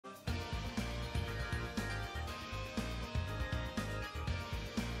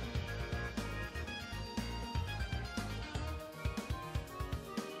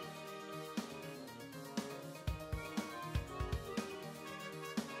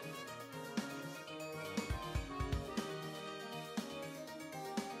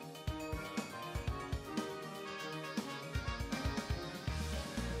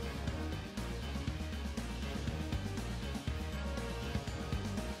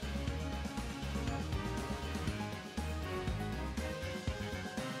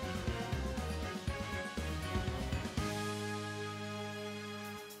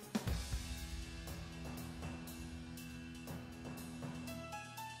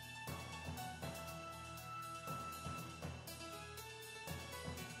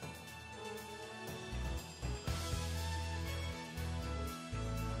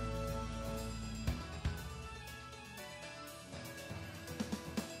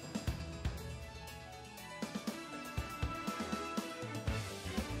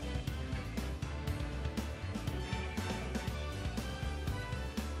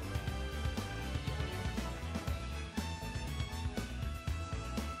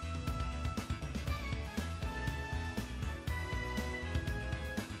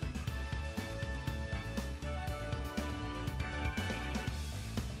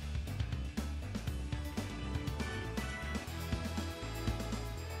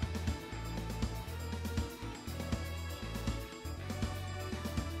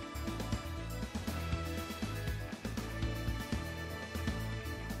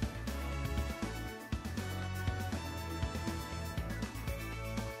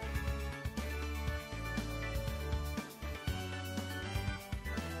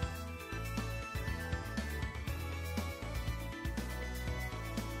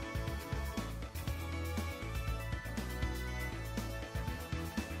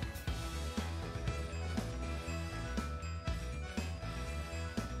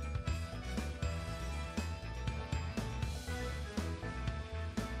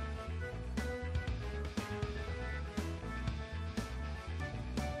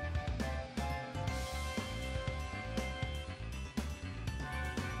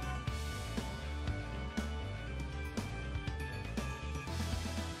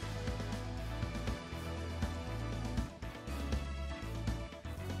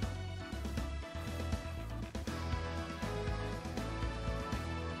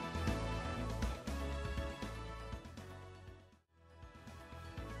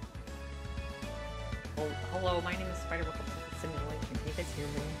Oh, hello, my name is Spyro Simulation. Can you guys hear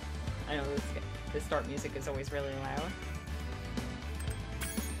me? I know this start music is always really loud.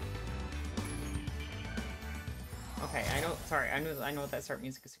 Okay, I know. Sorry, I know that start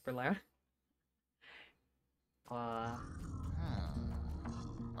music is super loud. God.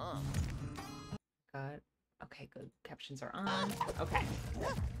 Okay, good. Captions are on. Okay.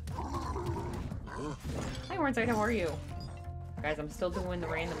 Hi, Warnside. How are you? Guys, I'm still doing the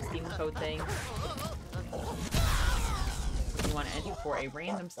random Steam code thing. You want to enter for a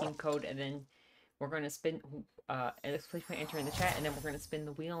random Steam code, and then we're going to spin, please enter in the chat, and then we're going to spin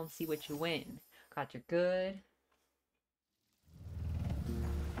the wheel and see what you win. Got you good.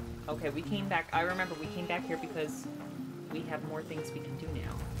 Okay, we came back. I remember we came back here because we have more things we can do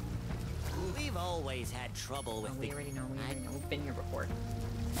now. We've always had trouble with we already know. We've been here before.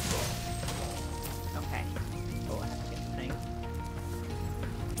 Okay. Oh, I have to get the thing.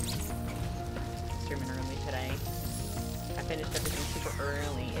 Streaming early today. I finished everything super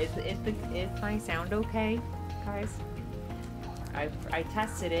early. Is my sound okay, guys? I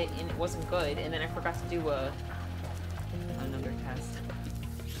tested it and it wasn't good, and then I forgot to do another test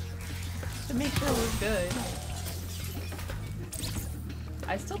to make sure it was good.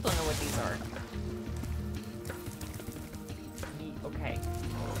 I still don't know what these are. Okay.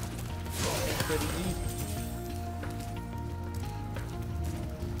 Thanks for the yeet.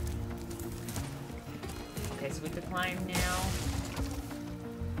 Okay, so we could climb now.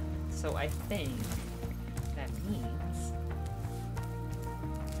 So I think that means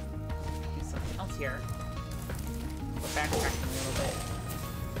do something else here. We're backtracking a little bit.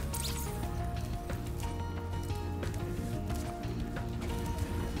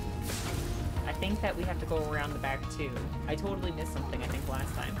 I think that we have to go around the back too. I totally missed something, I think,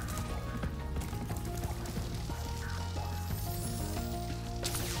 last time.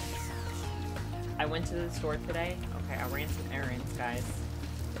 I went to the store today. Okay, I ran some errands, guys.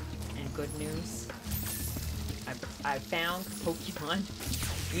 And good news. I found Pokemon.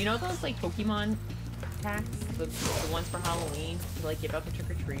 You know those, like, Pokemon packs? The ones for Halloween? To, like, give out the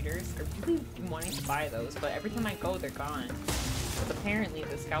trick-or-treaters? I've really been wanting to buy those, but every time I go, they're gone. But apparently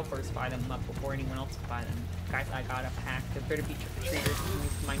the scalpers buy them up before anyone else will buy them. Guys, I got a pack. There better be trick-or-treaters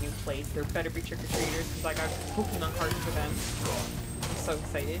in my new place. There better be trick-or-treaters because I got Pokemon cards for them. I'm so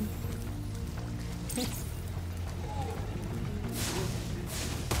excited.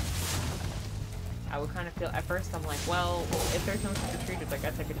 I would kind of feel, at first I'm like, well, if there's no trick-or-treaters, I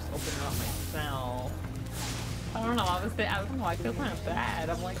guess I could just open it up myself. I don't know, I feel kind of bad.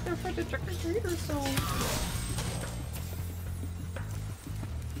 I'm like, they're for the trick-or-treaters, so...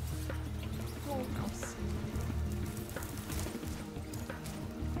 Oh, mouse.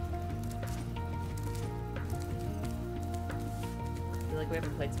 I feel like we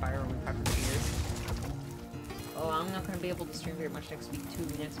haven't played Spyro in probably years. Oh, I'm not going to be able to stream very much next week, too.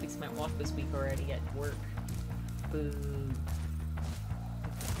 Next week's my off this week already at work. Boo.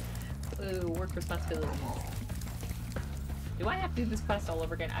 Boo, work responsibilities. Do I have to do this quest all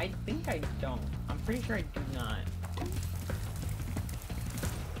over again? I think I don't. I'm pretty sure I do not.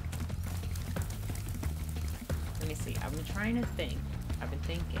 Let me see. I've been trying to think. I've been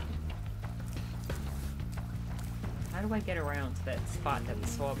thinking. How do I get around to that spot that we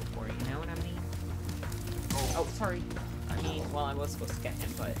saw before? You know what I mean? Oh, sorry. I mean, well, I was supposed to get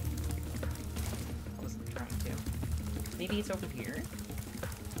him, but I wasn't trying to. Maybe it's over here?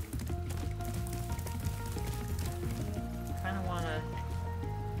 Kind of want to...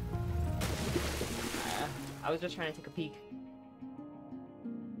 I was just trying to take a peek.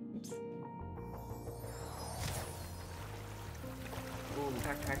 Oops. Ooh,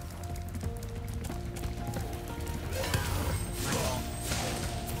 backtrack. My fault.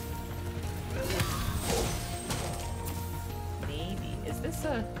 Maybe. Is this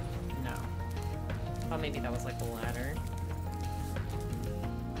a... No. I thought maybe that was like a ladder.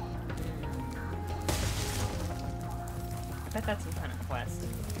 I bet that's some kind of quest.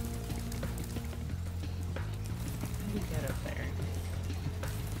 How do we get up there?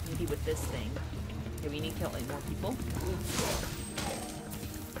 Maybe with this thing. Okay, we need to kill like more people.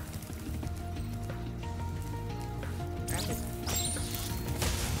 Grab it.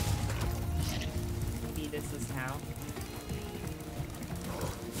 Maybe this is how.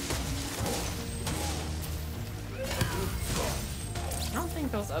 I don't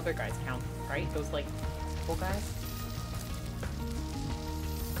think those other guys count, right? Those like cool guys?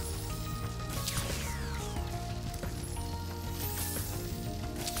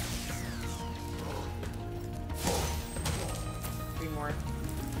 More.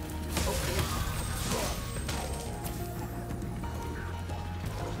 Oh.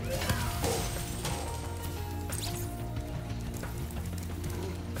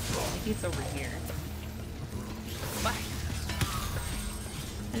 Maybe it's over here. Bye.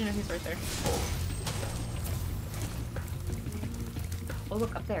 I don't know, he's right there. Oh,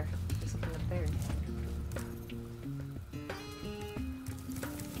 look, up there. There's something up there.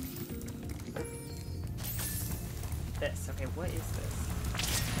 This. Okay, what is this?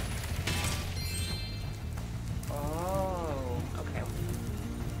 Oh, okay.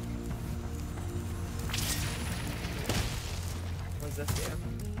 What does this do?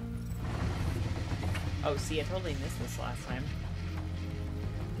 Oh, see, I totally missed this last time.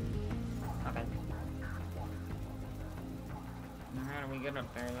 Okay. How do we get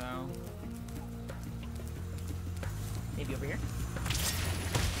up there, though? Maybe over here?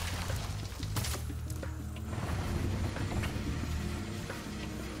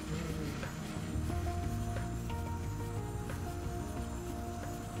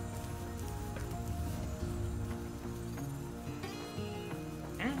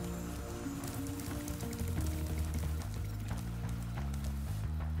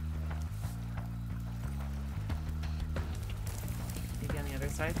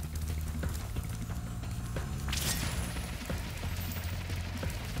 Side.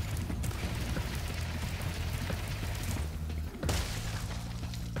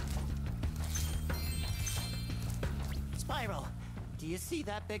 Spyro, do you see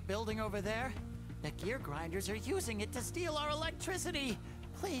that big building over there? The gear grinders are using it to steal our electricity.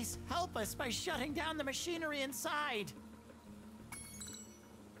 Please help us by shutting down the machinery inside.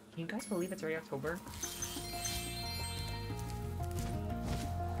 Can you guys believe it's already October?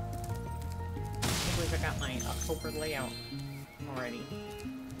 I got my October layout already.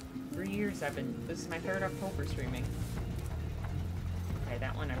 3 years this is my 3rd October streaming. Okay,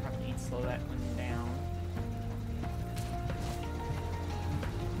 that one I probably need to slow that one down.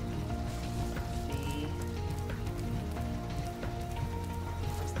 See.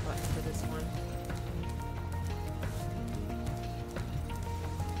 Where's the button for this one?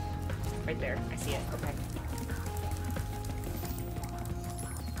 Right there, I see it, okay.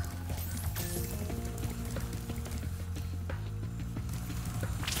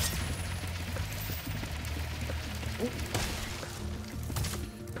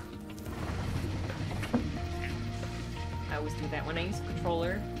 When I use a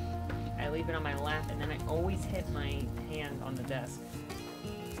controller, I leave it on my lap, and then I always hit my hand on the desk.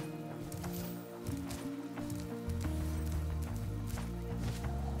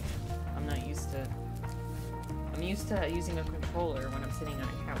 I'm used to using a controller when I'm sitting on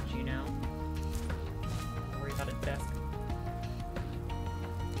a couch, you know? Don't worry about a desk.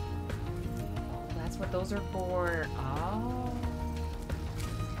 Oh, that's what those are for. Oh.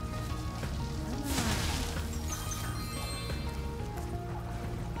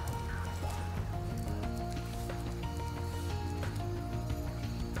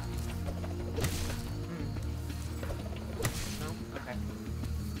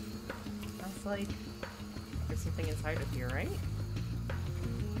 Like, there's something inside of here, right?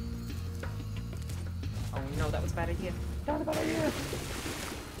 Oh no, that was a bad idea. That was a bad idea!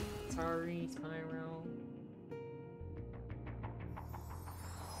 Sorry, Spyro.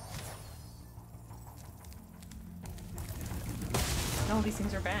 No, these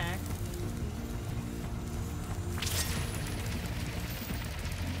things are back.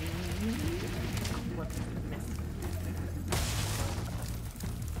 Whoops, missed.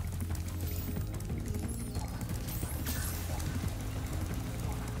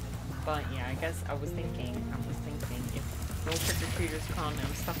 But yeah, I guess I was thinking, if no trick-or-treaters come and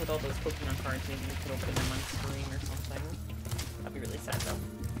I'm stuck with all those Pokemon cards, maybe we could open them on screen or something. That'd be really sad though.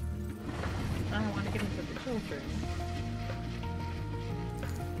 I want to get into the children.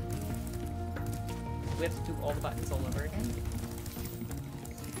 Do we have to do all the buttons all over again?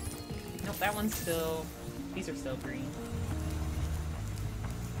 Nope, that one's still... These are still green.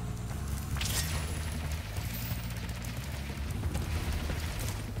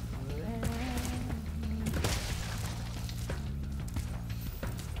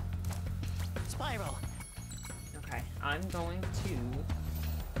 Spyro! Okay, I'm going to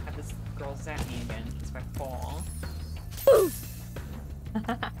have this girl zap me again, if I fall.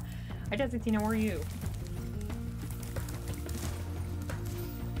 Hi, Desitina, where are you?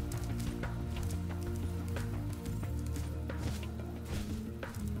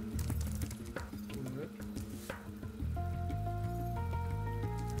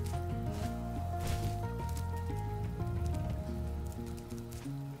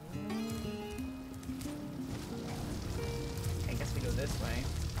 I guess we go this way.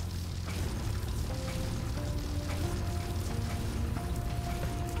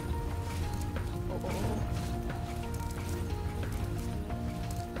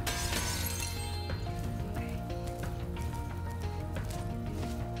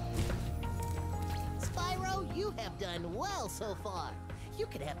 You have done well so far. You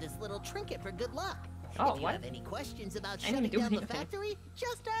could have this little trinket for good luck. Oh, if you what? have any questions about I didn't shutting do down the anything. factory,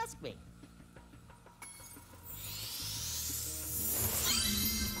 just ask me.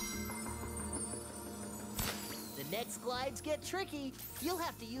 The next glides get tricky. You'll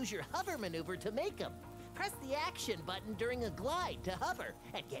have to use your hover maneuver to make them. Press the action button during a glide to hover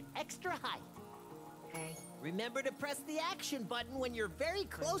and get extra height. Okay. Remember to press the action button when you're very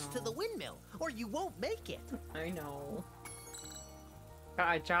close to the windmill, or you won't make it. I know.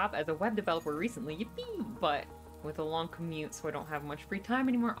 Got a job as a web developer recently, yippee! But with a long commute, so I don't have much free time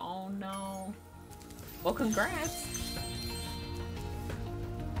anymore. Oh no. Well, congrats!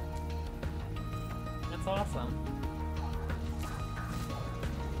 That's awesome.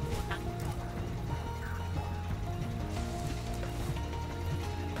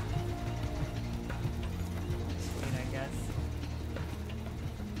 Sweet, I guess.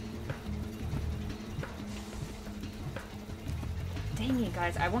 Dang it,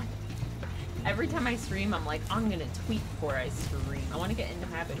 guys. Every time I stream, I'm like, I'm gonna tweet before I stream. I want to get in the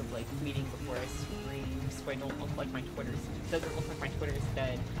habit of, like, tweeting before I stream, so I don't look like my doesn't look like my Twitter's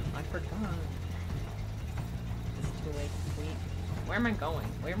dead. I forgot. It's too late to tweet. Where am I going?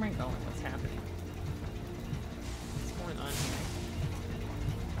 Where am I going? What's happening? What's going on here?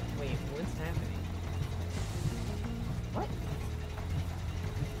 Wait, what's happening? What?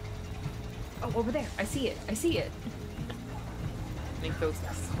 Oh, over there. I see it. I see it. Make those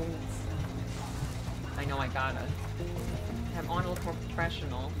cones. I know I gotta. I want to look more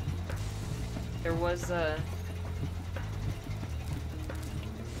professional. There was a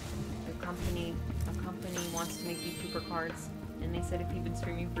company wants to make VTuber cards, and they said if you've been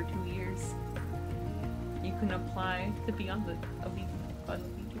streaming for 2 years, you can apply to be on the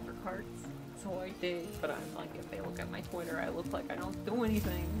VTuber cards. So I did, but I'm like, if they look at my Twitter, I look like I don't do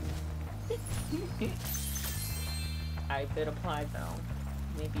anything. I did apply though.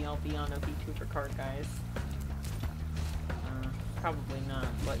 Maybe I'll be on a VTuber card, guys. Probably not,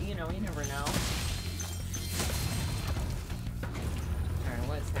 but you know, you never know. Alright,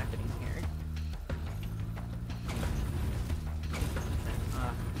 what is happening here?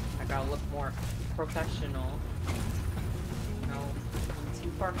 I gotta look more professional. No, I'm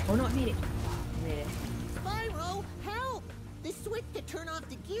too far. Oh no, I made it! I made it. Spyro, help! The switch to turn off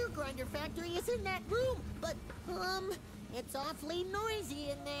the gear grinder factory is in that room, but, it's awfully noisy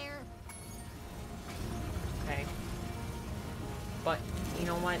in there. Okay. But, you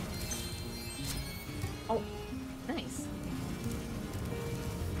know what? Oh, nice.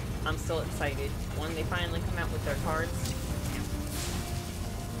 I'm still excited. When they finally come out with their cards,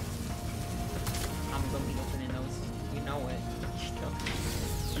 I'm gonna be opening those. You know it.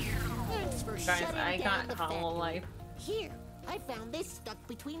 Thanks for Guys, shutting I down got the Hollow factory. Life. Here, I found this stuck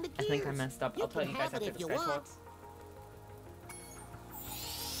between the I gears. think I messed up. I'll tell you guys can have after it if this you guy want. talks.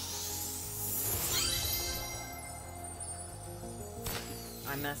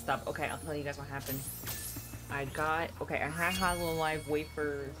 I messed up. Okay, I'll tell you guys what happened. I had Hollow Live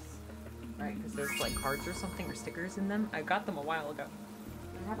wafers, right? Because there's like cards or something or stickers in them. I got them a while ago.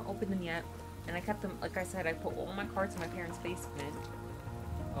 I haven't opened them yet, and I kept them. Like I said, I put all my cards in my parents' basement.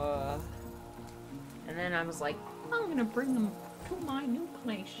 And then I was like, I'm gonna bring them to my new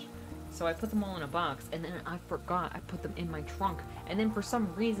place. So I put them all in a box, and then I forgot I put them in my trunk. And then for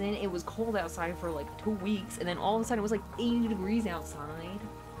some reason, it was cold outside for like 2 weeks, and then all of a sudden it was like 80 degrees outside.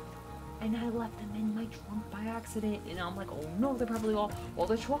 And I left them in my trunk by accident, and I'm like, oh no, they're probably all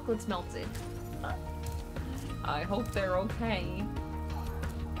the chocolate's melted. I hope they're okay.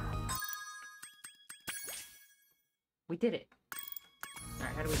 We did it.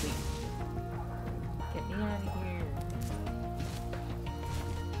 Alright, how do we leave? Get me out of here.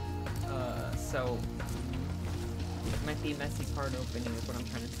 So it might be a messy card opening is what I'm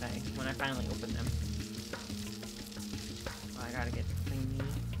trying to say. When I finally open them. Well, I gotta get the thingy.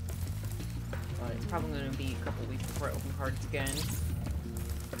 But it's probably gonna be a couple weeks before I open cards again.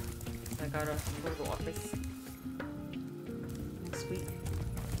 So I gotta go to the office next week.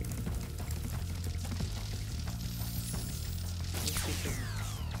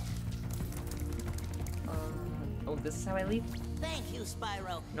 Oh, this is how I leave? Thank you,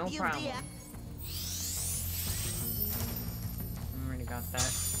 Spyro. No You problem. did- I already got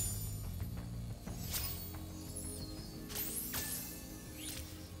that.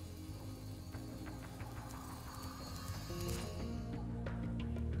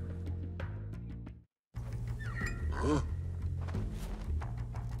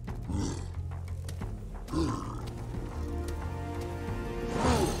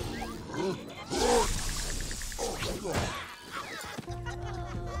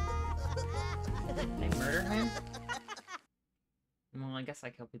 They murder him? guess I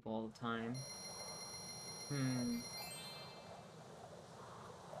kill people all the time.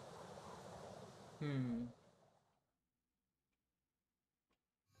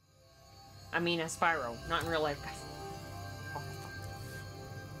 I mean, as Spyro, not in real life, guys.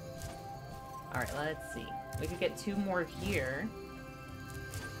 Alright, let's see. We could get 2 more here.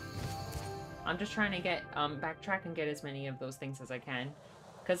 I'm just trying to get, backtrack and get as many of those things as I can.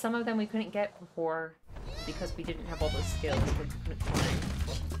 Because some of them we couldn't get before because we didn't have all those skills. We couldn't climb.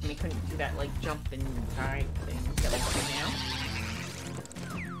 And we couldn't do that, like, jump and dive thing that we can now.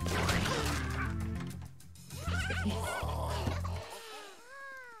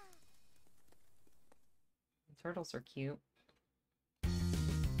 The turtles are cute.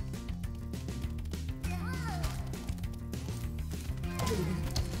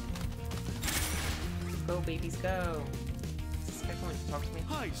 Go, babies, go. Is this guy going to talk to me?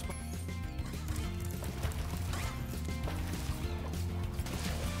 Hi,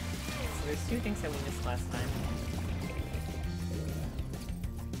 So there's 2 things that we missed last time.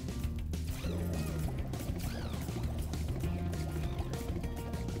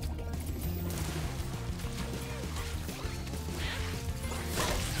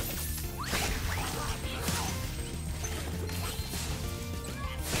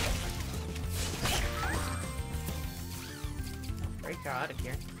 Break out of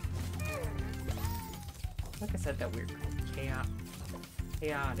here. Like I said, that weird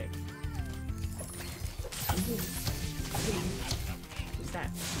chaotic. Who's that?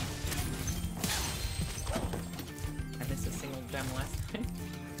 I missed a single gem last time.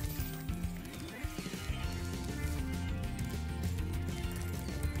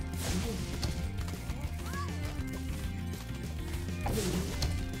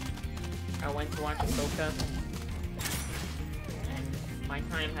 I went to watch Ahsoka, and my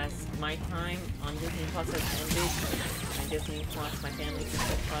time on Disney Plus has ended. My Disney Plus, my family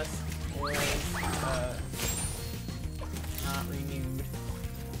Disney Plus was not renewed,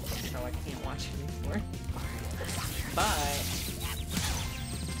 so I can't watch it anymore. But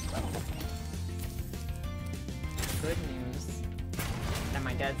good news that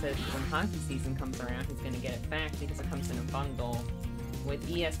my dad says when hockey season comes around, he's gonna get it back because it comes in a bundle with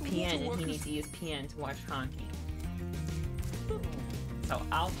ESPN, and he needs ESPN to watch hockey. So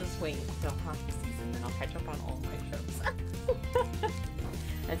I'll just wait until hockey season, and I'll catch up on all my shows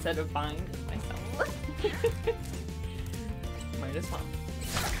instead of buying them myself. Might as well.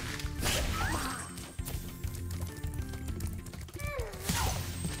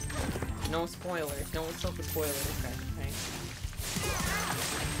 No spoilers. No Ahsoka spoilers, guys. Okay.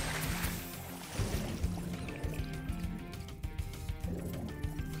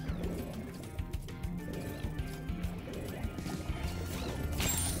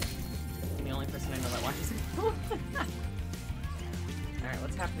 I'm the only person I know that watches it. Alright,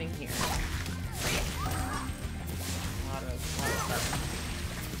 what's happening here? A lot of stuff.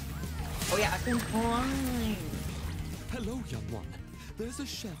 Oh yeah, I can climb! hello, young one. There's a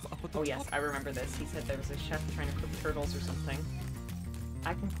chef up at the Oh top. yes, I remember this. He said there was a chef trying to cook turtles or something.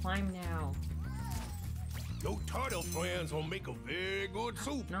 I can climb now. Your turtle friends will make a very good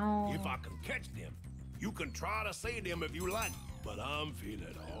soup. No. If I can catch them. You can try to save them if you like, but I'm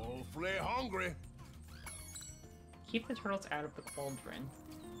feeling awfully hungry. Keep the turtles out of the cauldron.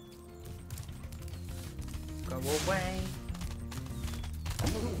 Go away.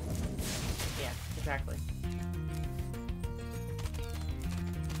 Yeah, exactly.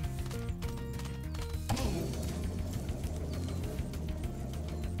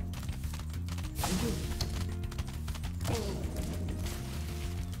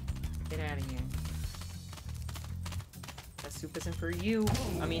 Get out of here. That soup isn't for you.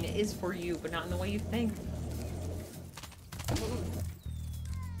 I mean, it is for you, but not in the way you think.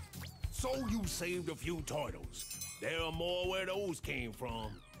 So you saved a few turtles. There are more where those came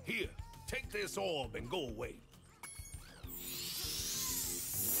from. Here, take this orb and go away.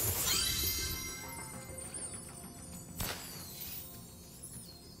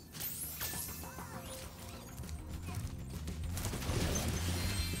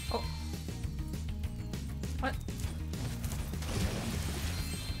 Oh. What?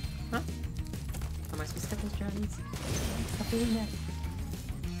 Huh? Am I supposed to get those journeys? Stop doing that.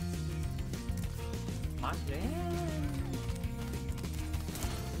 My jam.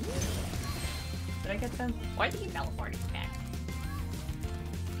 Did I get them? Why did he teleport back?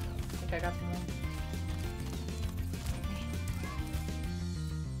 I think I got them all.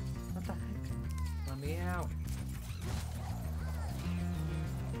 What the heck? Let me out.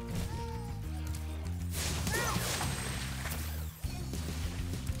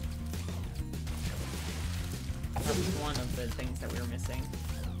 That was one. one of the things that we were missing.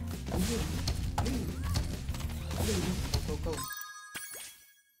 Go, go, go.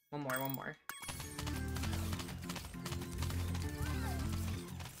 One more, one more.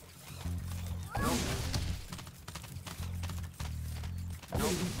 Nope.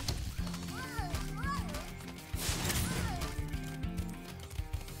 Nope.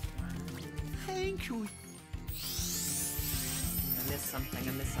 Thank you. I missed something,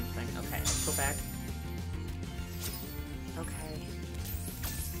 I missed something. Okay, let's go back. Okay.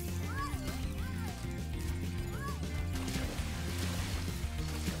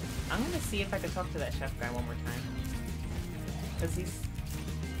 I'm gonna see if I can talk to that chef guy one more time. Because he's...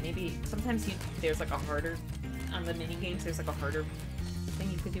 Maybe... Sometimes there's like a harder... On the mini games, there's like a harder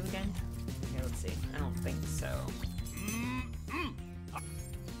thing you could do again. Okay, let's see. I don't think so.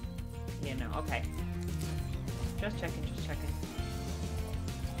 Yeah, no, okay. Just checking, just checking.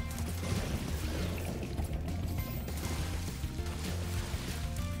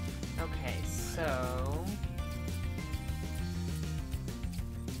 Okay, so...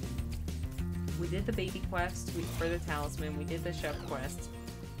 We did the baby quest for the talisman, we did the chef quest.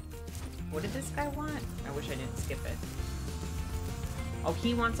 What did this guy want? I wish I didn't skip it. Oh,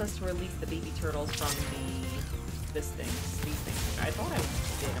 he wants us to release the baby turtles from these things. I thought I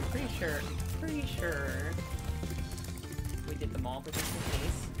did, I'm pretty sure we did them all, but just in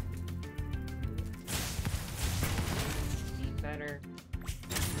case. Be better.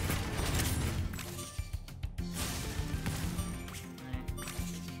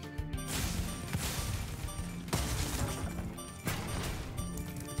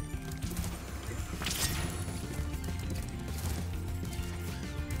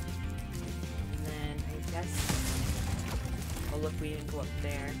 We didn't go up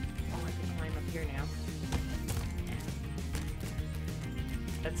there. Oh, I can climb up here now.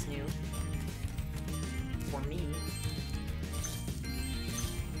 That's new. For me.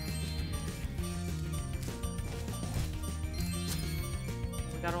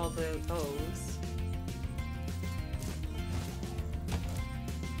 We got all those.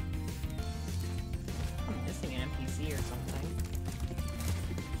 I'm missing an NPC or something.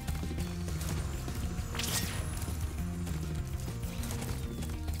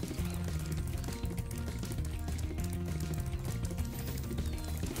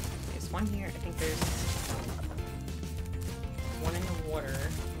 One here, I think there's one in the water.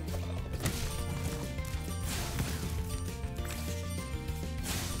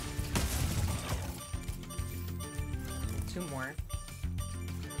 Two more.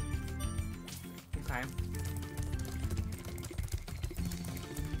 Okay.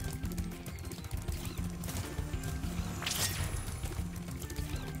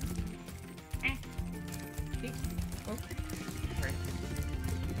 Oh.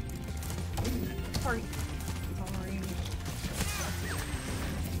 Sorry. Sorry.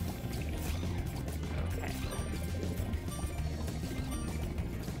 Okay.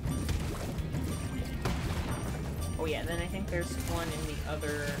 Oh yeah, then I think there's one in the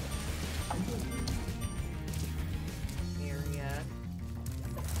other area.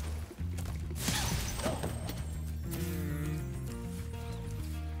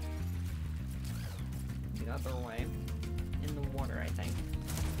 The other way. In the water, I think.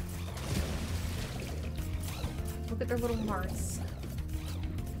 Look at their little hearts.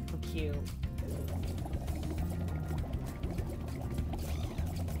 How cute.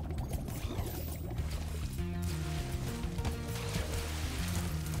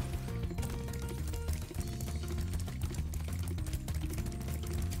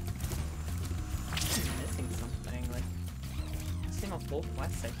 I'm missing something, like missing a full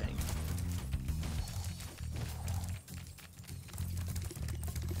quest, I think.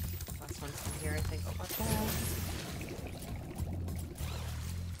 Last one's from here, I think. Oh, watch out.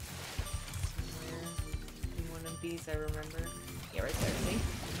 These I remember. Yeah, right there, see?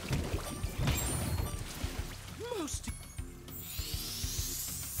 Most.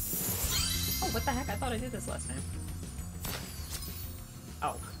 Oh, what the heck? I thought I did this last time.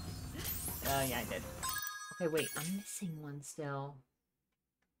 Oh. Yeah, I did. Okay, wait. I'm missing one still.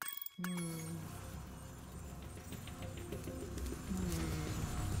 I'm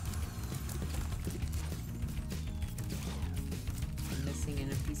missing an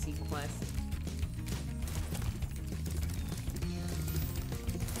NPC quest.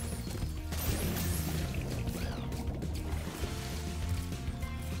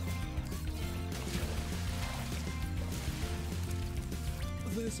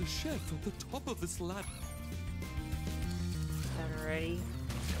 There's a chef at the top of this ladder. Is that already?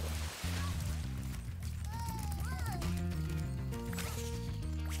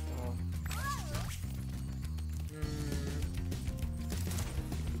 Oh.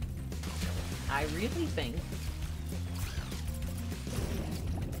 I really think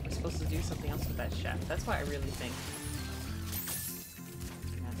we're supposed to do something else with that chef. That's what I really think.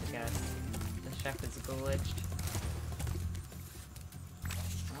 I have to guess. The chef is glitched.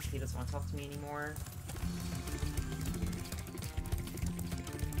 Oh, he doesn't want to talk to me anymore.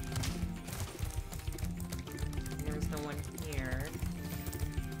 There's no one here.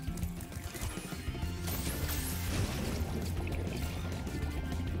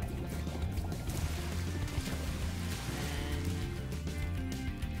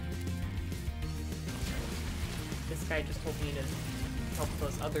 This guy just told me to help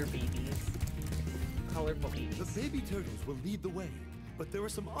those other babies. Colorful babies. The baby turtles will lead the way, but there are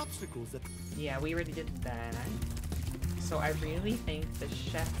some obstacles that... Yeah, we already did that. So I really think the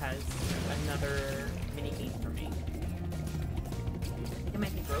chef has another mini game for me. I think it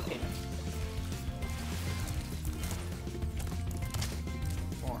might be broken.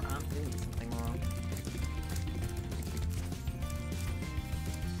 Or I'm doing something wrong.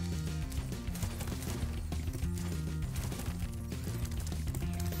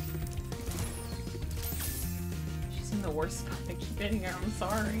 She's in the worst spot. I keep hitting her. I'm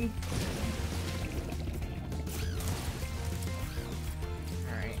sorry.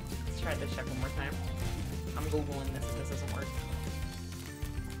 Alright, let's try this chef one more time. I'm googling this if this doesn't work.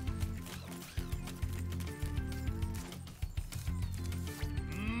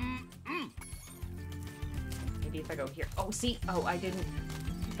 Maybe if I go here. Oh, see? Oh, I didn't.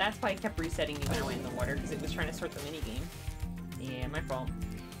 That's why I kept resetting me when I went in the water, because it was trying to start the minigame. Yeah, my fault.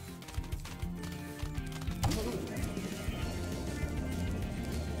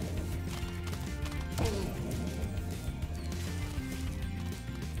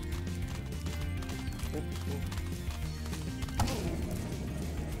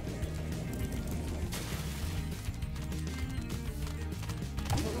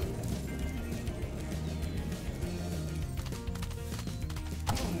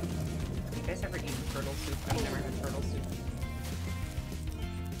 You guys ever eaten turtle soup? I've never had turtle soup.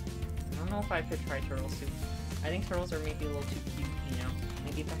 I don't know if I could try turtle soup. I think turtles are maybe a little too cute, you know?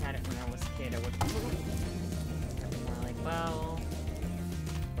 Maybe if I had it when I was a kid, I would be more like, well...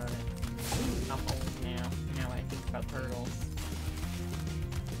 But I'm old now. Now I think about turtles.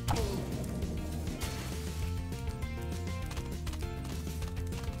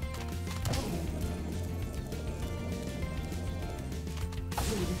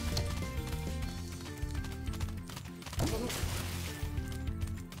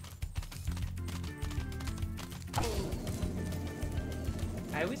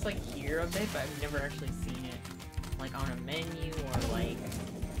 I always like hear of it, but I've never actually seen it, like on a menu or like.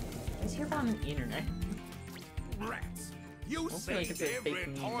 I just hear about it on the internet. Rats! You Mostly like saved it's a every fake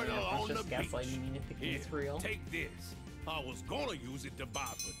meme. turtle I was on the just beach. gaslighting you into thinking Here, it's real. take this. I was gonna use it to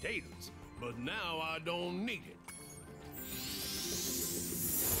buy potatoes, but now I don't need it.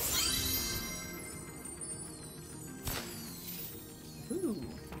 Ooh.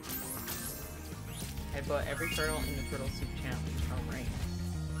 I bought every turtle in the turtle soup challenge. Alright.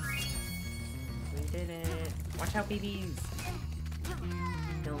 We did it. Watch out, babies.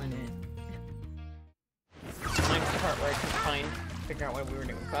 Killing it. I like the part where I couldn't figure out what we were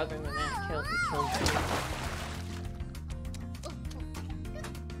doing. But other than that, we killed it.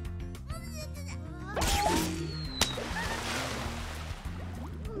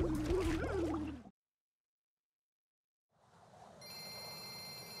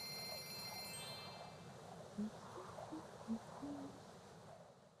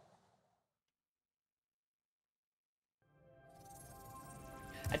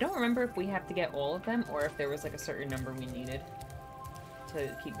 I don't remember if we have to get all of them or if there was like a certain number we needed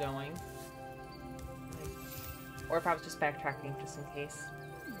to keep going. Or if I was just backtracking just in case.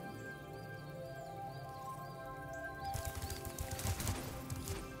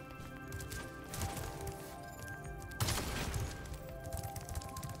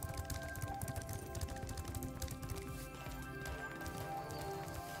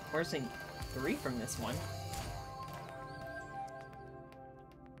 We're missing 3 from this one.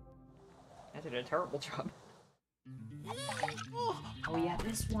 I did a terrible job. Oh yeah,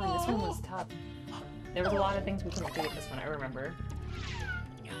 this one was tough. There was a lot of things we couldn't do with this one, I remember.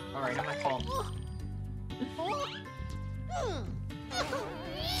 Alright, not my fault.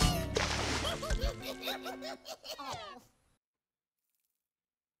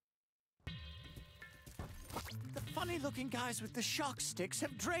 The funny-looking guys with the shock sticks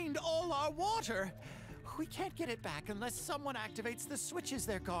have drained all our water. We can't get it back unless someone activates the switches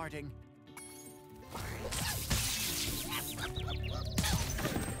they're guarding.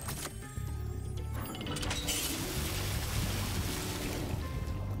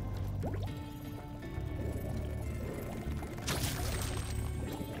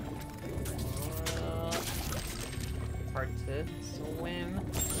 to swim.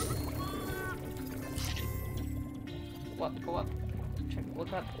 Go up, go up. Check,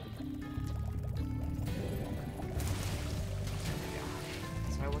 look up.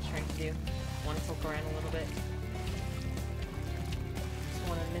 That's what I was trying to do. Want to poke around a little bit. Don't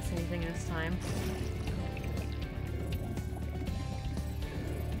want to miss anything this time.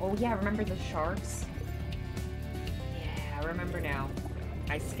 Oh yeah, remember the sharks? Yeah, I remember now.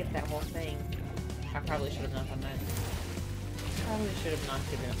 I skipped that whole thing. I probably should have not done that. Probably should have not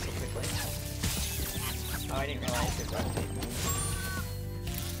given up so quickly. Oh, I didn't realize it was.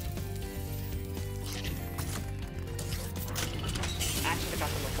 I should have got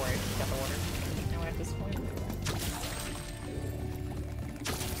them before I got the water. Now at this point.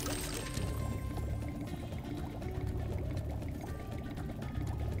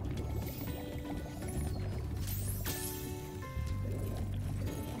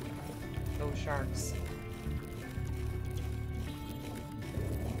 Those sharks.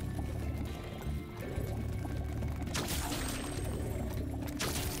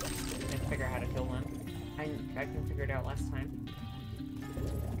 Figure out how to kill them. I can figure it out last time.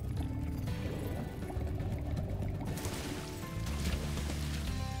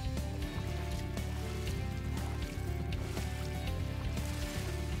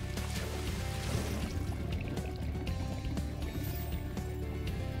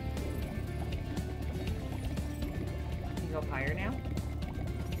 Can you go higher now?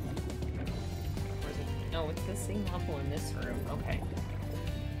 Or is it? No, it's the same level in this room. Okay.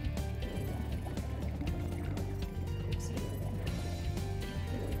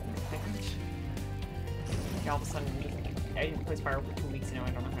 All of a sudden, I didn't play Spyro for 2 weeks and now I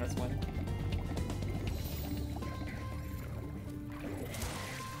don't know how to swim.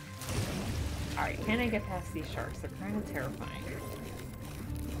 Alright, can I get past these sharks? They're kind of terrifying.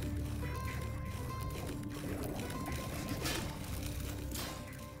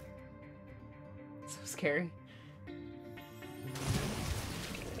 So scary.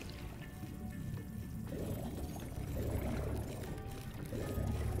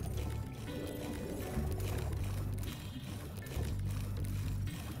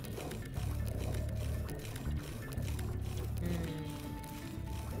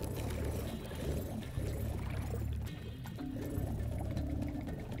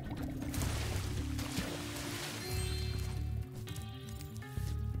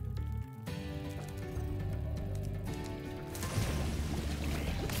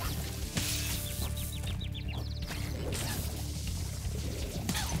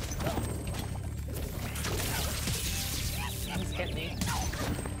 Get me. You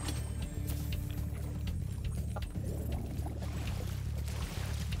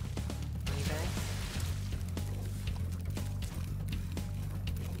guys?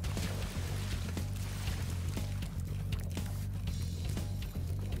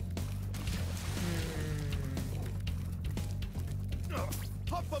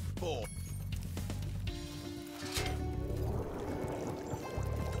 Hop aboard.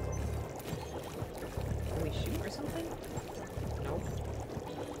 Can we shoot or something? Nope.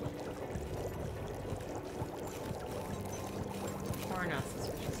 We're not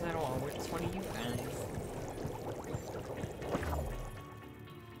suspicious at all. We're just one of you guys.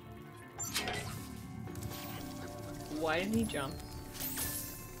 Why didn't he jump?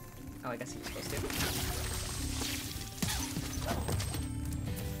 Oh, I guess he was supposed to.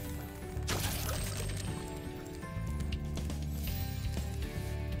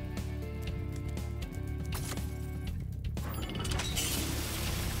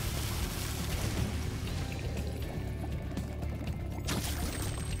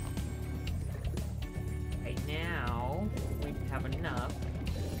 Enough.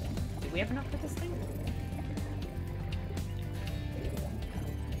 Do we have enough for this thing?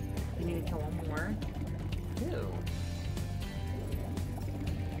 We need to kill one more. Ew.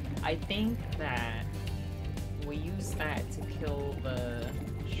 I think that we use that to kill the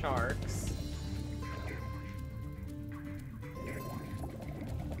sharks.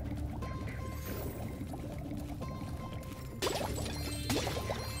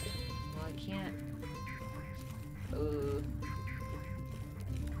 Well, I can't.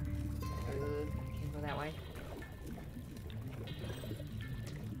 Can't go that way.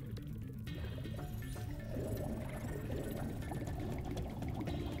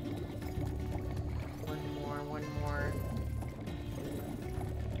 One more.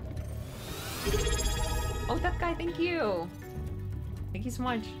 Oh, that guy, thank you! Thank you so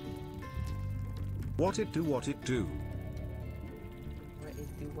much. What it do, what it do.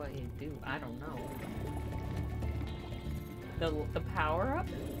 What it do? I don't know. The power up?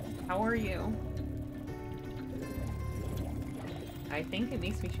 How are you? I think it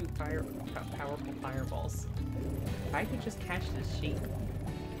makes me shoot powerful fireballs. If I could just catch this sheep.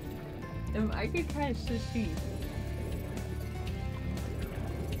 If I could catch this sheep.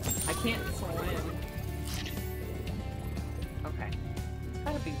 I can't swim. Okay. It's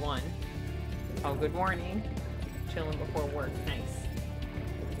gotta be one. Oh, good morning. Chilling before work. Nice.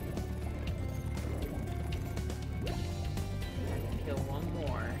 I can kill one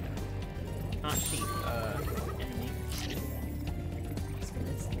more. Not sheep, enemy. Just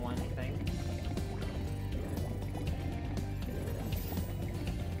missed one, I think.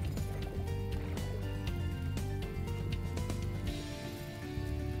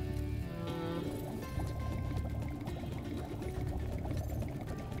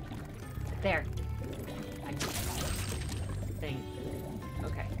 There. I think.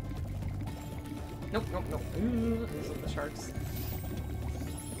 Okay. Nope, nope, nope. Ooh, those are the sharks.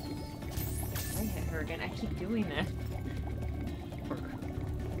 I hit her again. I keep doing that.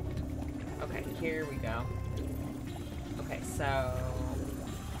 Okay, here we go. Okay, so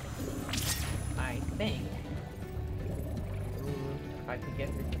I think if I could get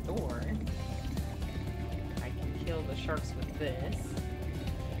through the door, I can kill the sharks with this.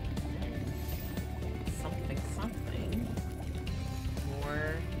 Something.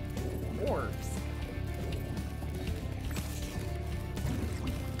 More orbs.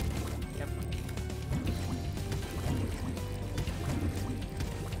 Yep.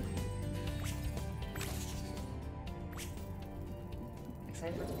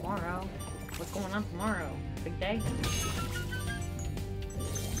 Excited for tomorrow. What's going on tomorrow? Big day?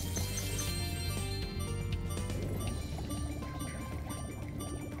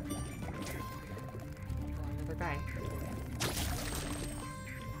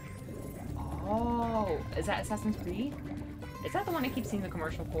 Oh, is that Assassin's Creed? Is that the one I keep seeing the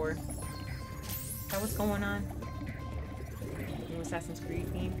commercial for? Is that what's going on? New Assassin's Creed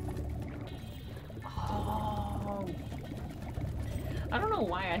theme? Oh. I don't know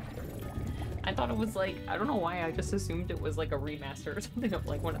why I thought it was like, I don't know why I just assumed it was like a remaster or something of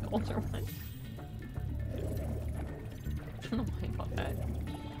like one of the older ones. I don't know why I thought that.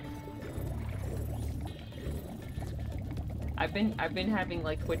 I've been having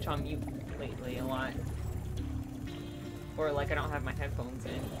like Twitch on mute lately a lot. Or like I don't have my headphones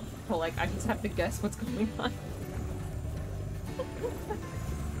in. So like I just have to guess what's going on.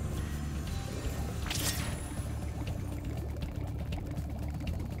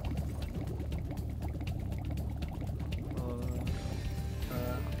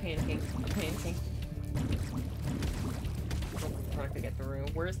 I'm panicking. I'm trying to get through.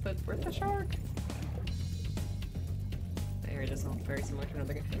 Where's the shark? There it is. Oh, very similar to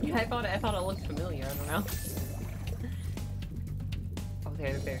another game. Yeah, I thought it looked familiar. I don't know. Oh,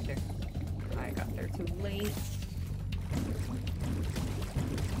 there. I got there too late.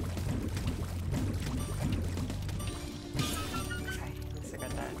 Okay, at least I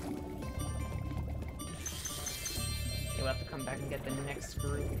got that. You'll have to come back and get the next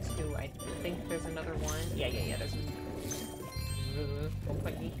group too. I think there's another one. Yeah. There's one. Don't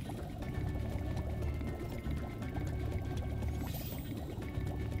fight me.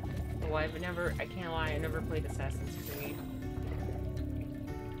 Well, I can't lie, I never played Assassin's Creed.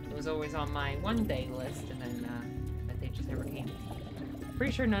 It was always on my one-day list, and then, but they just never came.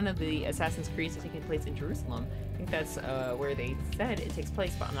 Pretty sure none of the Assassin's Creeds are taking place in Jerusalem. I think that's, where they said it takes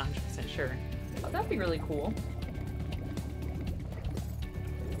place, but I'm not 100% sure. Oh, that'd be really cool.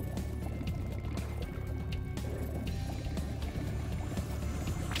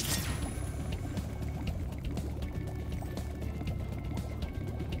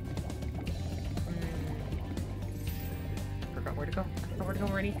 Where to go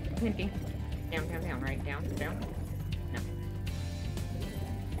already? Panicking. Down, right? Down. No.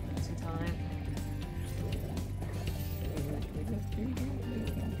 Some time.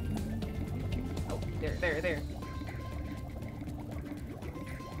 Oh, there.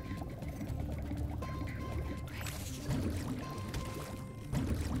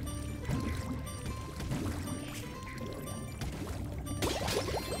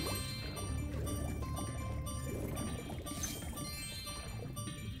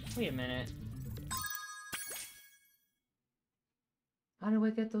 Wait a minute. How do I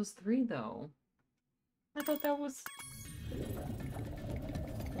get those 3 though? I thought that was...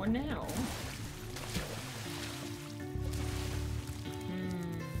 What now?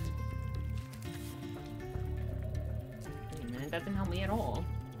 Wait a minute, that didn't help me at all.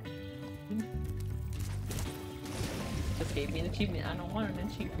 Just gave me an achievement. I don't want an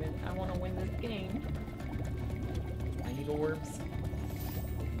achievement. I want to win this game. I need orbs.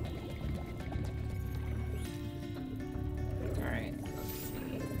 Alright.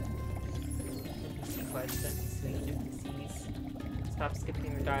 accent so you stop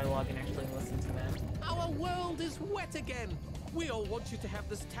skipping their dialogue and actually listen to them. Our world is wet again. We all want you to have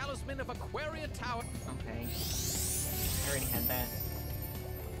this talisman of Aquaria Tower. Okay. I already had that.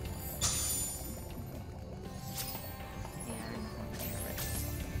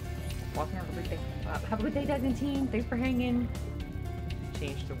 Walking out, have a good day. Have a good day, Desmond team. Thanks for hanging.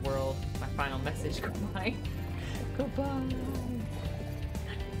 Change the world. My final message. Goodbye. Goodbye.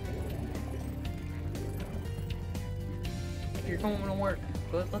 If you're going to work,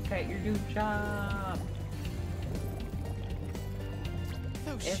 good look at your new job.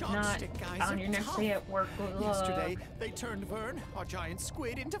 Those If shark not, stick guys on are your next tough. day at work, good luck. Yesterday, they turned Vern, our giant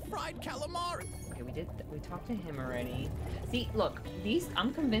squid, into fried calamari. Okay, we talked to him already. See, look,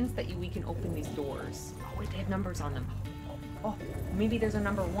 I'm convinced that we can open these doors. Oh wait, they have numbers on them. Oh, maybe there's a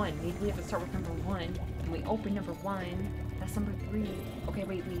number 1. Maybe we have to start with number 1, and we open number 1. That's number 3. Okay,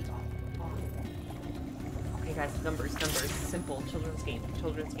 wait. Oh. Okay, guys, numbers. Simple, children's game.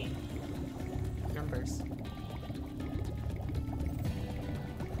 Numbers.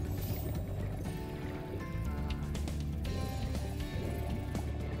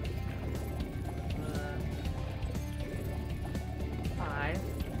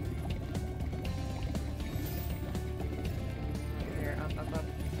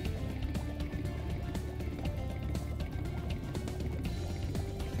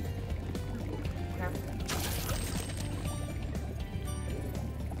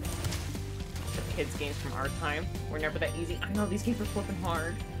 Kids games from our time were never that easy. I know these games were flipping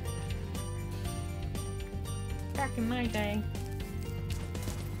hard. Back in my day,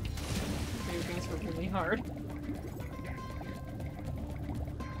 video games were really hard.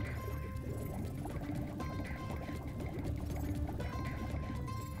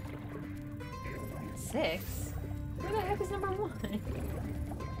 Six? Where the heck is number 1?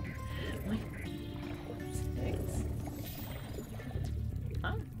 Wait. 6?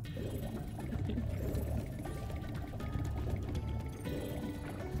 Huh?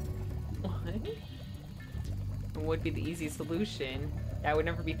 What would be the easiest solution? That would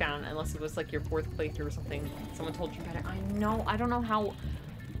never be found unless it was like your 4th playthrough or something. Someone told you about it. I know. I don't know how.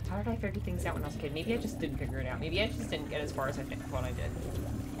 How did I figure things out when I was a kid? Maybe I just didn't figure it out. Maybe I just didn't get as far as I thought I did.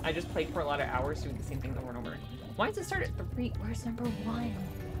 I just played for a lot of hours doing the same thing over and over. Why does it start at 3? Where's number 1?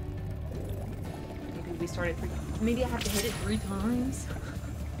 Maybe we started 3. Maybe I have to hit it 3 times.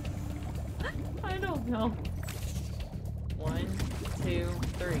 I don't know. 1, 2,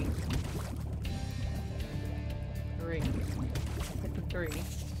 3. 3. Hit the 3.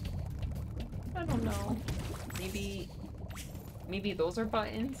 I don't know. Maybe those are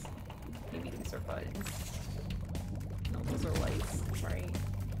buttons? Maybe these are buttons. No, those are lights, right?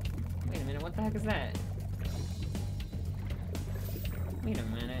 Wait a minute, what the heck is that? Wait a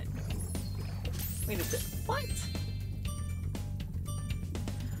minute. Wait a bit. What?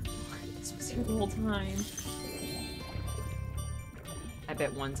 This was here the whole time. I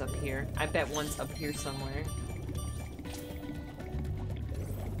bet one's up here. I bet one's up here somewhere.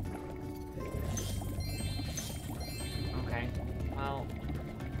 Okay. Well.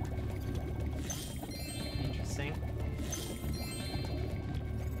 Interesting.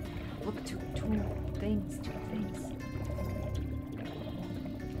 Look, two things.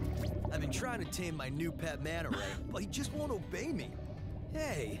 I've been trying to tame my new pet manta ray, but he just won't obey me.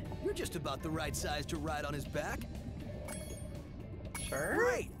 Hey, you're just about the right size to ride on his back. Sure.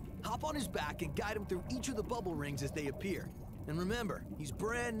 Great! Hop on his back and guide him through each of the bubble rings as they appear. And remember, he's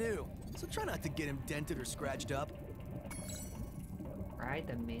brand new, so try not to get him dented or scratched up. Ride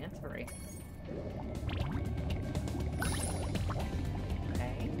the manta ray.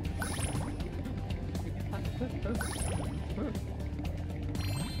 Okay.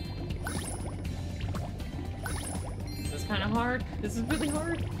 This is kind of hard. This is really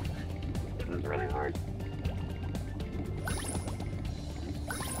hard. This is really hard.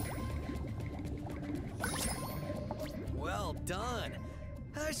 Well done.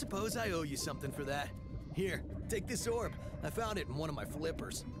 I suppose I owe you something for that. Here, take this orb. I found it in one of my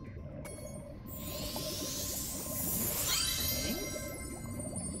flippers.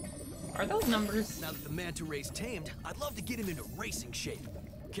 Are those numbers? Now that the manta ray's tamed, I'd love to get him into racing shape.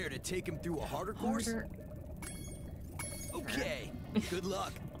 Care to take him through a harder course? Harder. Okay. Good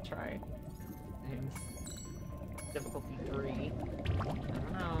luck. I'll try. Thanks. Difficulty 3. I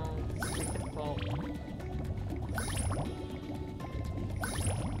don't know. It's pretty difficult.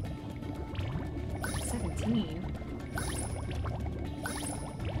 $17.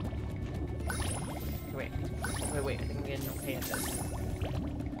 Wait. I think I'm getting okay at this.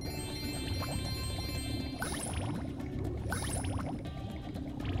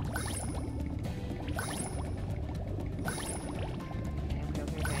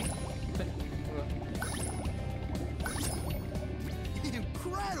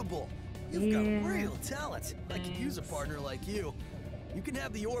 incredible! You've got real talent. I could use a partner like you. You can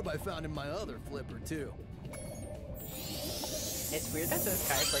have the orb I found in my other flipper, too. It's weird that this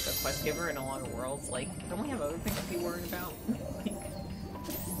guy's like a quest giver in a lot of worlds. Like, don't we have other things to be worried about?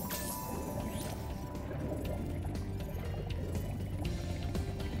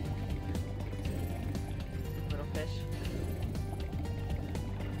 Little fish.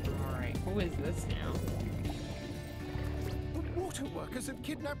 Alright, who is this now? Water workers have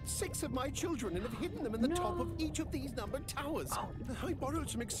kidnapped 6 of my children and have hidden them in the top of each of these numbered towers. I borrowed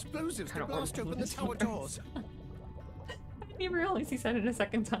some explosives to blast open the tower doors. I didn't even realize he said it a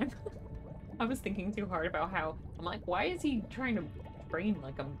second time. I was thinking too hard about how, I'm like, why is he trying to brain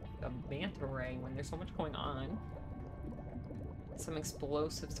like a manta ray when there's so much going on? Some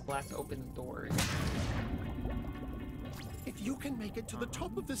explosives to blast open the doors. If you can make it to the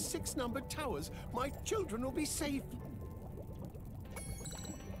top of the 6 numbered towers, my children will be safe.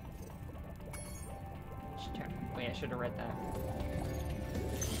 Wait, I should have read that.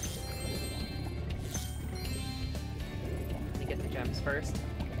 Let me get the gems first.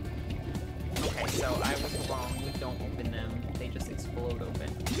 Okay, so I was wrong. We don't open them. They just explode open.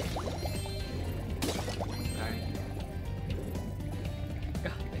 Okay.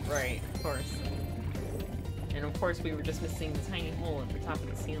 Got it. Right, of course. And of course we were just missing the tiny hole at the top of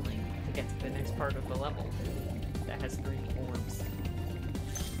the ceiling to get to the next part of the level that has 3 orbs.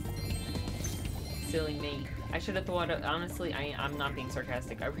 Silly me. I should have thought of, honestly, I'm not being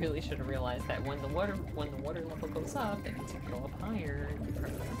sarcastic. I really should have realized that when the water level goes up, that means you can go up higher and the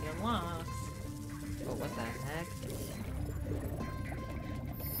unlocks. But what the heck?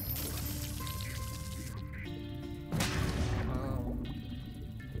 Oh.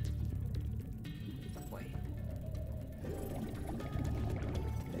 Wait.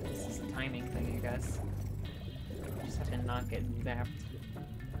 This is a timing thing, I guess. Just have to not get zapped.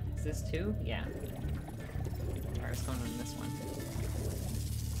 Is this 2? Yeah. Alright, let's go on this one.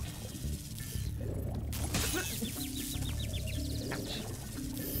 Ouch.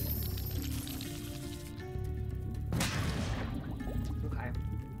 Okay.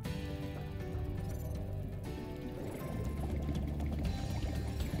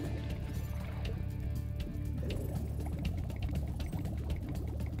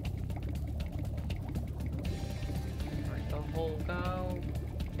 Where'd the hole go?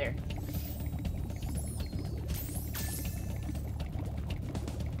 There.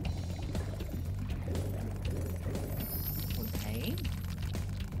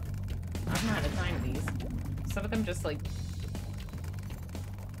 Some of them just like...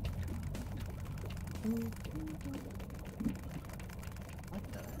 What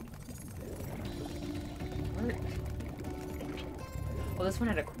the? Where? Well, this one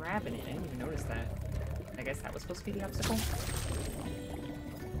had a crab in it. I didn't even notice that. I guess that was supposed to be the obstacle?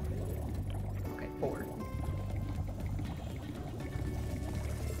 Okay, 4. Oh,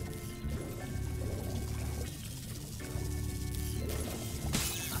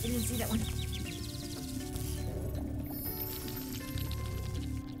 I didn't see that one.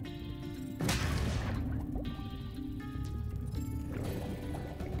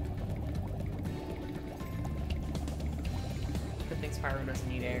 Spyro doesn't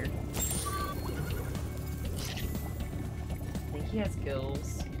need air. I think he has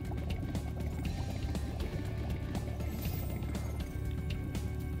gills.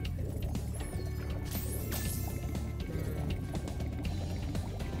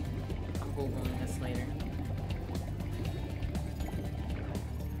 I'm googling this later.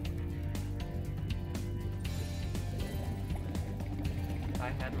 If I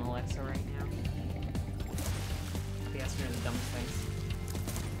had an Alexa right now, I'd be asking her the dumbest things.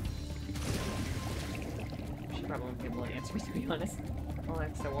 Probably won't be able to answer me, to be honest.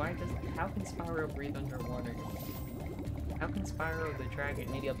 Alexa, how can Spyro breathe underwater? How can Spyro the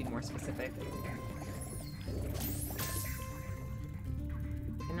dragon? Maybe I'll be more specific.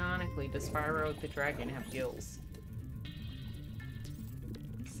 Canonically, does Spyro the dragon have gills?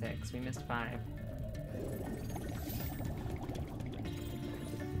 6. We missed 5.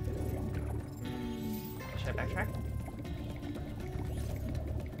 Should I backtrack?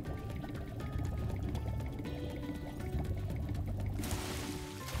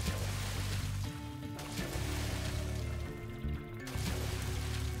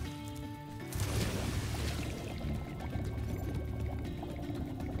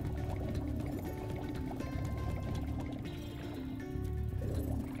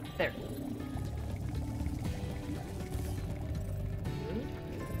 There.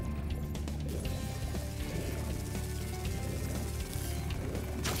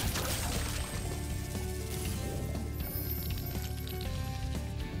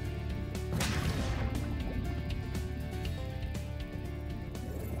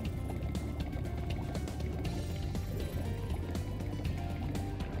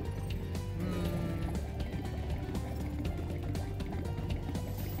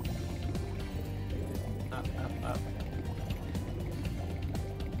 up.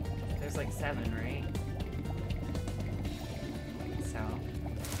 There's like 7, right? So.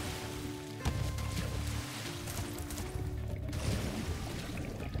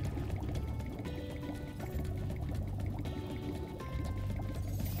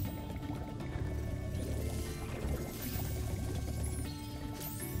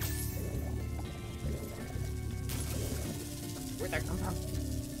 Where'd that come from?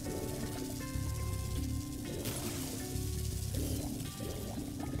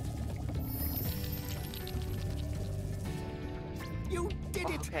 You did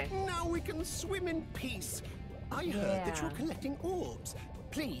it! Okay. Now we can swim in peace. I heard that you're collecting orbs.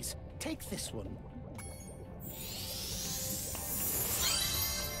 Please, take this one.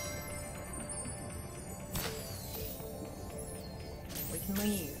 We can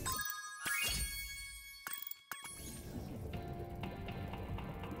leave.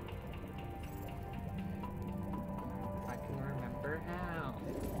 If I can remember how.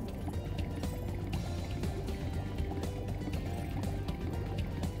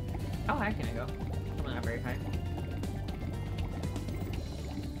 How high can I go? I'm not very high.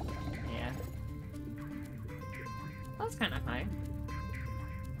 Yeah. That's kind of high.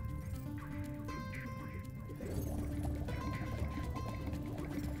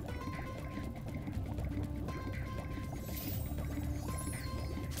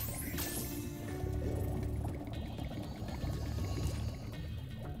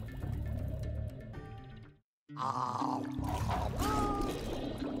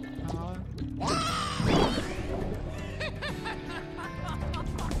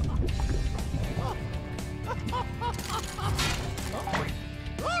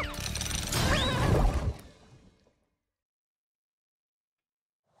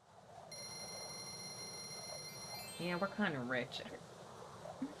 Yeah, we're kind of rich.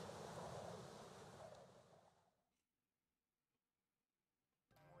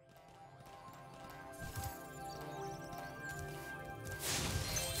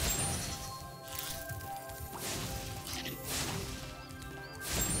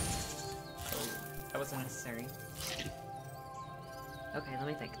 That wasn't necessary. Okay, let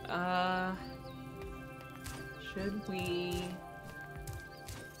me think. Should we...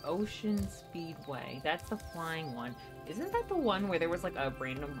 Ocean Speedway. That's the flying one. Isn't that the one where there was like a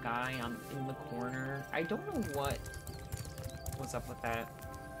random guy in the corner? I don't know what was up with that.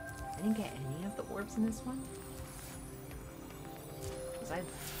 I didn't get any of the orbs in this one.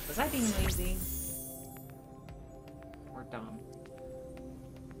 Was I being lazy? Or dumb?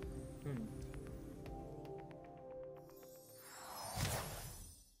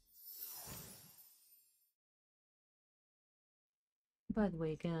 By the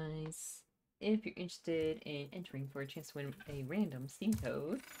way, guys, if you're interested in entering for a chance to win a random Steam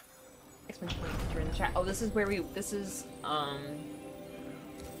code, exclamation point, enter in the chat. Oh, this is where this is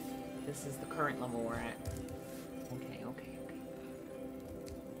the current level we're at. Okay.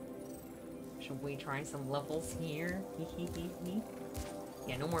 Should we try some levels here?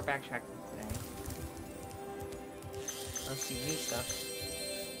 Yeah, no more backtracking today. Let's do new stuff.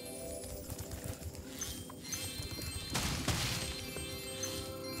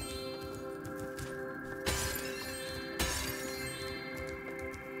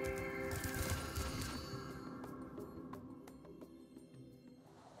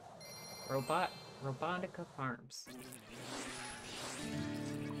 Robotica Farms.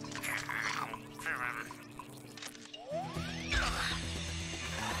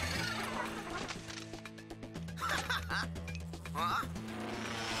 Huh?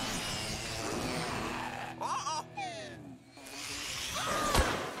 Uh-oh!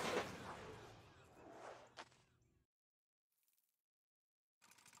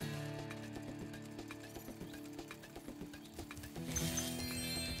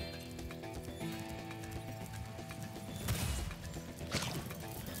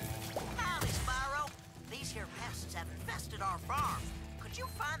 Howdy, Spyro. These here pests have infested our farm. Could you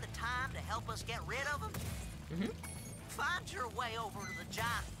find the time to help us get rid of them? Find your way over to the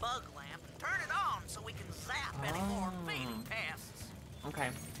giant bug lamp and turn it on so we can zap any more feeding pests. Okay.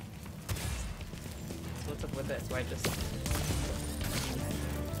 So what's up with this? Do I just...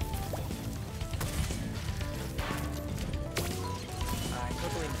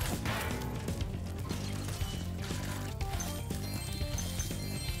 totally...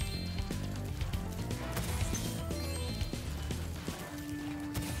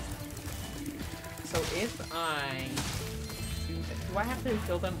 So if I... Do I have to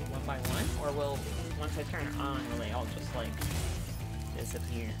kill them one by one? Or will, once I turn it on, will they all just, like,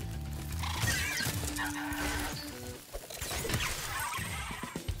 disappear?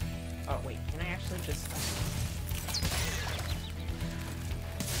 Oh, wait, can I actually just...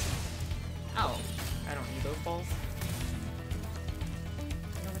 Oh, I don't need those balls.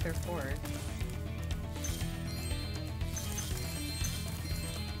 I know what they're for.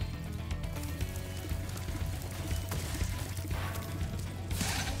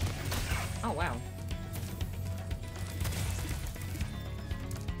 Oh, wow.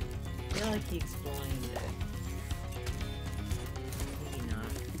 I feel like he explained it. Maybe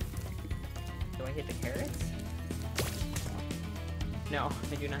not. Do I hit the carrots? No,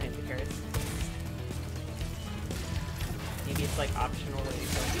 I do not hit the carrots. Maybe it's like optional that you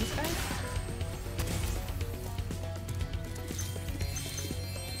kill these guys?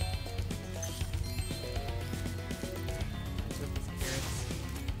 What's with these carrots?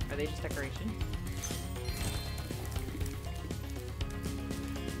 Are they just decoration?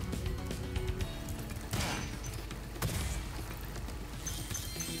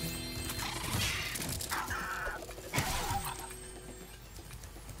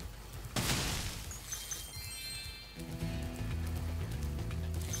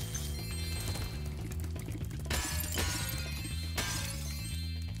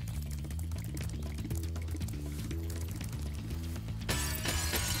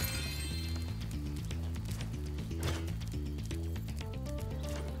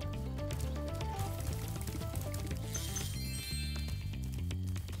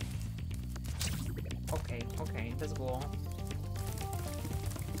 Okay, invisible.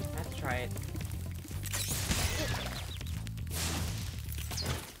 I have to try it.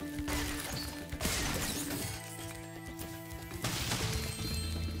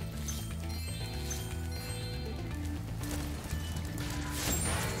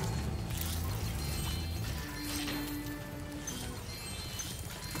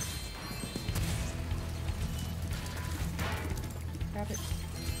 Grab it.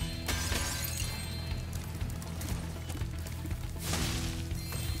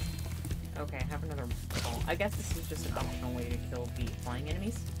 Okay, I have another ball. I guess this is just an optional way to kill the flying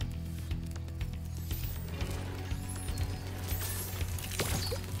enemies.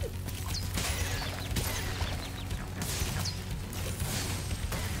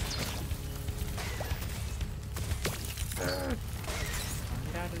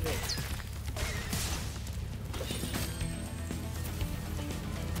 Get out of it.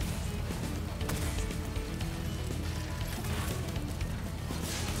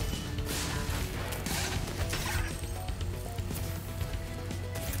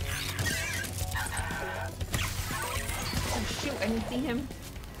 I didn't see him.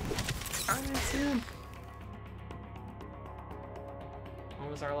 I didn't see him.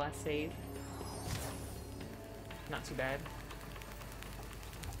 When was our last save? Not too bad.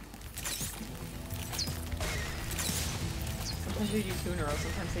 Sometimes they do 2 in a row,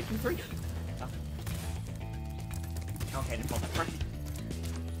 sometimes they do 3. Oh. Okay, I didn't fall that far.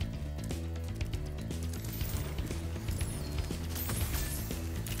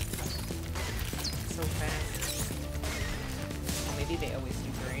 So fast. Maybe they always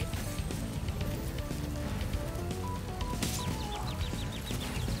do 3.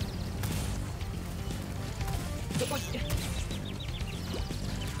 Okay.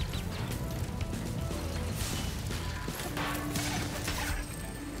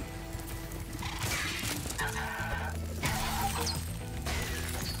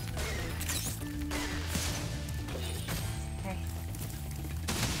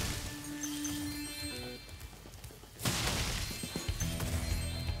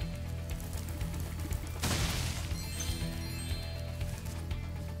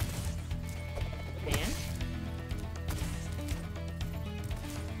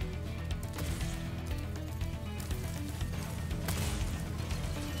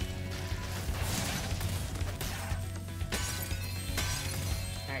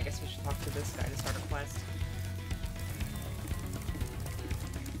 I guess we should talk to this guy to start a quest.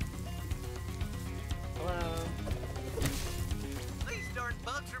 Hello. These darn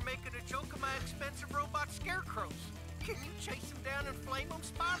bugs are making a joke of my expensive robot scarecrows. Can you chase them down and flame them,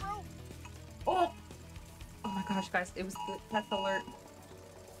 Spyro? Oh! Oh my gosh, guys, it was the test alert.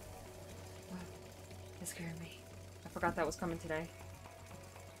 It scared me. I forgot that was coming today.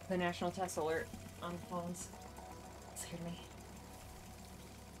 The national test alert on phones. It scared me.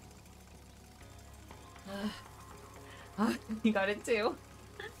 You got it too.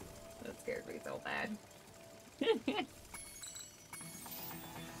 That scared me so bad.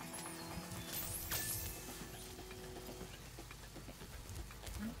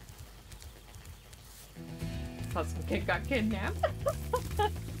 Thought some kid got kidnapped.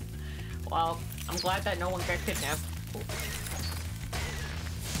 Well, I'm glad that no one got kidnapped.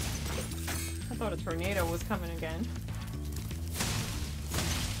 I thought a tornado was coming again.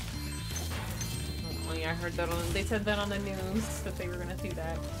 me. I heard that they said that on the news that they were gonna do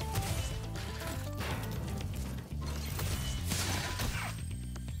that.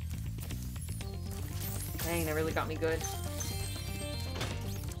 Dang, that really got me good.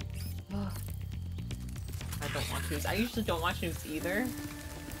 I don't watch news. I usually don't watch news either.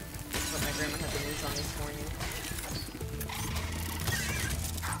 But my grandma had the news on this morning.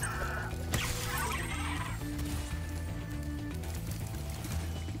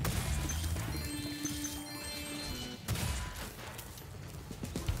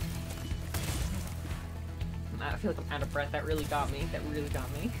 I feel like I'm out of breath. That really got me. That really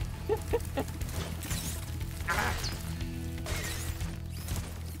got me. Ah.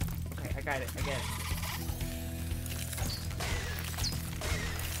 Okay, I got it. I get it.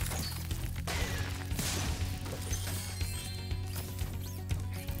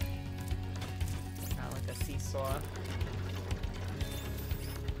 Got like a seesaw.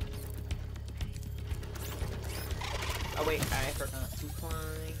 Oh wait, I forgot to fly.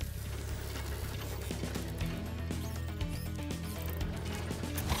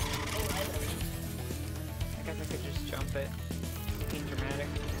 I guess I could just jump it. Being dramatic.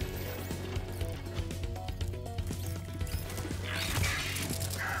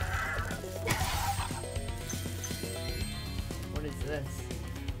 What is this?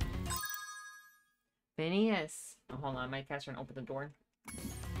 Phineas! Oh, hold on, my cat's trying to open the door.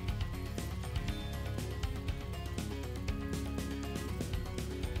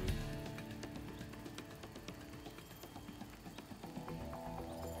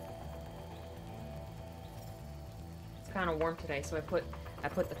 Kind of warm today, so I put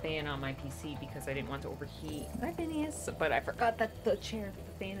the fan on my PC because I didn't want to overheat. Hi, Phineas. But I forgot that the chair that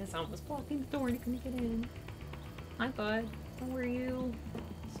the fan is on was blocking the door and you couldn't get in. Hi, bud. How are you?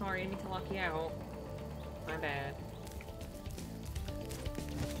 Sorry, I need to lock you out. My bad.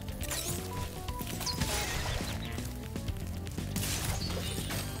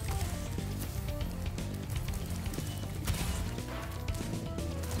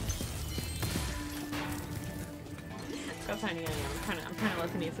 Tiny, I'm trying to let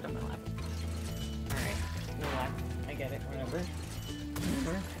Phineas sit on my lap. Alright, no lap. I get it, whatever.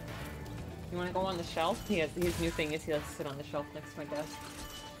 You wanna go on the shelf? His new thing is he likes to sit on the shelf next to my desk.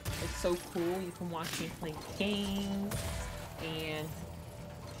 It's so cool, you can watch me play games and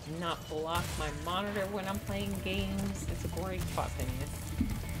not block my monitor when I'm playing games. It's a great spot, Phineas.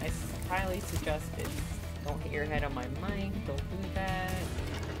 I highly suggest it. Don't hit your head on my mic, don't do that.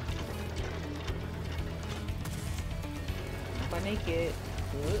 I make it.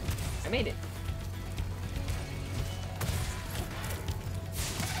 I made it.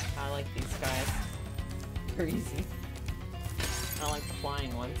 I like these guys. They're easy. I like the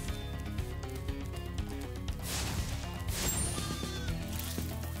flying ones.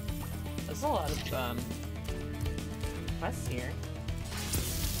 There's a lot of quests here.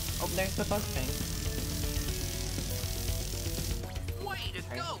 Oh, there's the bug thing. Way to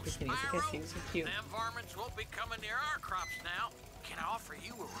go, Spyro! So cute. Them varmints won't be coming near our crops now. Can I offer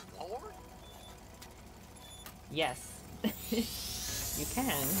you a reward? Yes. You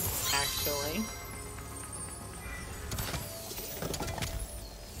can, actually.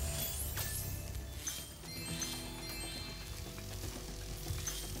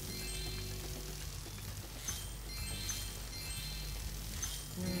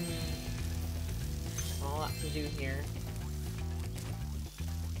 A lot to do here.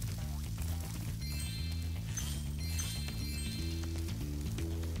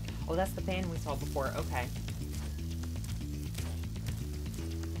 Oh, that's the fan we saw before. Okay.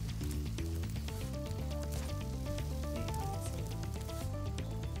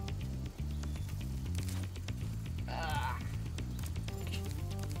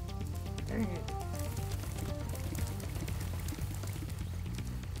 Dang it.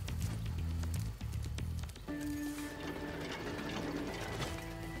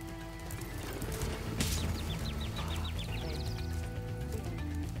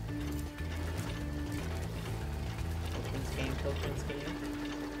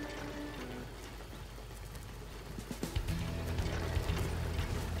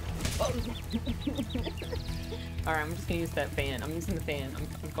 Alright, I'm just gonna use that fan. I'm using the fan.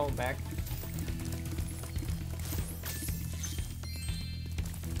 I'm going back.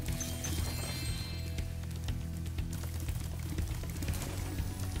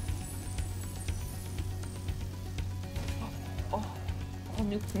 Oh,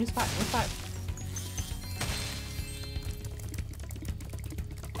 new spot, new spot.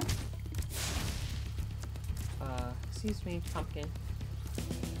 Excuse me, pumpkin.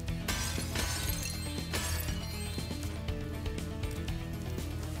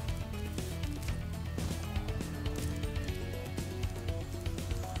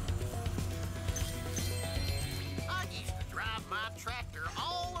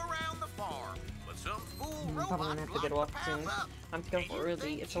 probably gonna have to get off soon. I'm feeling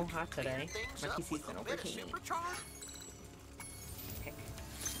early. It's so hot today. My PC's been overheating. Heck.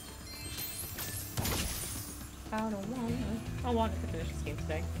 I wanted to finish this game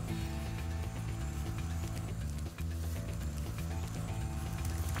today.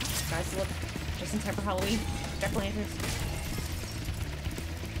 Guys, look. Just in time for Halloween. Jack-o'-lanterns.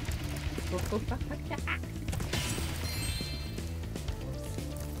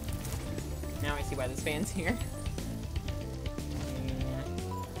 Now I see why this fan's here.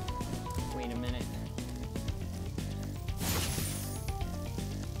 Wait a minute.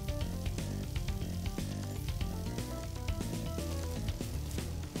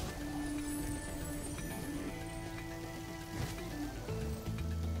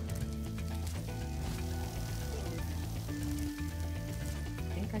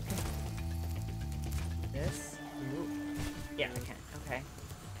 I think I can. This? Ooh. Yeah, I can. Okay.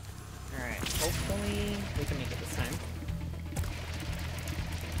 Alright, hopefully we can make it this time.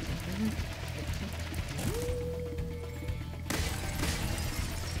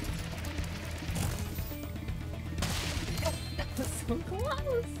 Oh, that was so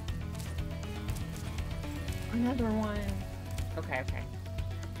close! Another one. Okay, okay.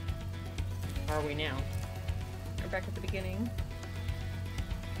 Where are we now? We're back at the beginning.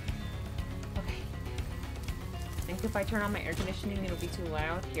 Okay. I think if I turn on my air conditioning, it'll be too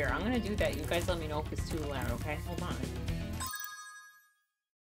loud. Here, I'm gonna do that. You guys let me know if it's too loud, okay? Hold on.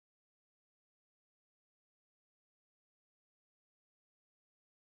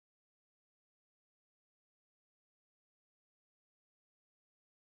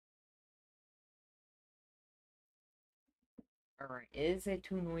 Alright, is it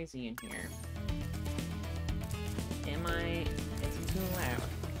too noisy in here? Is it too loud?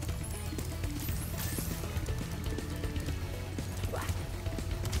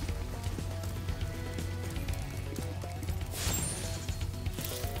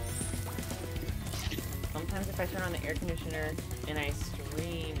 Sometimes if I turn on the air conditioner and I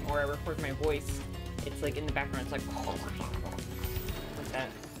stream or I record my voice, it's like in the background, it's like that.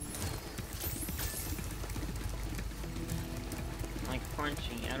 Like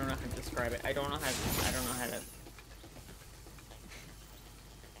crunchy. I don't know how to describe it. I don't know how to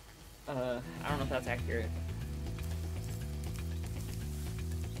I don't know if that's accurate.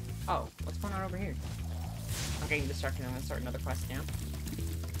 Oh, what's going on over here? I'm getting distracted. I'm gonna start another quest now.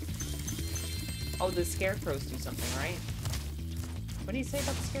 Oh, the scarecrows do something, right? What do you say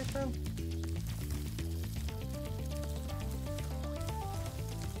about the scarecrow?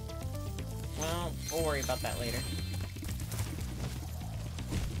 Well, we'll worry about that later.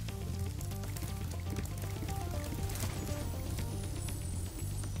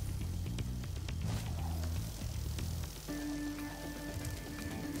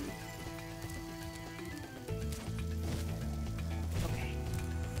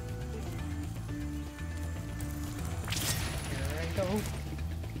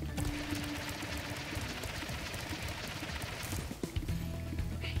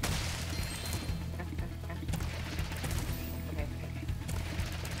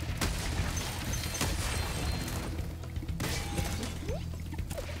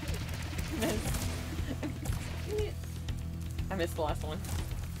 I missed the last one.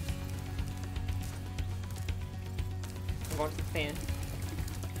 I'm going to the fan.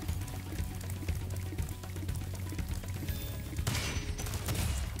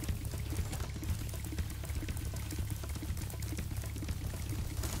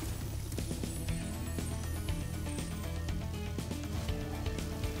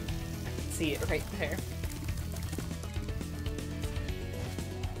 I can see it right there.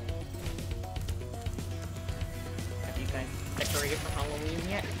 Decorated for Halloween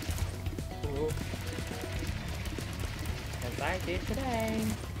yet? Ooh. As I did today.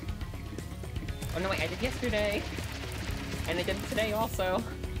 Oh no, wait, I did yesterday. And I did it today also.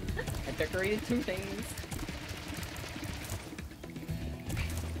 I decorated 2 things.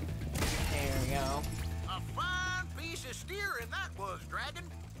 There we go. A fine piece of steering that was, Dragon.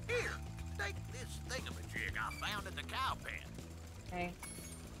 Here, take this thingamajig I found at the cow pen. Okay.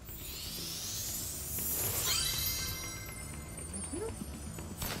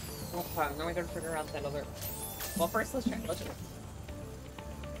 Okay, now we gotta figure out that other. Well, first let's try.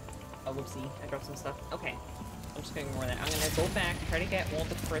 Oh, whoopsie! I dropped some stuff. Okay, I'm just gonna ignore that. I'm gonna go back, try to get all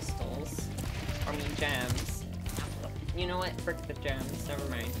the crystals, or I mean gems. You know what? Frick the gems. Never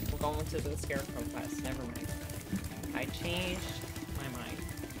mind. We're going to the scarecrow quest. Never mind. I changed my mind.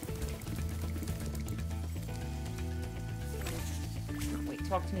 Oh, wait,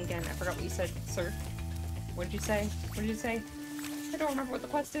 talk to me again. I forgot what you said, sir. What did you say? What did you say? I don't remember what the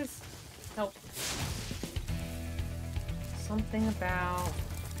quest is. Help. something about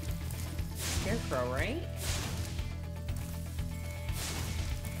Scarecrow, right?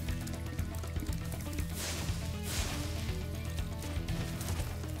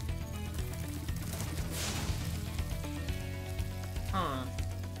 Huh.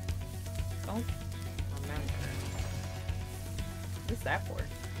 Don't remember. What's that for?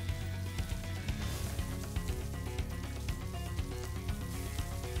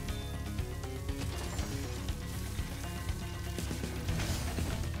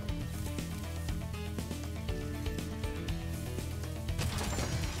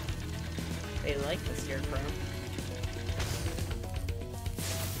 They like the Scarecrow.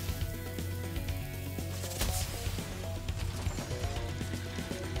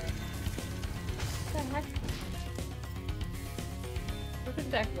 What the heck? Where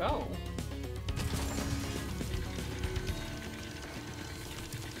did that go?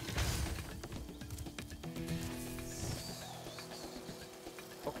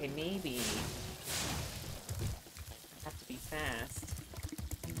 Okay, maybe I have to be fast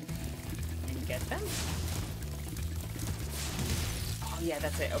and get them? Oh yeah,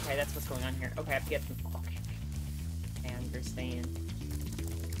 that's it. Okay, that's what's going on here. Okay, I have to get them. Okay. I understand.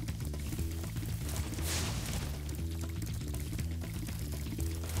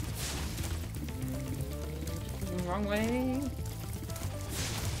 Wrong way.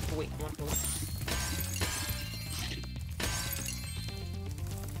 Oh, wait, I want to look.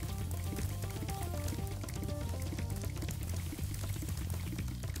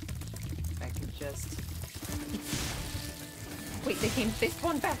 I can just... Wait, they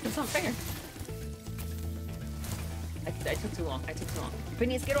spawned back. That's not fair. I took too long. I took too long.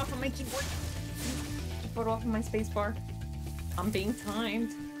 Phineas, get off of my keyboard. Get off of my spacebar. I'm being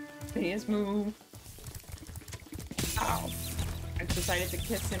timed. Phineas, move. Ow. I decided to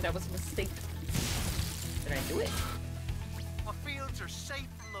kiss him. That was a mistake. Did I do it? My fields are safe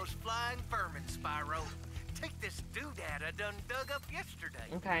from those flying vermin, Spyro. Take this doodad I done dug up yesterday.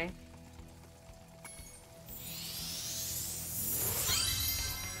 Okay.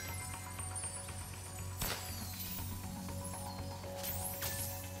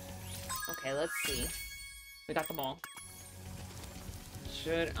 Okay, let's see. We got the ball.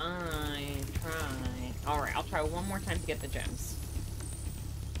 Should I try? Alright, I'll try one more time to get the gems.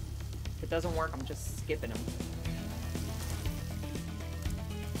 If it doesn't work, I'm just skipping them.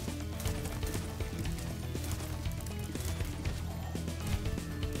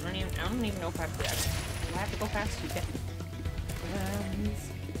 I don't even know if I have to. Do I have to go fast to get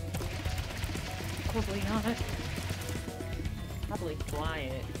gems? Probably not. Probably fly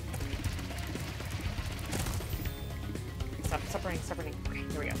it. Stop running, stop running. Okay,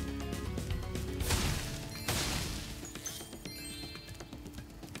 here we go.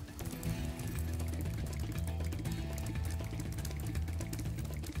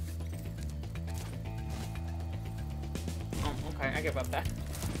 Oh, okay, I give up that.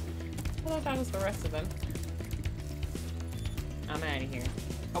 I thought that was the rest of them. I'm out of here.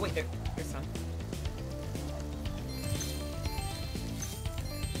 Oh wait, there's some.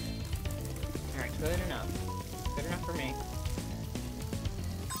 Alright, good enough. Good enough for me.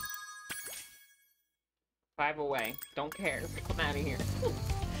 5 away. Don't care. I'm out of here.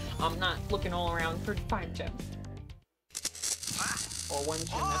 I'm not looking all around for 5 gems. Or 1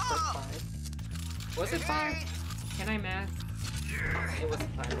 gem that's worth 5. Was it 5? Can I math? It wasn't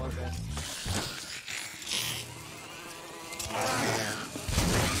 5, was it?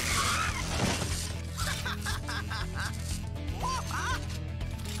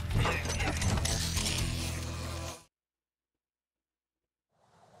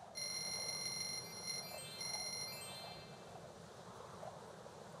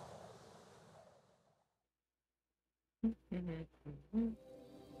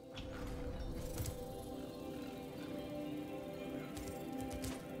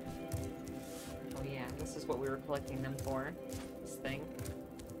 Oh yeah, this is what we were collecting them for. This thing.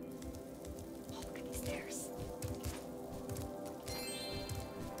 Oh, look at these stairs.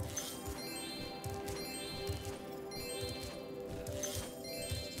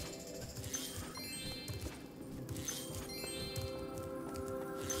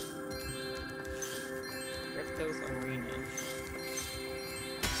 Ripto's arena.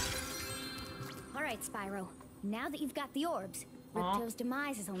 All right, Spyro. Now that you've got the orbs, Ripto's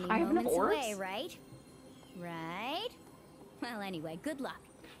demise is only I have enough moments orbs? away, right? Right? Well, anyway, good luck.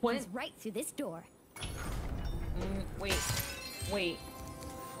 What? He's right through this door. Wait. Wait.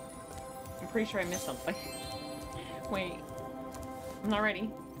 I'm pretty sure I missed something. Wait. I'm not ready.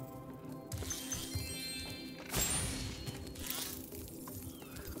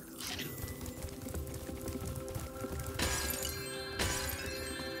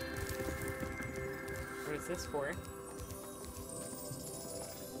 this for?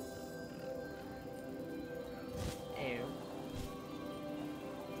 Ew.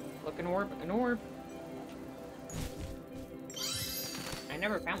 Look, an orb. An orb! I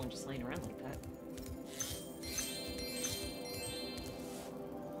never found one just laying around like that.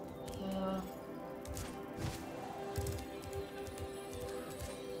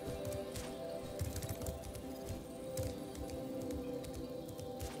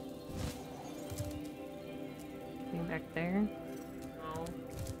 Anything back there? No.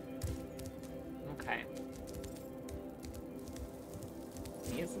 Okay.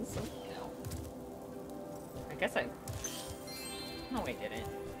 Is this so? No. I guess I. No, I didn't.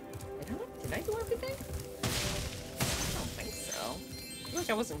 Did I do everything? I don't think so. I feel like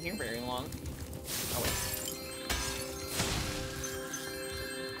I wasn't here very long. Oh, wait.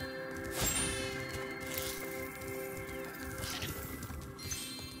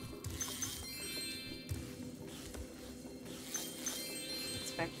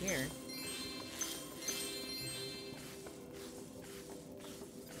 It's back here.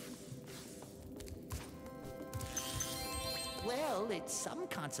 Well, it's some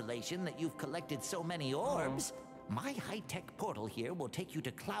consolation that you've collected so many orbs. My high-tech portal here will take you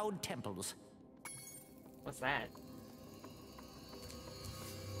to Cloud Temples. What's that?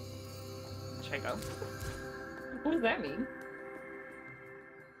 Should I go? What does that mean?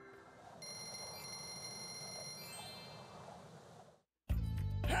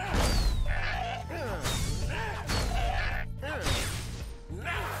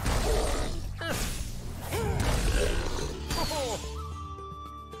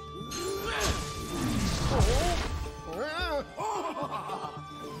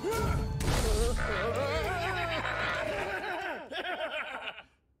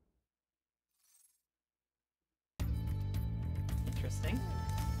 Interesting.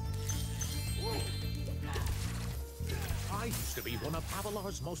 I used to be one of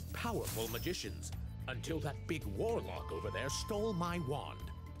Avalar's most powerful magicians, until that big warlock over there stole my wand.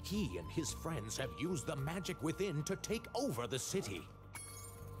 He and his friends have used the magic within to take over the city.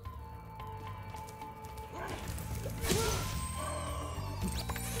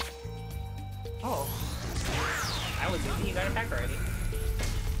 Oh. That was easy. You got it back already.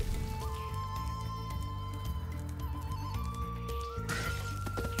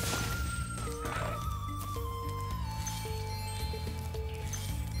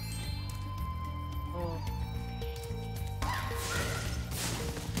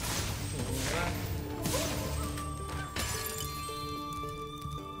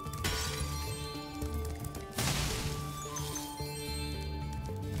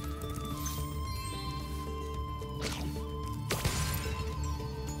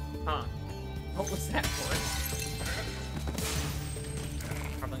 Huh. What was that for?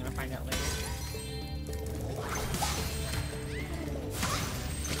 Probably gonna find out later.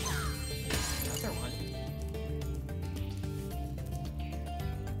 Another one.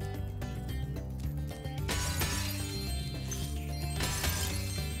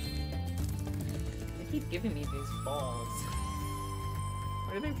 They keep giving me these balls.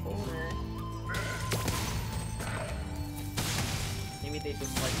 What are they for? Maybe they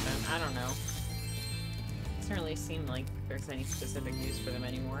just like them. I don't know. Doesn't really seem like there's any specific use for them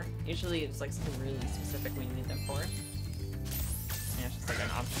anymore. Usually it's like something really specific we need them for. Yeah, it's just like an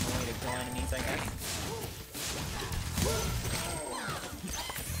optional way to kill enemies, I guess.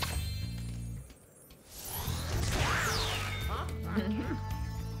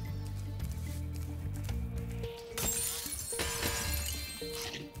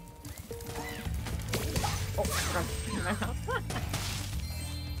 Oh, I forgot to clean my mouth.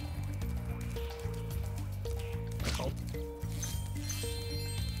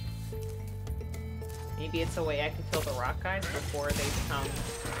 Maybe it's a way I can kill the rock guys before they become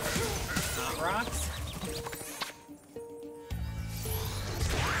not rocks.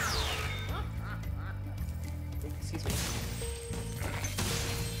 Excuse me.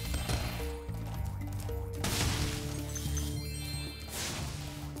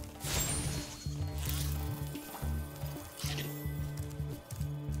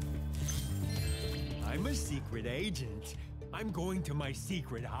 I'm a secret agent. I'm going to my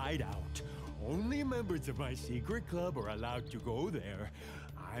secret hideout. Only members of my secret club are allowed to go there.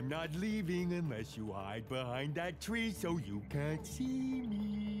 I'm not leaving unless you hide behind that tree so you can't see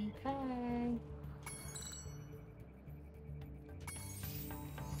me. Okay.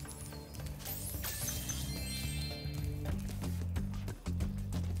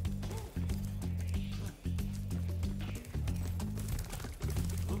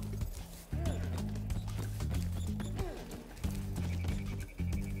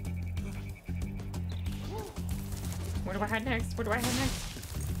 Where do I head next? Where do I head next?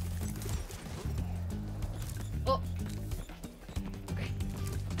 Oh. Okay.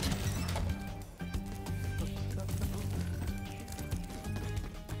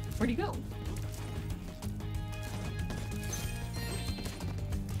 Where'd he go?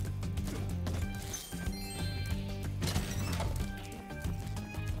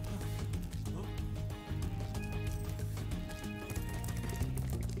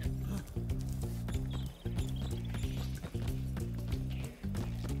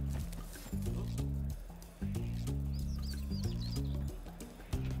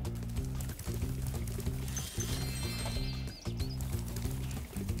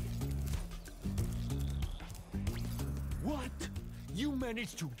 You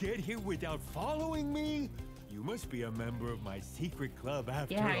managed to get here without following me? You must be a member of my secret club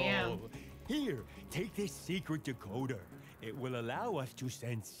after all. Yeah, I am. Here, take this secret decoder. It will allow us to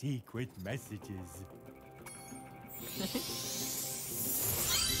send secret messages.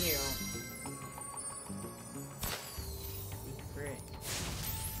 Cute. Secret.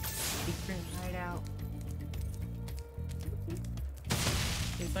 Secret hideout.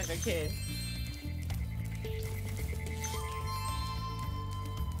 He's like a kid.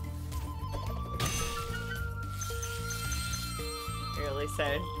 Really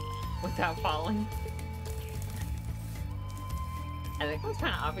said without following. I think it was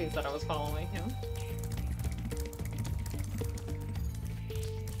kind of obvious that I was following him.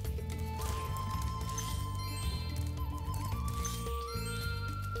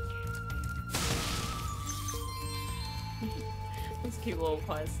 This cute little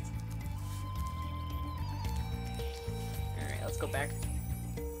quest. Alright, let's go back.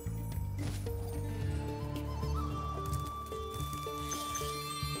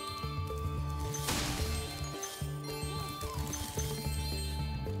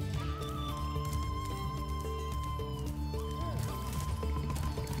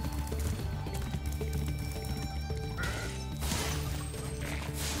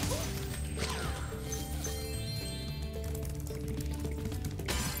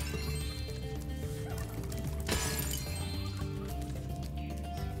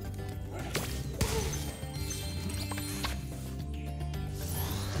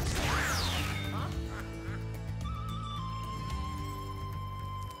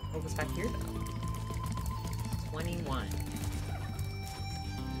 What was back here, though? 21.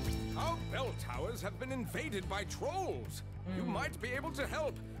 Our bell towers have been invaded by trolls. You might be able to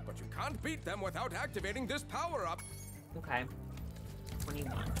help, but you can't beat them without activating this power-up. Okay.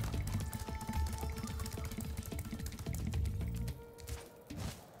 21.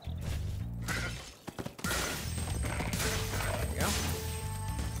 There we go.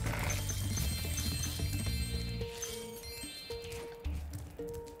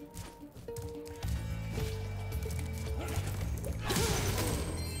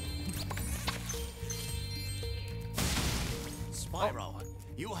 Spyro,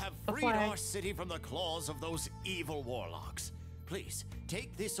 you have A freed flag. our city from the claws of those evil warlocks. Please,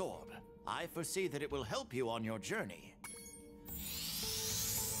 take this orb. I foresee that it will help you on your journey.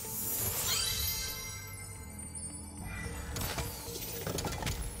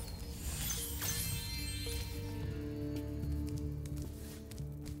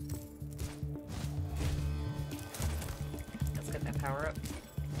 Let's get that power up.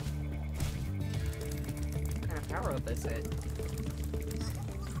 What kind of power up is it?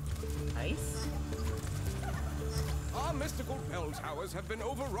 Ice? Our mystical bell towers have been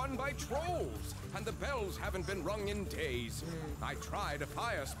overrun by trolls, and the bells haven't been rung in days. I tried a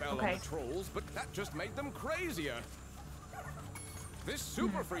fire spell on the trolls, but that just made them crazier. This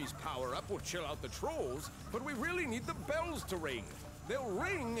super freeze power-up will chill out the trolls, but we really need the bells to ring. They'll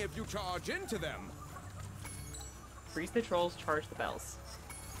ring if you charge into them. Freeze the trolls, charge the bells.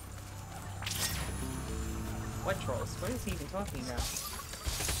 What trolls? What is he even talking about?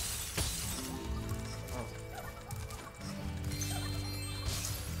 Oh.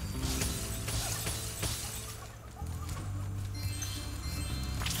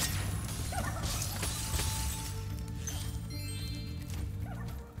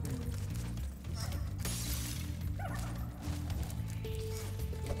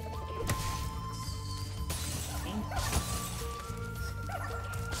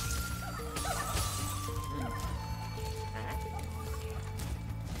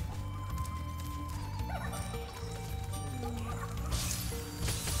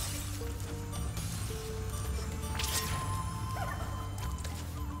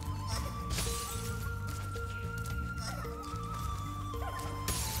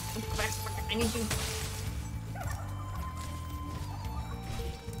 I need to.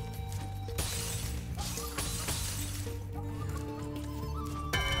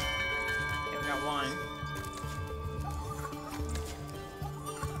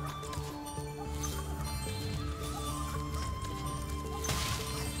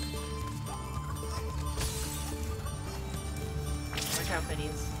 out,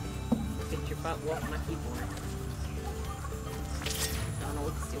 Phineas. Get your butt off my keyboard. I don't know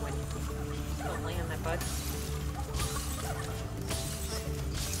what it's doing. Don't lay on that butt.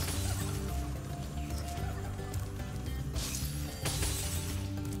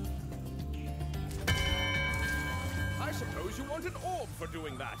 I suppose you want an orb for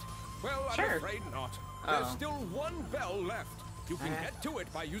doing that. Well, I'm Sure. afraid not. There's still one bell left. You can get to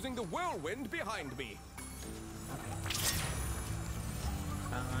it by using the whirlwind behind me.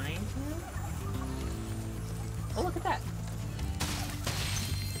 Behind you? Oh, look at that.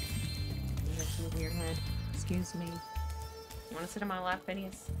 You have some weird head. Excuse me. You want to sit on my lap,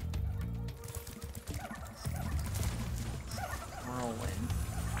 Phineas? Whirlwind.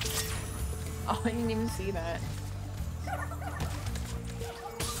 Oh, I didn't even see that.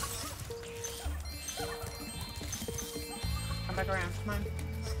 Come back around, come on.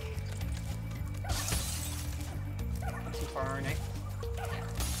 Not too far, Nick.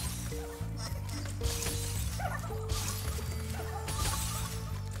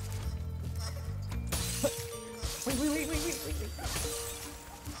 Wait.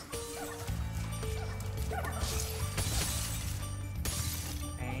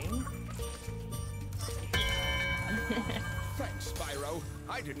 Thanks, Spyro.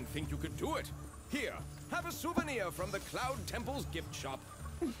 I didn't think you could do it. Here, have a souvenir from the Cloud Temple's gift shop.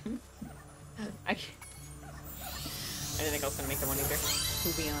 I didn't think I was gonna make the one either,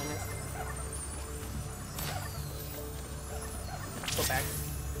 to be honest. Let's go back.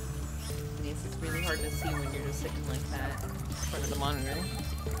 Yes, it's really hard to see when you're just sitting like that in front of the monitor.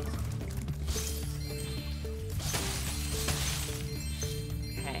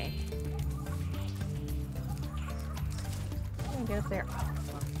 Okay. How do I get up there? Oh,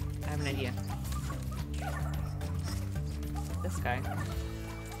 fuck. I have an idea. This guy.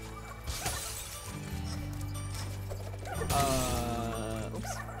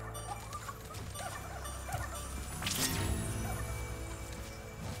 Oops.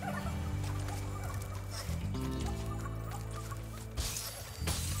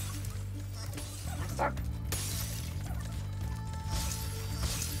 I'm stuck.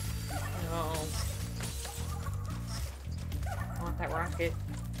 No. I want that rocket.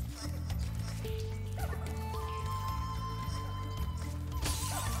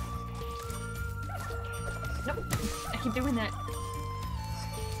 No, I keep doing that.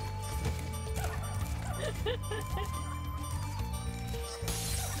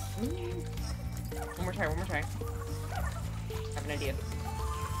 One more try. I have an idea.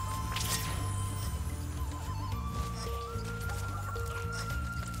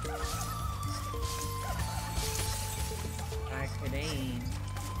 I could aim.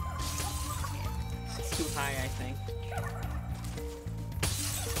 It's too high, I think.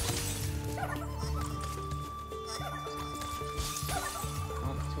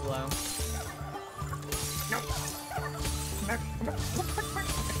 Oh, too low. Nope. Come back.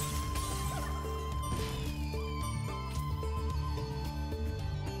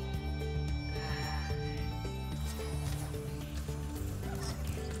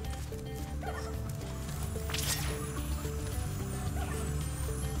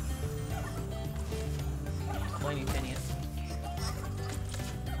 Blame you, Phineas.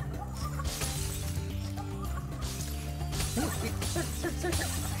 Sir.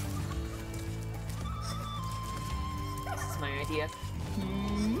 This is my idea.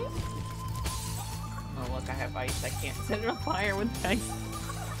 Oh look, I have ice. I can't set it on fire with ice.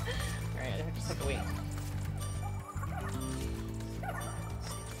 Alright, I just have to wait.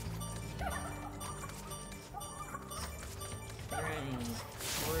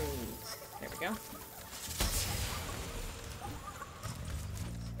 There we go.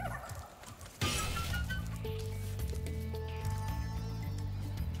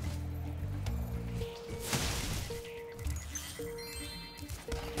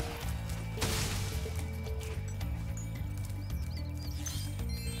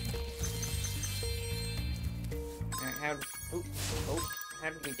 How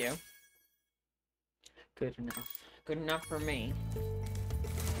did we do? Good enough. Good enough for me.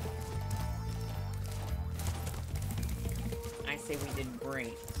 I say we did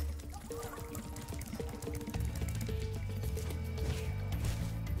great.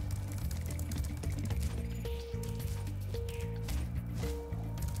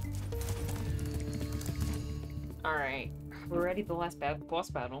 Alright. We're ready for the last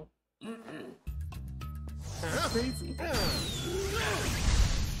boss battle. Crazy.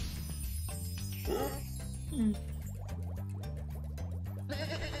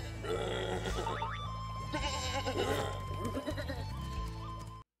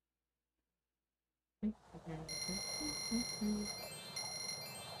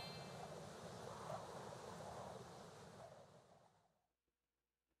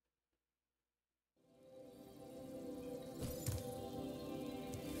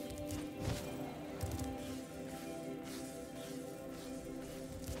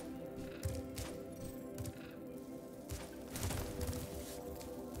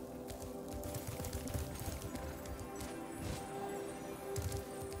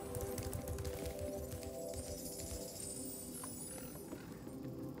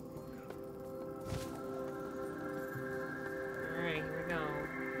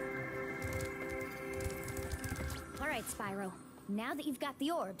 right, Spyro. Now that you've got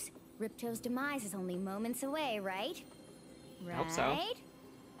the orbs, Ripto's demise is only moments away, right? Right? Hope so.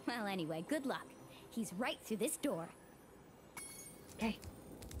 Well, anyway, good luck. He's right through this door. Okay.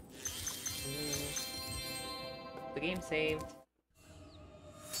 The game saved.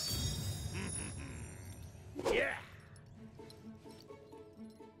 Yeah.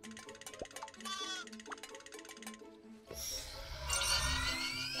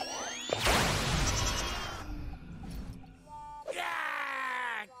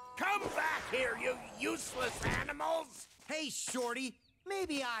 Come back here, you useless animals! Hey, Shorty,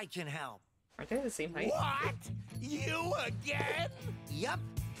 maybe I can help. Aren't they the same height? What? You again? Yep.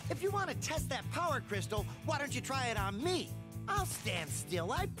 If you want to test that power crystal, why don't you try it on me? I'll stand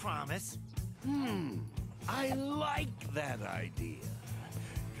still, I promise. I like that idea.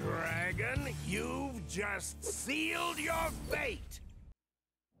 Dragon, you've just sealed your fate!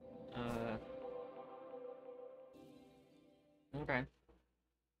 Okay.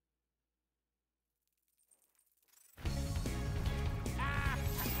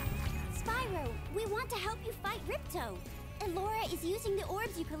 Spyro, we want to help you fight Ripto. Elora is using the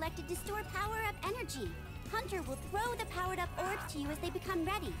orbs you collected to store power-up energy. Hunter will throw the powered-up orbs to you as they become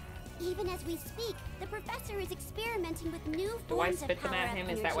ready. Even as we speak, the professor is experimenting with new Do I forms of spit them at power-up him?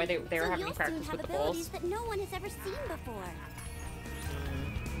 energy. Is that why they were having you'll practice soon have with the abilities balls? that no one has ever seen before.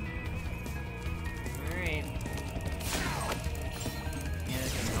 Alright. Yeah,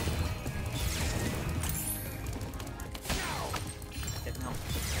 that didn't help. Didn't help.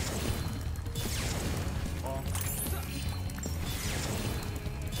 Oh.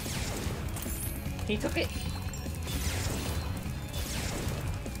 He took it!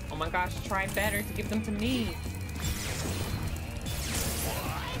 Oh my gosh, try better to give them to me!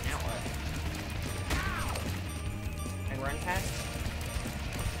 Now what? I run past?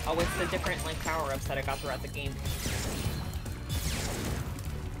 Oh, it's the different, like, power-ups that I got throughout the game.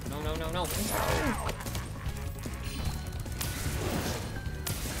 No, no, no, no.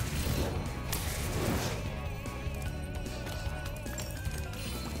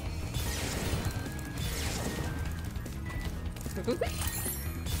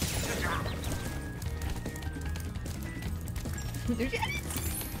 There's it!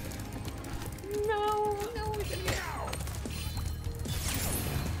 No, no, it's in there.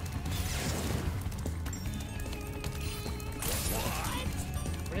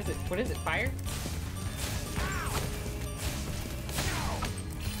 What is it? What is it? Fire?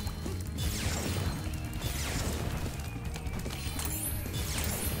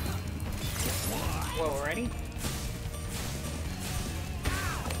 Whoa, already?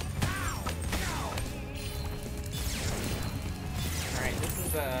 Alright, this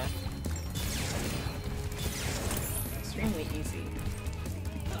is extremely easy.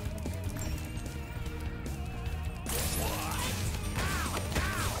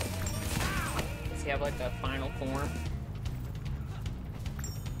 Does he have like the final form?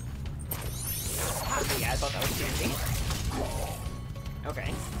 Okay, yeah, I thought that was too easy.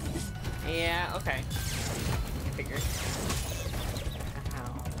 Okay. Yeah, okay. I figured.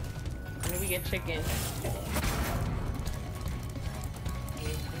 Ow. When do we get chicken?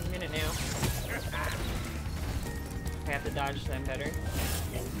 Any minute now. I have to dodge them better.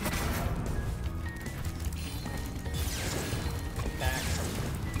 Get back.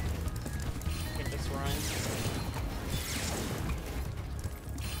 Get this run.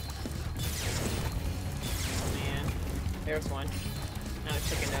 Oh man. There's one. Not a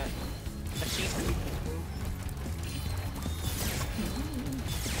chicken nut. A sheep.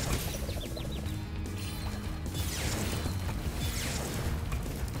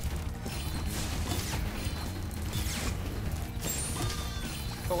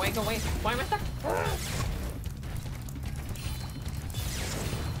 Go away, go away. Why am I stuck?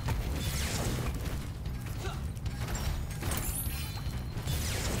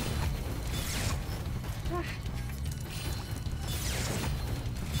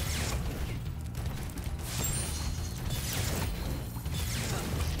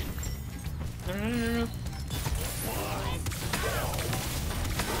 No, no, no, no, no.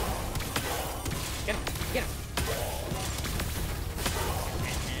 Get him, get him.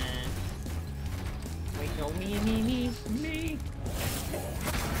 Wait, no, me.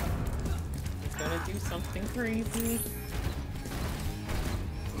 He's gonna do something crazy.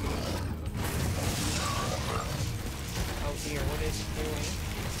 Oh dear, what is he doing?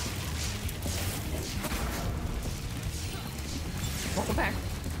 Welcome back.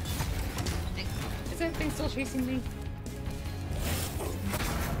 Is that thing still chasing me?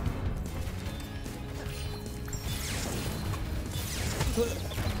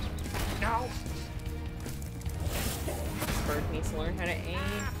 No. bird needs to learn how to aim.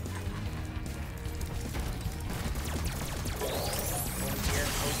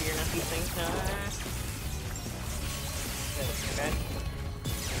 Oh dear, not these things. That looks too bad.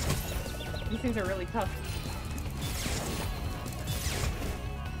 These things are really tough.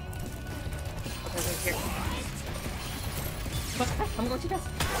 Okay, here. Look, I'm going too fast.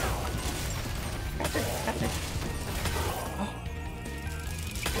 Faster, faster. Oh.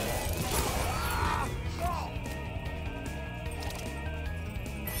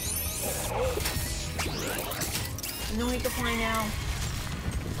 No, he can fly now.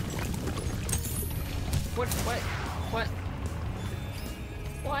 What? What?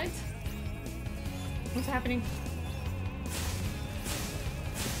 What's happening?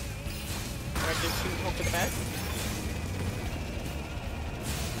 Do I just shoot and hope for the best?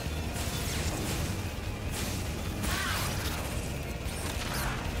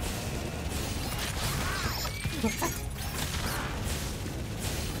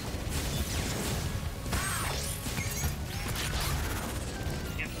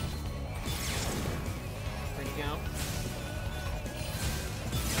 Where'd he go?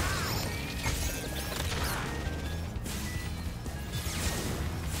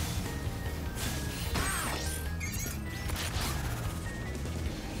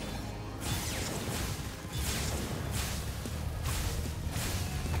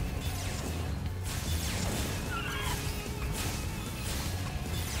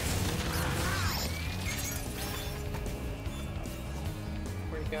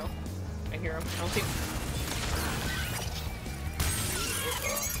 Go. I hear him. I don't think.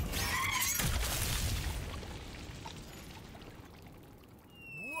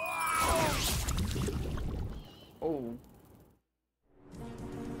 Oh.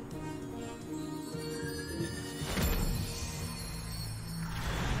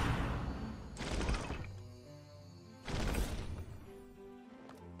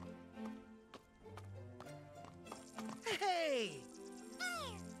 Hey!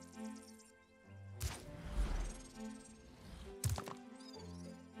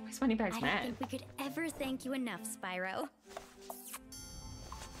 Moneybags mad. I don't think we could ever thank you enough, Spyro.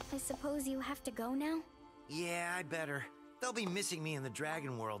 I suppose you have to go now? Yeah, I better. They'll be missing me in the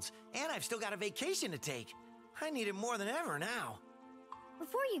Dragon Worlds, and I've still got a vacation to take. I need it more than ever now.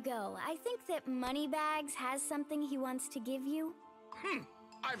 Before you go, I think that Moneybags has something he wants to give you.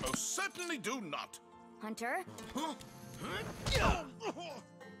 I most certainly do not. Hunter?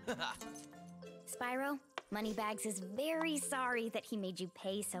 Spyro, Moneybags is very sorry that he made you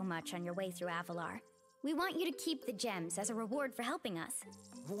pay so much on your way through Avalar. We want you to keep the gems as a reward for helping us.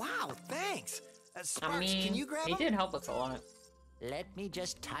 Wow, thanks. Sparks, I mean, can you grab he them? did help us a lot. Let me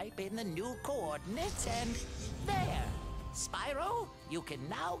just type in the new coordinates and there. Spyro, you can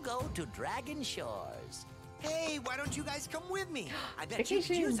now go to Dragon Shores. Hey, why don't you guys come with me? I bet you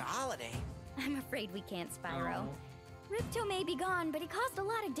could use a holiday. I'm afraid we can't, Spyro. Oh. Ripto may be gone, but he caused a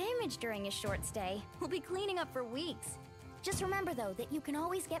lot of damage during his short stay. We'll be cleaning up for weeks. Just remember, though, that you can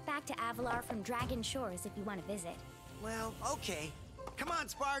always get back to Avalar from Dragon Shores if you want to visit. Well, okay. Come on,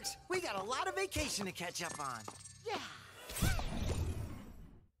 Sparks. We got a lot of vacation to catch up on. Yeah.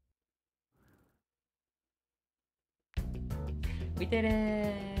 We did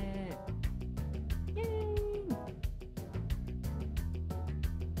it! Yay!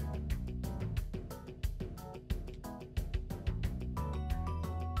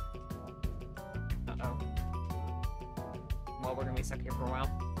 Uh-oh. Well, we're gonna be stuck here for a while.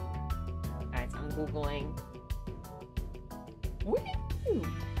 Guys, I'm Googling. Woo!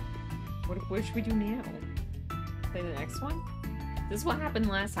 What should we do now? Play the next one? This is what happened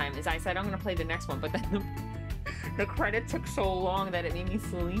last time, is I said I'm gonna play the next one, but then the credit took so long that it made me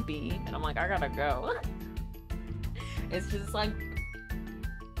sleepy. And I'm like, I gotta go. It's just like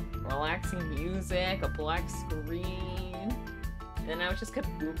relaxing music, a black screen. And then I just kept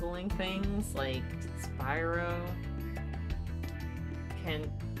Googling things like Spyro.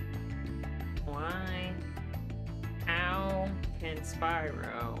 How can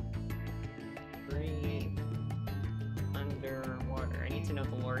Spyro breathe underwater? I need to know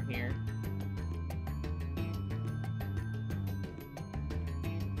the lore here.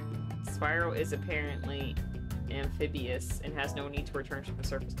 Spyro is apparently amphibious and has no need to return to the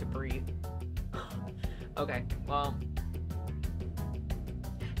surface to breathe. Okay, well,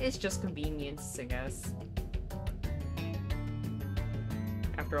 it's just convenience, I guess.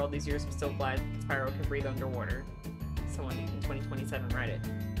 After all these years, I'm still glad Spyro can breathe underwater. Someone in 2027 read it.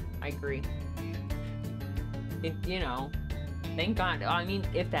 I agree. You know, thank God. I mean,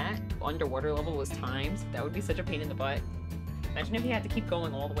 if that underwater level was timed, that would be such a pain in the butt. Imagine if you had to keep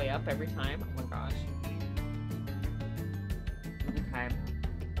going all the way up every time. Oh my gosh. Okay.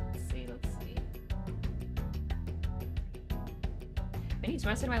 Let's see, let's see. Vinny, do you want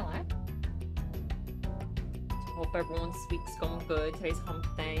to sit in my lap? Hope everyone's week's going good. Today's hump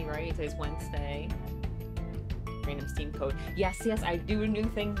day, right? Today's Wednesday. Random Steam code. Yes, yes, I do a new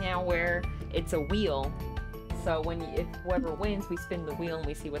thing now where it's a wheel. So when if whoever wins, we spin the wheel and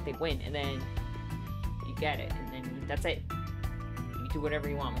we see what they win, and then you get it, and then that's it. You do whatever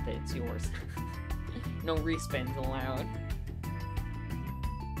you want with it. It's yours. No respins allowed.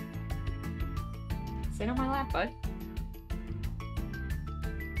 Sit on my lap, bud.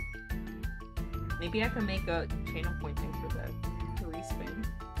 Maybe I can make a channel point thing for the respin.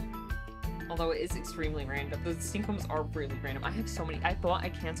 Although it is extremely random. The Steam codes are really random. I have so many. I thought I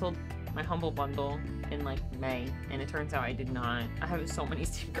canceled my Humble Bundle in like May, and it turns out I did not. I have so many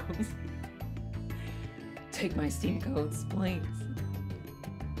Steam codes. Take my Steam codes, please.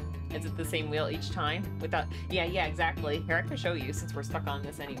 Is it the same wheel each time? Without? Yeah, exactly. Here, I can show you since we're stuck on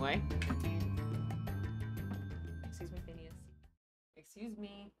this anyway. Excuse me, Phineas. Excuse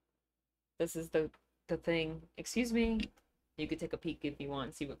me. This is the thing. Excuse me. You could take a peek if you want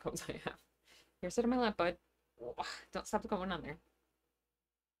and see what codes I have. Here, sit on my lap, bud. Don't stop going on there.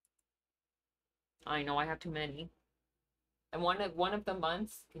 I know I have too many. And one of the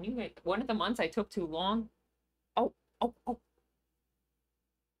months, one of the months I took too long. Oh.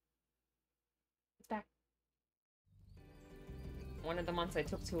 Back. One of the months I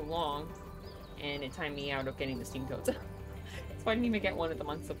took too long, and it timed me out of getting the Steam codes. So I didn't even get one of the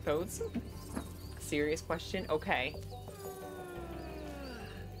months of codes. Serious question? Okay.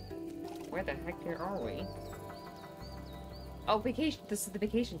 Where the heck are we? Oh, vacation. This is the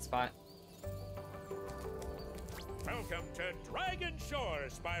vacation spot. Welcome to Dragon Shore,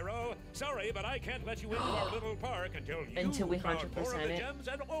 Spyro. Sorry, but I can't let you into our little park until we found 100% more of the it. gems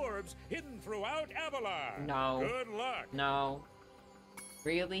and orbs hidden throughout Avalar. No. Good luck. No.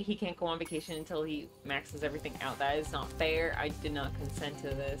 Really? He can't go on vacation until he maxes everything out? That is not fair. I did not consent to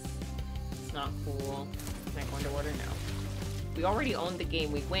this. It's not cool. Can I go underwater? No. We already own the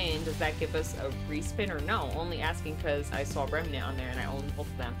game. We win. Does that give us a respin or no? Only asking because I saw Remnant on there and I own both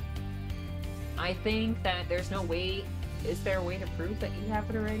of them. I think that there's no way. Is there a way to prove that you have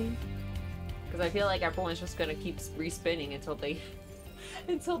it already? Because I feel like everyone's just gonna keep respinning until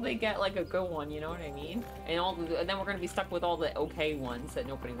they get like a good one. You know what I mean? And then we're gonna be stuck with all the okay ones that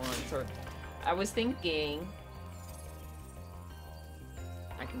nobody wants. Or I was thinking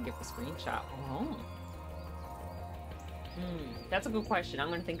I can give a screenshot. Oh. That's a good question. I'm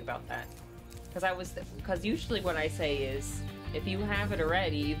gonna think about that. Because usually what I say is, if you have it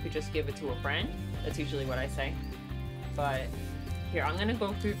already, you could just give it to a friend. That's usually what I say. But here, I'm gonna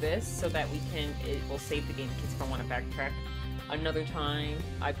go through this so that it will save the game in case if I want to backtrack another time.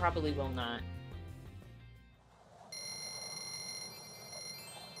 I probably will not.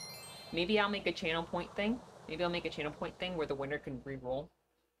 Maybe I'll make a channel point thing. Maybe I'll make a channel point thing where the winner can re-roll.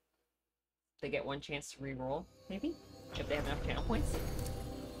 They get one chance to re-roll, maybe? If they have enough channel points.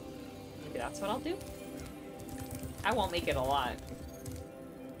 Maybe that's what I'll do. I won't make it a lot.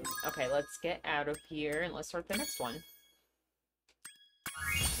 Okay, let's get out of here and let's start the next one.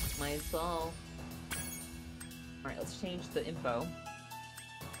 Might as well. Alright, let's change the info.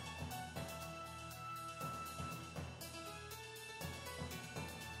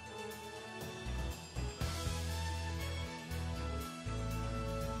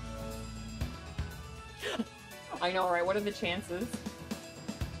 I know, right? What are the chances?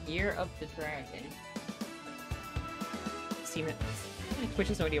 Year of the Dragon. Steam it. Twitch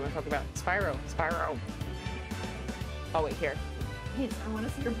has no idea what I'm talking about. Spyro. Spyro. Oh, wait, here. Yes, I want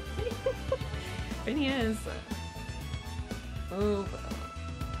to see your Phineas. Move.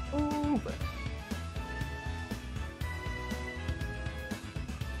 Move.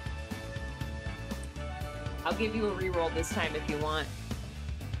 I'll give you a reroll this time if you want.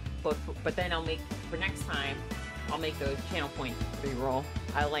 But then I'll make, for next time, I'll make a channel point reroll.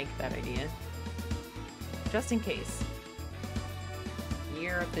 I like that idea. Just in case.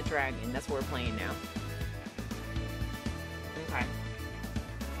 Year of the Dragon. That's what we're playing now. Okay.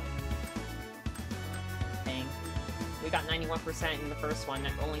 Dang. We got 91% in the first one,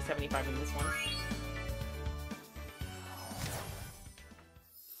 only 75 in this one.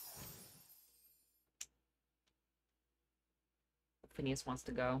 Phineas wants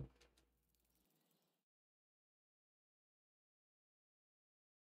to go.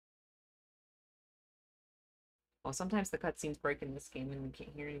 Well, sometimes the cutscenes break in this game and we can't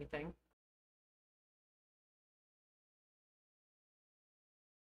hear anything.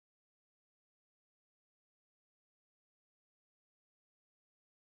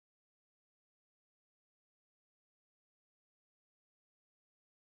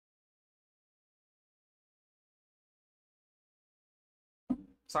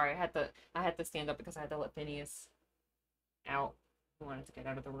 Sorry, I had to stand up because I had to let Phineas out. He wanted to get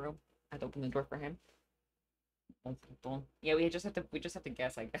out of the room. I had to open the door for him. Yeah, we just have to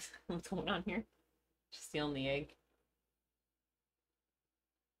guess, I guess, what's going on here. Just stealing the egg.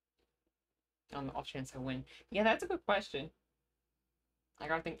 On the off chance I win. Yeah, that's a good question. I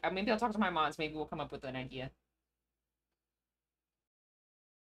gotta think. Maybe I'll talk to my mods. Maybe we'll come up with an idea.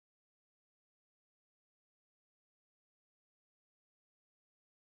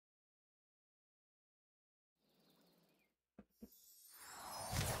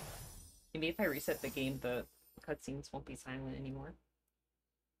 Maybe if I reset the game, the cutscenes won't be silent anymore.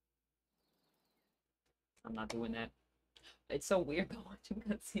 I'm not doing that. It's so weird though, watching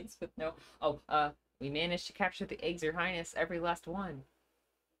cutscenes with no... Oh, we managed to capture the eggs, Your Highness. Every last one.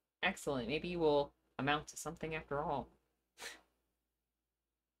 Excellent. Maybe you will amount to something after all.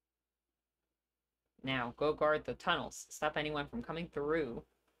 Now, go guard the tunnels. Stop anyone from coming through.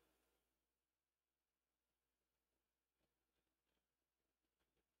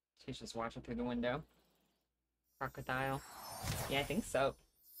 She's just watching through the window. Crocodile. Yeah, I think so.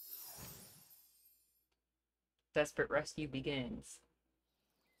 Desperate rescue begins.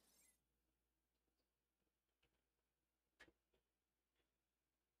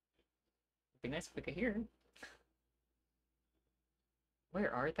 It'd be nice if we could hear.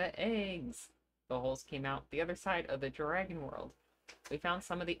 Where are the eggs? The holes came out the other side of the dragon world. We found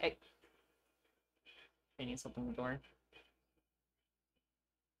some of the egg. Phineas, open the door.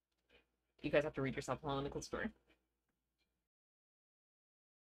 You guys have to read yourself. Hold on, let me close the door.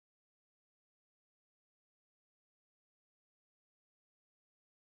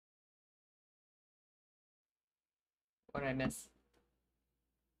 What did I miss?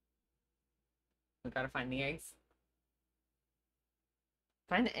 We gotta find the eggs.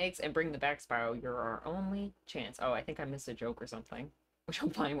 Find the eggs and bring them back, Spyro. You're our only chance. Oh, I think I missed a joke or something, which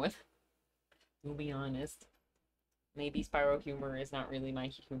I'm fine with. We'll be honest. Maybe Spyro humor is not really my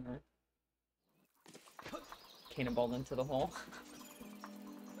humor. Cannonball into the hole.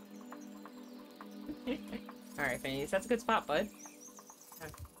 Alright, Phineas, that's a good spot, bud.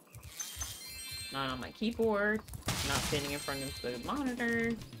 Okay. Not on my keyboard. Not standing in front of the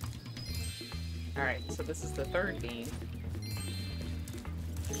monitor. Alright, so this is the third game.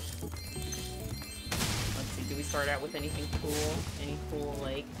 Let's see, do we start out with anything cool? Any cool,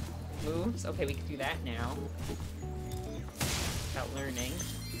 like, moves? Okay, we can do that now. Without learning.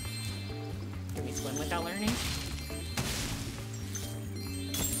 Can we swim without learning?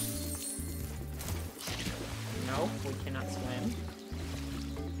 No, we cannot swim.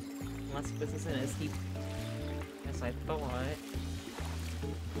 Unless this isn't as deep as I thought.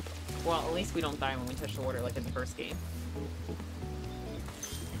 Well, at least we don't die when we touch the water like in the first game.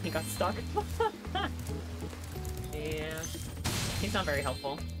 He got stuck. Yeah. He's not very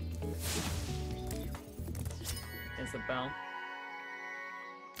helpful. Isabel.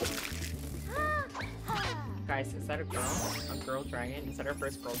 Guys, is that a girl? A girl dragon? Is that our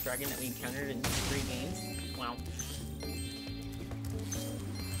first girl dragon that we encountered in 3 games? Wow.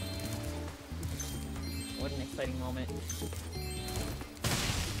 What an exciting moment.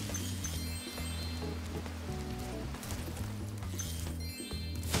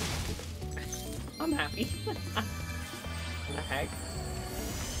 I'm happy. The heck?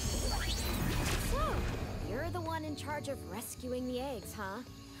 So, you're the one in charge of rescuing the eggs, huh?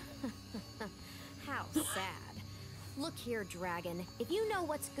 How sad. Look here, Dragon. If you know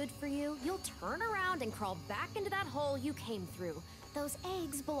what's good for you, you'll turn around and crawl back into that hole you came through. Those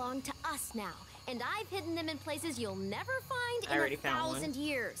eggs belong to us now, and I've hidden them in places you'll never find in 1,000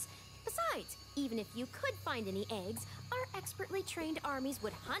 years. Besides, even if you could find any eggs, our expertly trained armies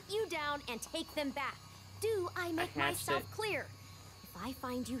would hunt you down and take them back. Do I make myself clear? If I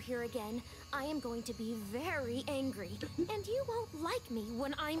find you here again, I am going to be very angry, and you won't like me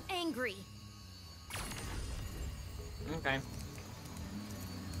when I'm angry. Okay.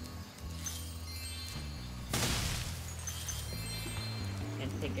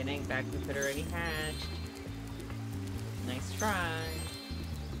 Can't take an egg back if it already hatched. Nice try.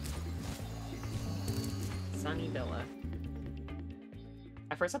 Sunny Villa.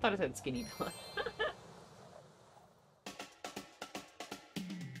 At first I thought it said Skinny Villa.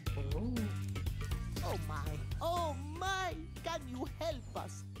 Oh my! Can you help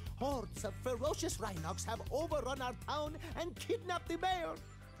us? Hordes of ferocious rhinox have overrun our town and kidnapped the mayor.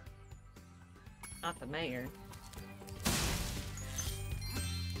 Not the mayor.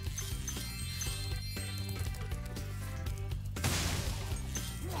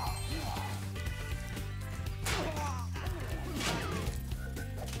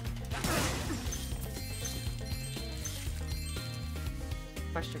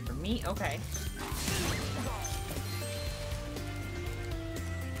 If question for me? Okay.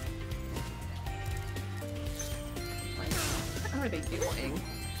 What are they doing?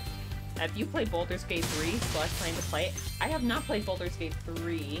 Have you played Baldur's Gate 3 / plan to play it? I have not played Baldur's Gate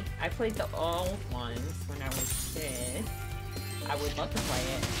 3. I played the old ones when I was a kid. I would love to play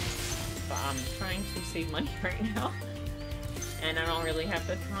it, but I'm trying to save money right now. And I don't really have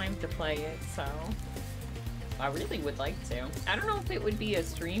the time to play it, so I really would like to. I don't know if it would be a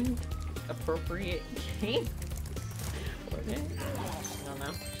stream appropriate game. Would it? I don't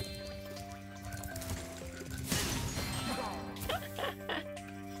know.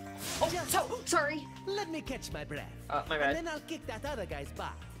 Oh, sorry. Let me catch my breath. My bad. And then I'll kick that other guy's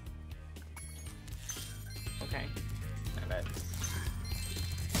butt. Okay. My bad.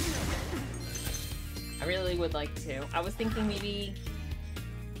 I really would like to. I was thinking maybe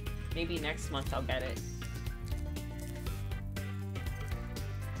next month I'll get it.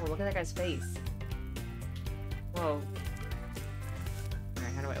 Oh, look at that guy's face. Whoa.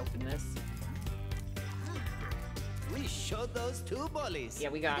 Alright, how do I open this? We showed those two bullies. Yeah,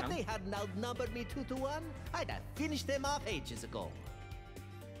 we got If them. they hadn't outnumbered me 2-1, I'd have finished them off ages ago.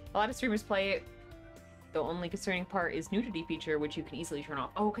 A lot of streamers play it. The only concerning part is nudity feature, which you can easily turn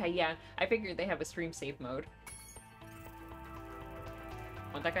off. Okay, yeah. I figured they have a stream save mode.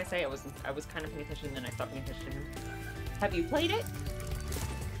 What'd that guy say? I was kind of paying attention, then I stopped paying attention to him. Have you played it?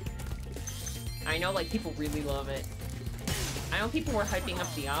 I know, like, people really love it. I know people were hyping up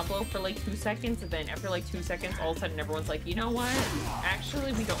Diablo for like 2 seconds, and then after like 2 seconds, all of a sudden everyone's like, you know what?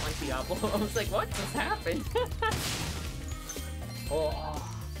 Actually, we don't like Diablo. I was like, what just happened? Oh.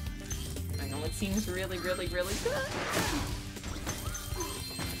 I know it seems really, really, really good.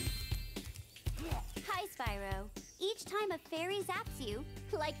 Hi, Spyro. Each time a fairy zaps you,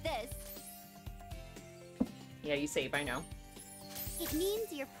 like this, Yeah, you save, I know. it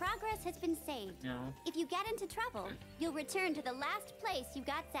means your progress has been saved. No. If you get into trouble, you'll return to the last place you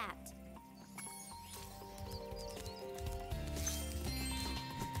got zapped.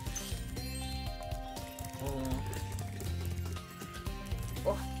 Oh.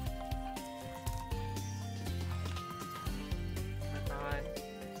 Oh.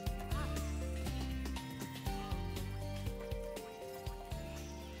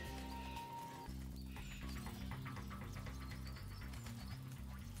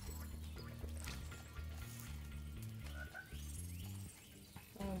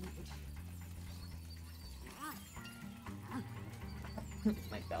 Oh my god.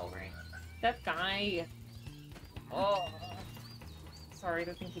 My bell rang. That guy. Oh. Sorry,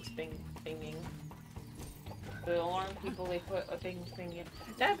 the thing keeps binging. The alarm people, they put a thing in.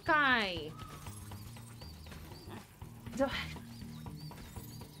 That guy!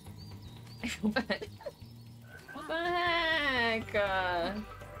 I feel bad. What the heck?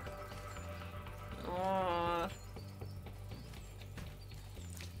 Oh.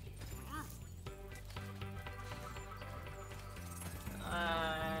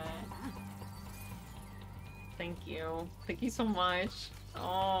 Thank you. Thank you so much.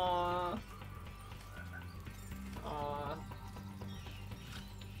 Oh. Oh.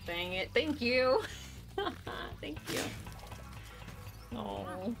 Dang it. Thank you. Thank you.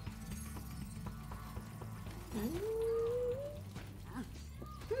 Oh.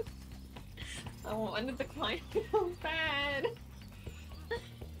 I wanted to climb so bad.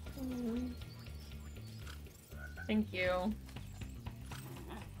 Thank you.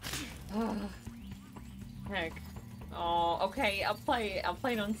 Heck. Oh, okay, I'll play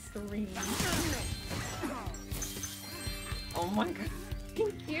it on stream. Oh my god.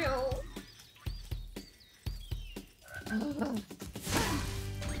 Thank you.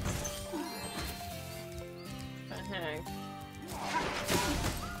 The heck?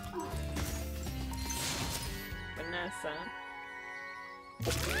 Vanessa.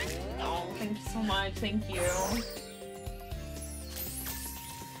 Oh, thank you so much. Thank you.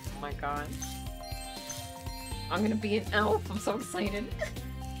 Oh my god. I'm gonna be an elf. I'm so excited.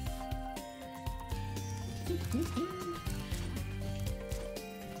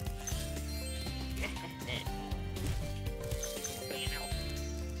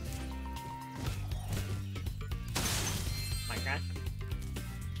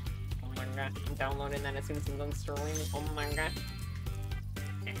 I'm downloading that as soon as I'm done streaming. Oh my god.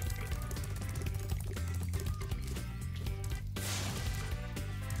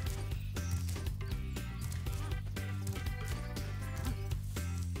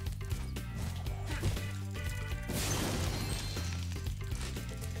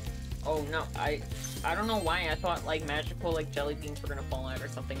 Oh no, I don't know why I thought like magical like jelly beans were gonna fall out or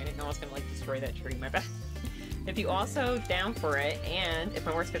something. I didn't know I was gonna like destroy that tree. My bad. If you also down for it, and if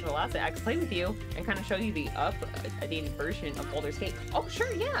my work schedule allows it, I can play with you and kind of show you the updated version of Baldur's Gate. Oh,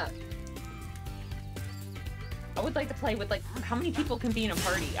 sure, yeah. I would like to play with, like, how many people can be in a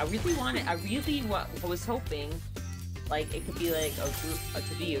party? I really was hoping, like, it could be, like, a group,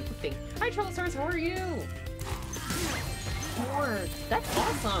 to be a group thing. Hi, Trollsaurus, how are you? Lord, that's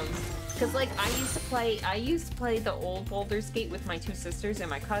awesome. Because, like, I used to play the old Baldur's Gate with my 2 sisters and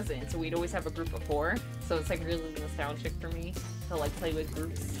my cousin, so we'd always have a group of 4. So it's, like, really nostalgic for me to, like, play with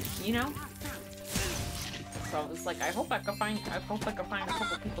groups, you know? So I was like, I hope I can find a couple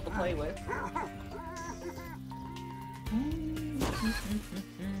people to play with.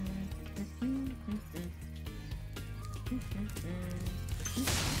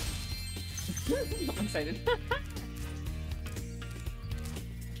 I'm excited.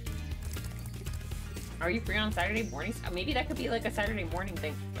 Are you free on Saturday mornings? Maybe that could be like a Saturday morning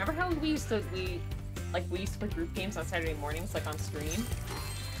thing. Remember how we used to play group games on Saturday mornings, like on stream?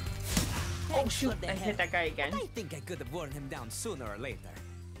 Oh shoot! I hit that guy again. I think I could have worn him down sooner or later.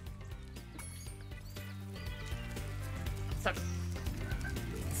 Suck.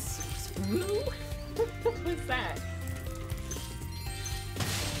 What was that?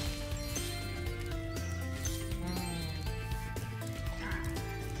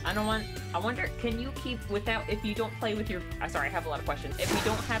 I wonder, can you keep without, if you don't play with your, sorry, I have a lot of questions. If you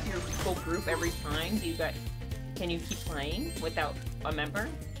don't have your full group every time, can you keep playing without a member?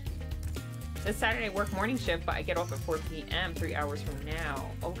 This Saturday I work morning shift, but I get off at 4 p.m. 3 hours from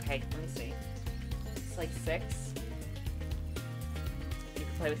now. Okay, let me see. It's like 6. You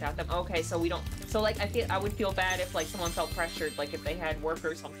can play without them. Okay, so we don't, so like I would feel bad if like someone felt pressured, like if they had work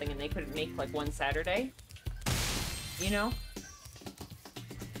or something and they couldn't make like one Saturday. You know?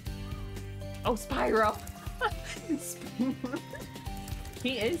 Oh, Spyro!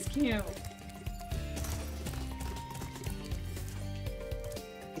 He is cute.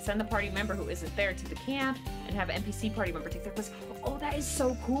 You send the party member who isn't there to the camp and have an NPC party member take their place. Oh, that is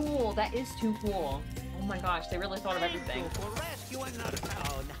so cool! That is too cool. Oh my gosh, they really thought of everything. For rescuing our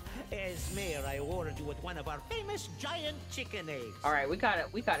town. As mayor, I ordered you with one of our famous giant chicken eggs. All right, we gotta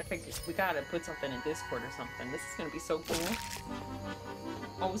put something in Discord or something. This is gonna be so cool.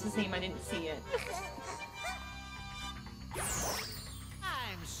 What was his name? I didn't see it.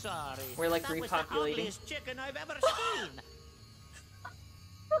 I'm sorry. We're like that repopulating. Was the ugliest chicken I've ever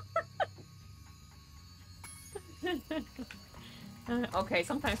seen. Okay,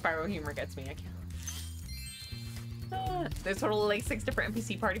 sometimes Spyro humor gets me. I can't. There's totally like 6 different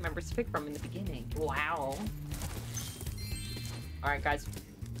NPC party members to pick from in the beginning. Wow. Alright guys.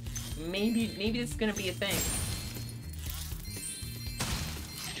 Maybe this is gonna be a thing.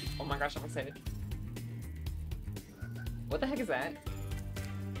 Oh my gosh, I'm excited. What the heck is that?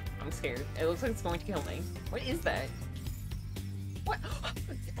 I'm scared. It looks like it's going to kill me. What is that? What?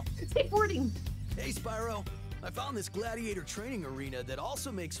 Skateboarding! Hey Spyro, I found this gladiator training arena that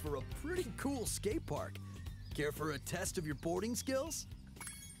also makes for a pretty cool skate park. Care for a test of your boarding skills? Oh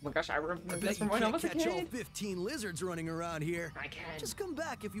my gosh, I remember this from when I was a kid. Catch all 15 lizards running around here. I can. Just come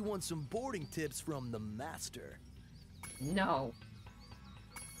back if you want some boarding tips from the master. No.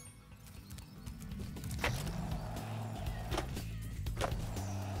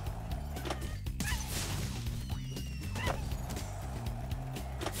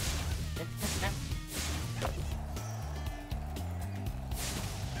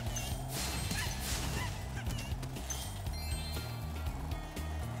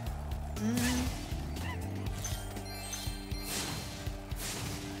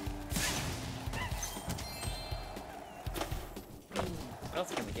 What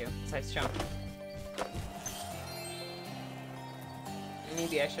else can we do besides jump?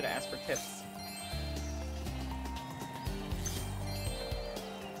 Maybe I should have asked for tips.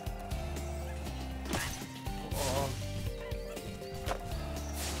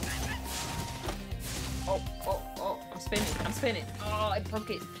 Oh, I'm spinning. Oh, I broke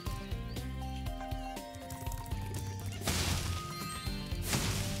it.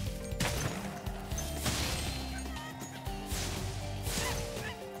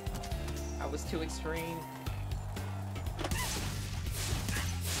 That was too extreme.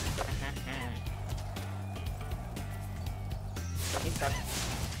 He's stuck.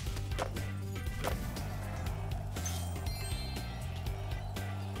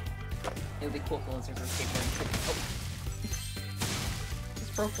 It would be cool if the lizards were skateboarding. Oh.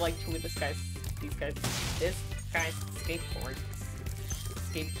 Just broke like 2 of this guy's skateboards.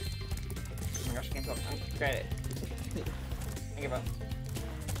 Oh my gosh, I can't tell. Regret it. I give up.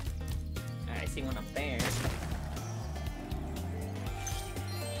 I see one up there.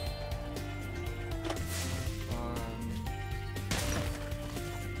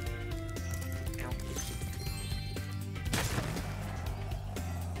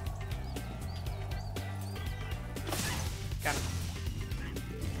 Got him.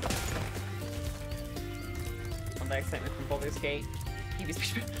 On the excitement from Baldur's Gate.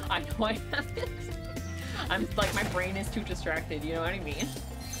 I know I have it. I'm like, my brain is too distracted, you know what I mean?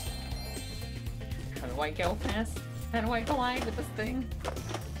 How do I go past? How do I glide with this thing?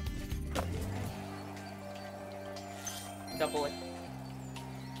 Double it.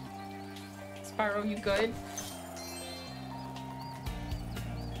 Spyro, you good?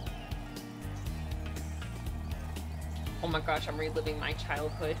 Oh my gosh, I'm reliving my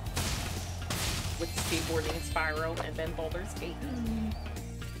childhood with skateboarding and Spyro and then Baldur's Gate.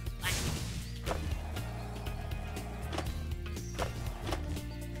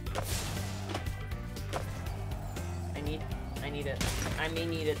 I may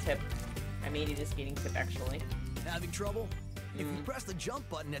need a tip. I may need a skating tip, actually. Having trouble? If you press the jump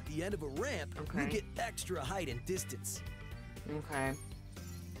button at the end of a ramp, you get extra height and distance. Okay.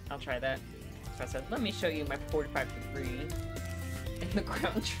 I'll try that. So I said, let me show you my 45-degree in the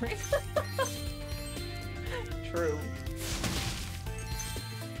ground trick. True.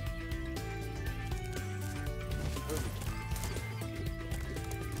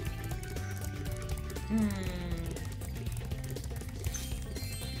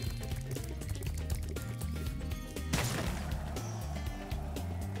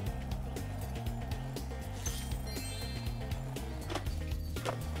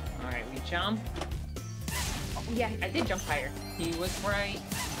 Alright, we jump. Oh, yeah, I did jump higher. He was right.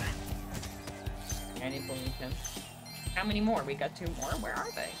 I didn't believe him. How many more? We got 2 more? Where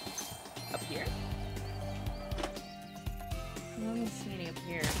are they? Up here? I don't see any up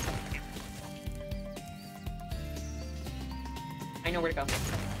here. I know where to go.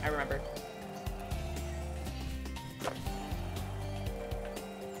 I remember.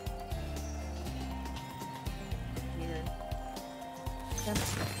 Here.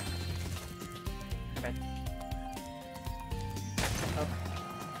 Up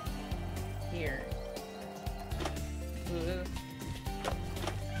here. Ooh.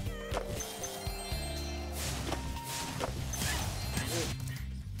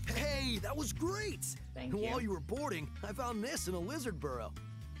 Hey, that was great! Thank and you. while you were boarding, I found this in a lizard burrow.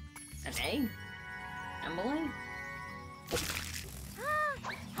 An egg? Emily?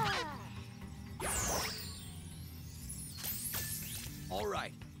 All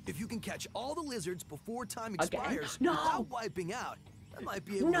right, if you can catch all the lizards before time Again? expires No! without wiping out, I might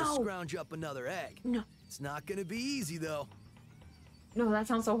be able to scrounge up another egg. No. It's not gonna be easy, though. No, that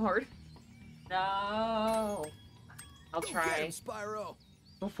sounds so hard. No. I'll try. Get him, Spyro.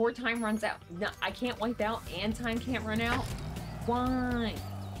 Before time runs out. No, I can't wipe out and time can't run out? Why?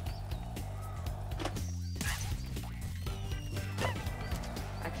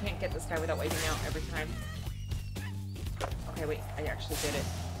 I can't get this guy without wiping out every time. Okay, wait. I actually did it.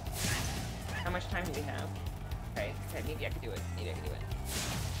 How much time do we have? Okay, maybe I could do it. Maybe I could do it.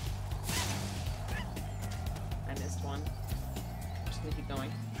 I missed one. I'm just gonna keep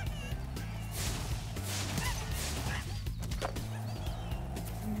going.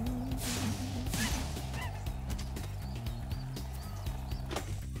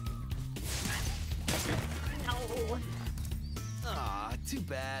 No. Ah, too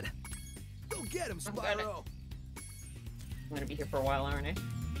bad. Go get him, Spyro. I'm gonna be here for a while, aren't I?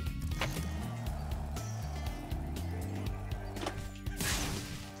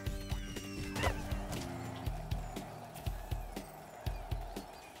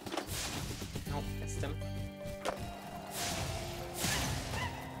 Nope, missed him.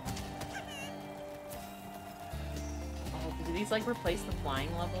 Oh, do these like replace the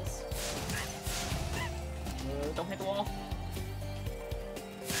flying levels? Don't hit the wall.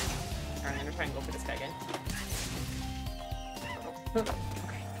 Alright, I'm gonna try and go for this guy again. Okay.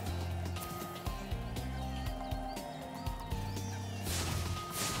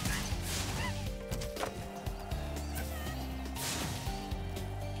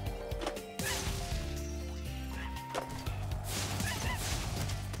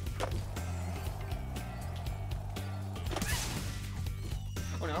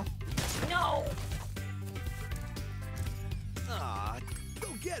 Oh no. No! Ah, go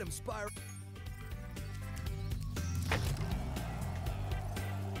get him, Spyro.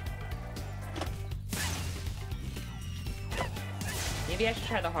 Maybe I should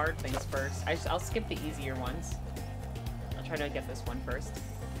try the hard things first. I'll skip the easier ones. I'll try to get this one first.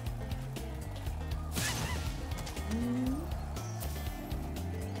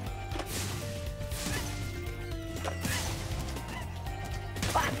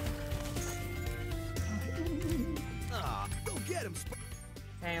 Ah, go get him, Spyro.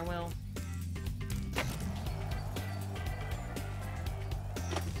 Okay, I will.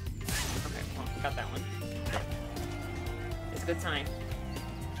 Okay, well, got that one. It's a good sign.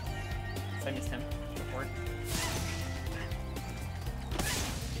 So I missed him before.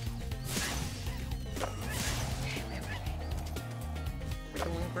 We're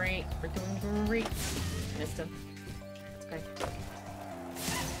doing great. We're doing great. Missed him. It's okay.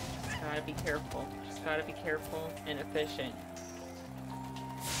 Just gotta be careful. Just gotta be careful and efficient.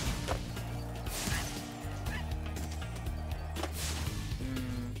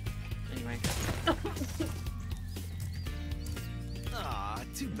 Anyway. Aw,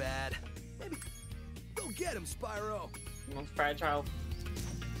 too bad. Maybe go get him, Spyro. Most fragile.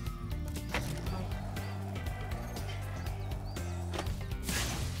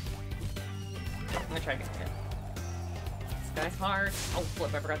 I'm gonna try to get hit. This guy's hard. Oh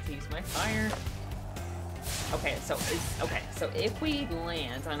flip, I forgot to use my fire. Okay, so if we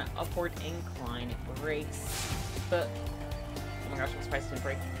land on an upward incline, it breaks the... Oh my gosh, I'm surprised it didn't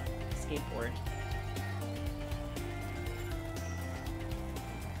break the skateboard.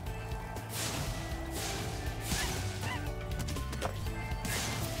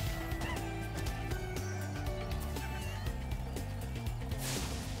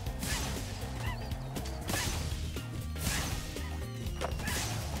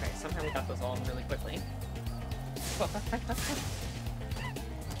 Okay, somehow we got those all really quickly.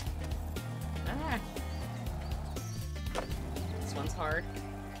 Ah. This one's hard.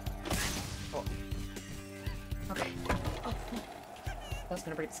 Oh. Okay. Oh. I was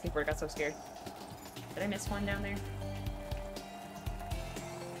gonna break the skateboard, I got so scared. Did I miss one down there?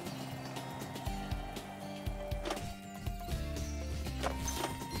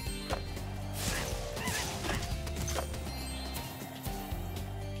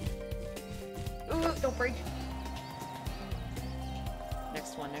 Ooh, don't break.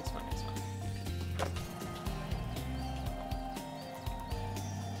 Next one, next one, next one.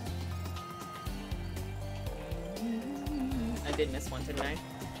 I did miss one, didn't I?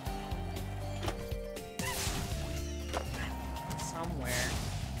 Somewhere.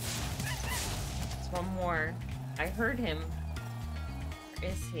 There's one more. I heard him.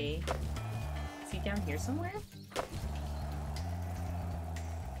 Where is he? Is he down here somewhere?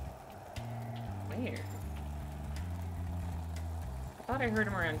 Where? I thought I heard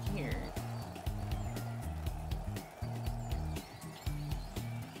him around here.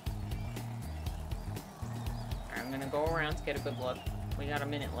 I'm gonna go around to get a good look. We got a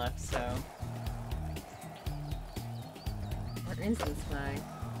minute left, so... Where is this guy?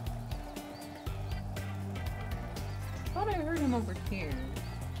 I thought I heard him over here.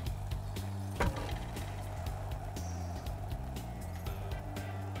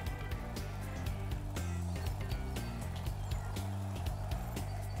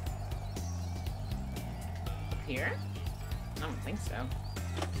 Here? I don't think so.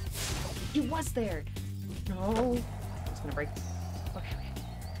 He was there! No! It's gonna break. Okay, okay.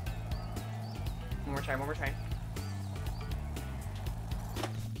 One more try, one more try.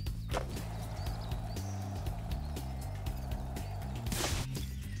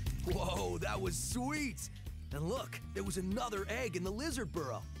 Whoa, that was sweet! And look, there was another egg in the lizard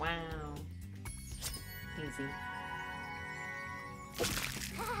burrow. Wow. Easy.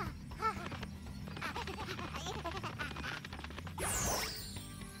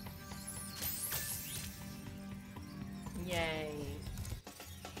 Yay.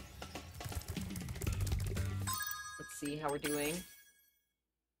 Let's see how we're doing.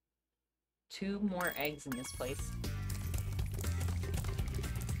 2 more eggs in this place.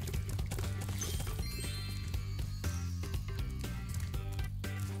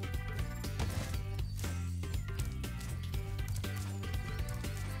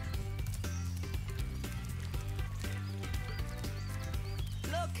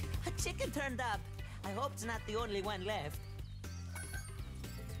 Look, a chicken turned up. I hope it's not the only one left.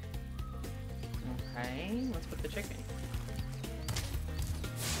 Okay, let's put the chicken.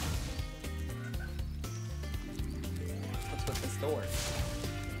 Let's put this door.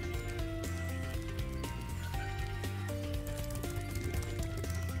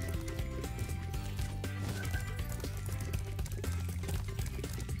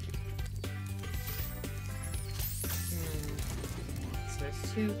 So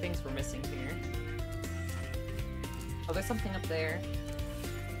there's 2 things we're missing here. Oh, there's something up there.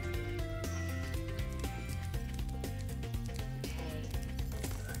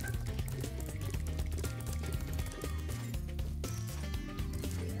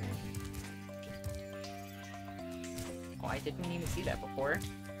 Oh, I didn't even see that before.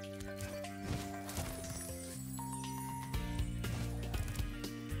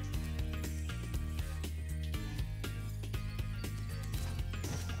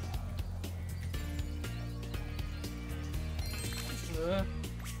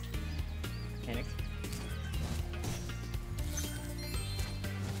 Panic.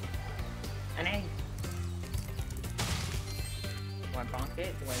 An egg. Do I bonk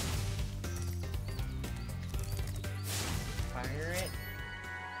it? Do I fire it?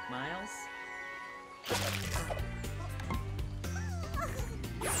 Miles?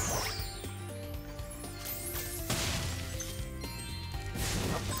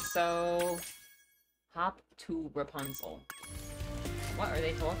 So, hop to Rapunzel. What are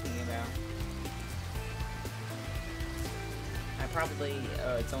they talking about? I probably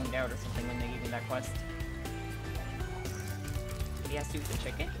zoned out or something when they gave me that quest. He has to do the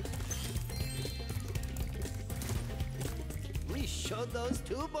chicken? We showed those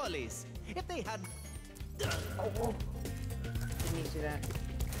two bullies. If they had... Oh. Didn't need to do that.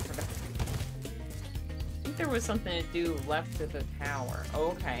 I think there was something to do left of the tower.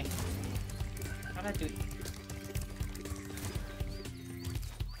 Oh, okay. How'd I do...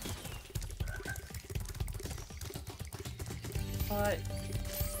 But...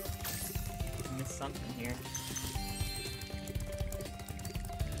 I missed something here.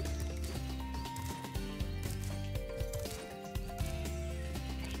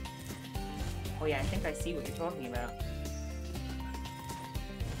 Oh yeah, I think I see what you're talking about.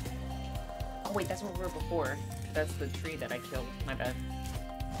 Oh wait, that's where we were before. That's the tree that I killed. My bad.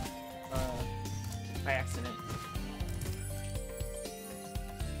 By accident.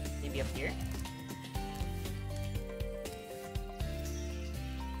 Maybe up here?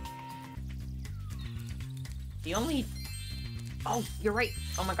 The only... Oh, you're right!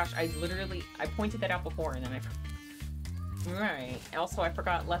 Oh my gosh, I pointed that out before and then I... Right. Also, I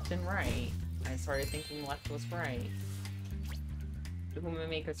forgot left and right. I started thinking left was right. To whom it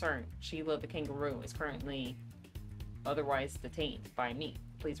may concern, Sheila the kangaroo is currently otherwise detained by me.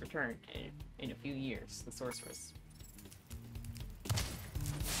 Please return in a few years. The sorceress.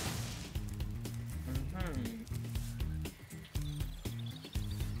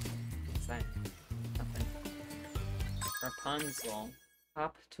 What's that? Nothing. Rapunzel.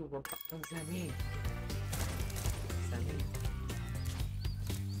 Hop to Rapunzel. What does that mean? What does that mean?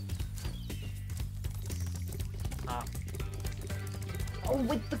 Oh,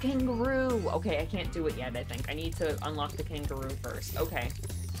 with the kangaroo! Okay, I can't do it yet, I think. I need to unlock the kangaroo first. Okay.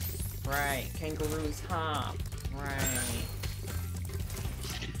 Right, kangaroos hop. Right.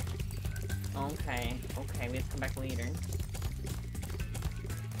 Okay, we have to come back later.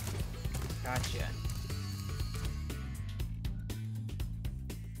 Gotcha.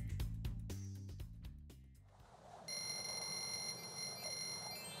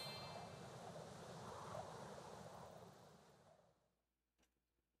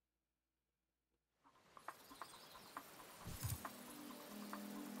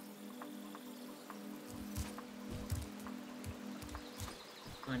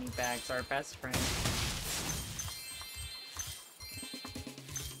 Money bags, our best friend.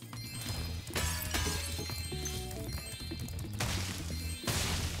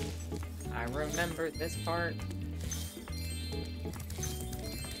 I remember this part.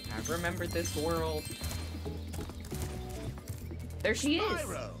 I remember this world. There she is!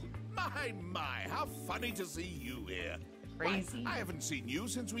 Spyro! My, how funny to see you here. Crazy. I haven't seen you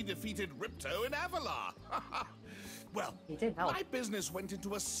since we defeated Ripto in Avalar. Well, my business went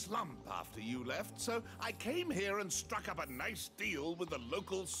into a slump after you left, so I came here and struck up a nice deal with the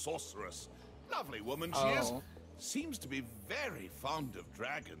local sorceress. Lovely woman she is. Seems to be very fond of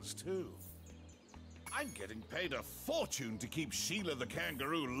dragons, too. I'm getting paid a fortune to keep Sheila the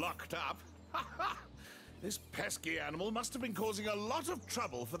kangaroo locked up. This pesky animal must have been causing a lot of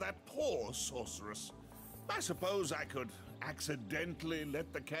trouble for that poor sorceress. I suppose I could accidentally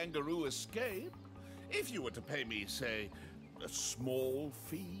let the kangaroo escape. If you were to pay me, say, a small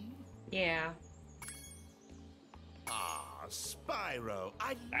fee? Yeah. Ah, Spyro,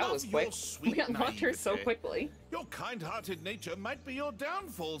 I That love was your quick. sweet We unlocked her so naivete. quickly. Your kind-hearted nature might be your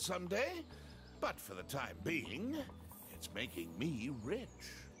downfall someday, but for the time being, it's making me rich.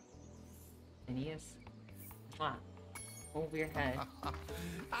 And he is. Mwah. Over your head.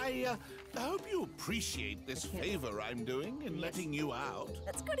 I hope you appreciate this favor I'm doing in letting you out.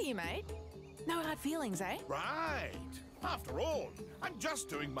 That's good of you, mate. No hard feelings, eh? Right. After all, I'm just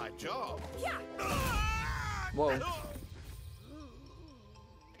doing my job. Yeah. Whoa.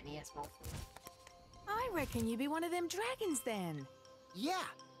 NES mode. I reckon you'd be one of them dragons then. Yeah,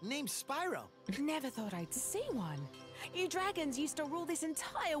 named Spyro. Never thought I'd see one. You dragons used to rule this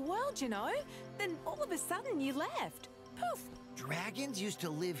entire world, you know? Then all of a sudden you left. Poof. Dragons used to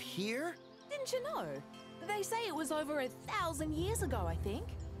live here? Didn't you know? They say it was over 1,000 years ago, I think.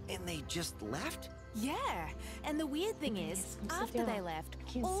 And they just left? Yeah, and the weird thing is, after they left,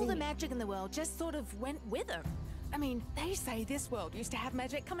 all the magic in the world just sort of went with them. I mean, they say this world used to have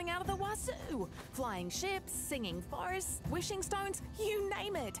magic coming out of the wazoo. Flying ships, singing forests, wishing stones, you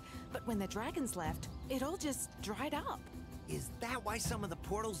name it. But when the dragons left, it all just dried up. Is that why some of the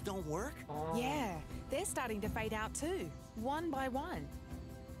portals don't work? Yeah, they're starting to fade out too, one by one.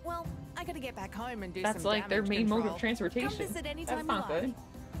 Well, I gotta get back home and do some That's like their main mode of transportation. Come visit anytime That's not you like. good.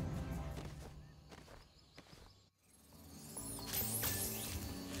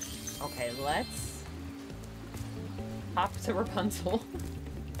 Okay, let's hop to Rapunzel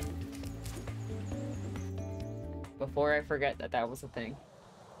before I forget that that was a thing.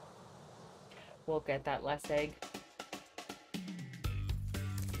 We'll get that last egg.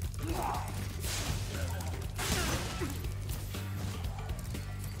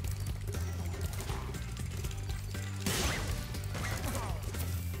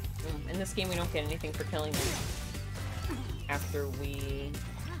 In this game, we don't get anything for killing them after we...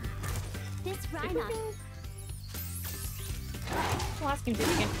 This Rhinox. Last game,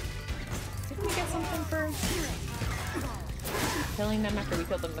 didn't we get something for killing them after we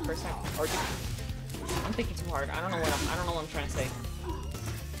killed them the first time? Or I'm thinking too hard. I don't know what I'm trying to say.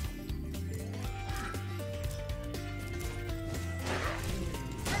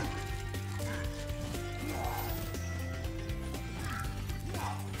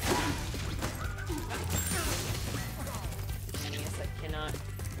 Yes, I cannot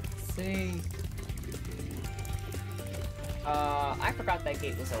see. I forgot that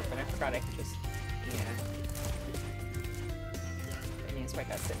gate was open. I forgot I could just, yeah. I mean, so I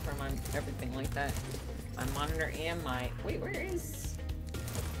gotta sit for my everything like that. My monitor and my, wait, where is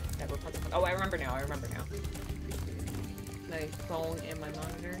that Rapunzel? Oh, I remember now. My phone and my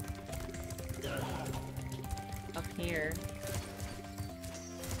monitor. Up here.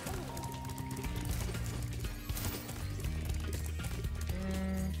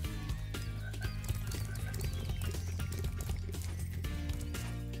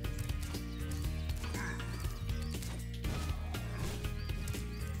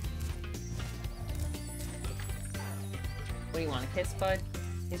 What do you want, a kiss, bud?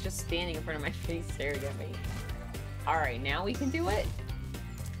 He's just standing in front of my face staring at me. Alright, now we can do it?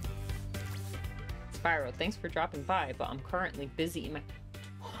 Spyro, thanks for dropping by, but I'm currently busy in my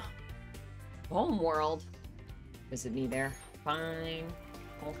home world. Visit me there. Fine.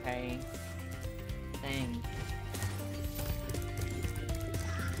 Okay. Dang.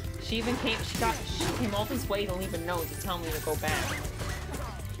 She even came, she came all this way to leave a note to tell me to go back.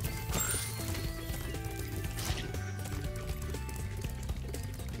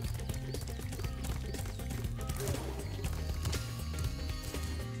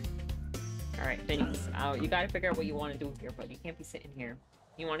 Alright, Phineas. You gotta figure out what you want to do here, but you can't be sitting here.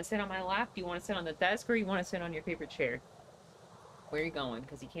 You want to sit on my lap? Do you want to sit on the desk, or you want to sit on your favorite chair? Where are you going?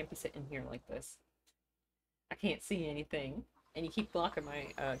 Because you can't be sitting here like this. I can't see anything. And you keep blocking my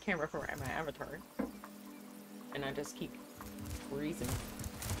camera from my avatar. And I just keep freezing.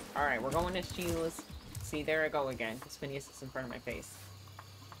 Alright, we're going to Sheila's. See, there I go again, because Phineas is in front of my face.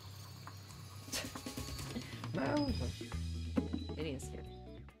 Move! Phineas here.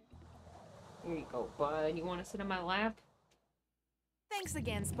 Here you go, bud. You want to sit on my lap? Thanks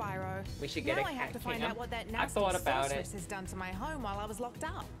again, Spyro. We should get now a I have to find cam. out what that I nasty thought about sorceress has done to my home while I was locked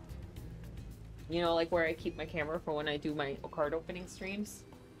up. You know, like where I keep my camera for when I do my card opening streams?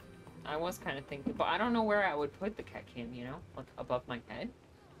 I was kind of thinking, but I don't know where I would put the cat cam, you know? Like above my head?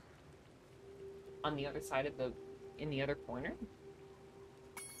 On the other side of the... in the other corner?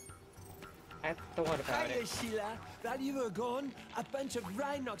 I thought about Hiya, it. Sheila. While you were gone, a bunch of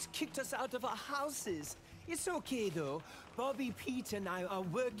Rhinox kicked us out of our houses. It's okay, though. Bobby, Pete, and I are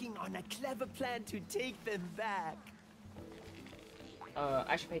working on a clever plan to take them back.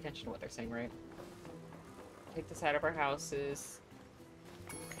 I should pay attention to what they're saying, right? Take this out of our houses.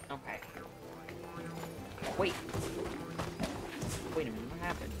 Okay. Wait. Wait a minute, what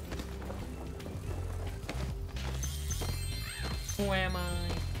happened? Who am I?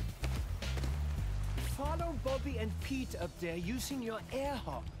 Follow Bobby and Pete up there using your air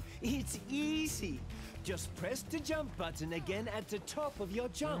hop. It's easy. Just press the jump button again at the top of your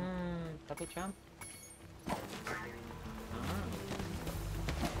jump. Double jump?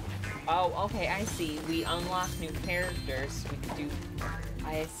 Oh, okay, I see. We unlock new characters. We can do...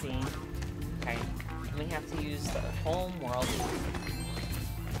 I see. Okay. And we have to use the home world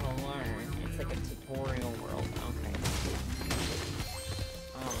to learn. It's like a tutorial world. Okay.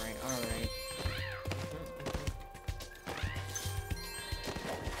 Alright, alright.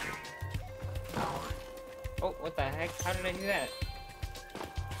 Oh, what the heck? How did I do that?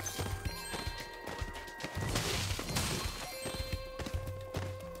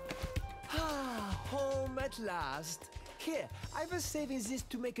 last. Here, I was saving this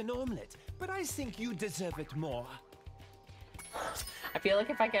to make an omelet, but I think you deserve it more. I feel like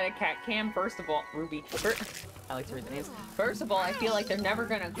if I get a cat cam, first of all, Ruby, I like to read the names. First of all, I feel like they're never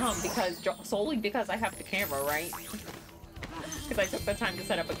gonna come solely because I have the camera, right? Because I took the time to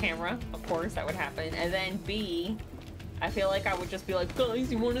set up a camera. Of course, that would happen. And then B, I feel like I would just be like,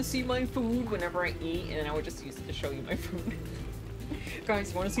 guys, you want to see my food whenever I eat? And then I would just use it to show you my food.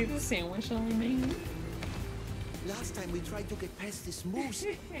 Guys, you want to see the sandwich that I made? Last time we tried to get past this moose,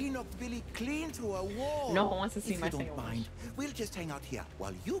 he knocked Billy clean through a wall. No one wants to see my sandwich. If you sandwich. don't mind, we'll just hang out here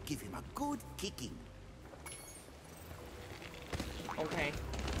while you give him a good kicking. Okay.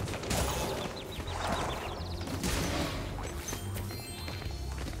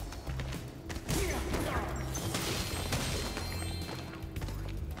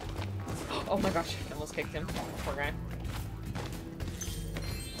 Oh my gosh, I almost kicked him. Poor guy.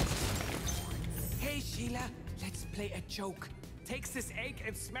 Hey, Sheila, let's play a joke. Take this egg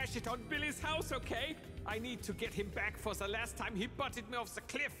and smash it on Billy's house, okay? I need to get him back for the last time he butted me off the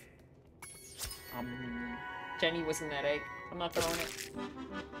cliff. Jenny was in that egg. I'm not throwing it.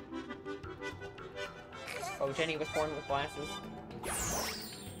 Oh, Jenny was born with glasses.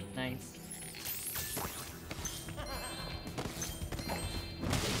 Nice.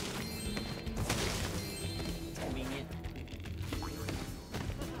 It's convenient.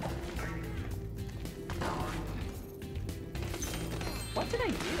 What did I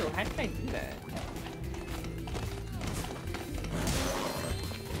do? How did I do that?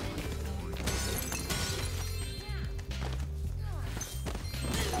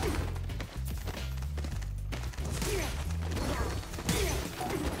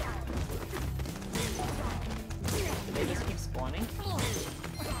 They just keep spawning.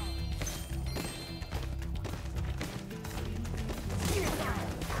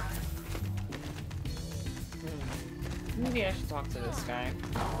 Maybe I should talk to this guy.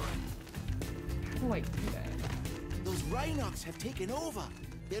 How do I do that? Those Rhinox have taken over.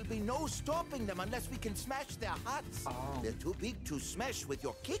 There'll be no stopping them unless we can smash their huts. Oh. They're too big to smash with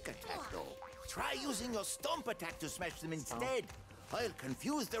your kick attack, though. Try using your stomp attack to smash them instead. I'll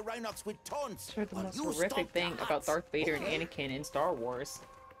confuse the Rhinox with taunts. Sure, the most horrific thing about Darth Vader and Anakin in Star Wars.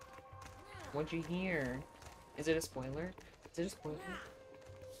 What'd you hear? Is it a spoiler? Is it a spoiler?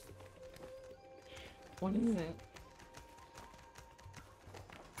 What is it?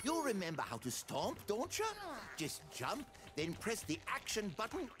 You remember how to stomp, don't you? Just jump, then press the action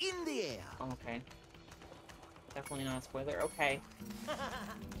button in the air. Okay. Definitely not a spoiler. Okay.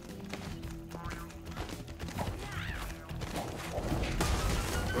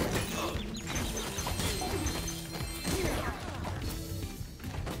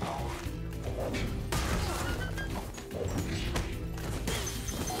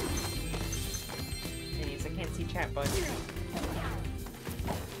 Jeez, I can't see chat, bud.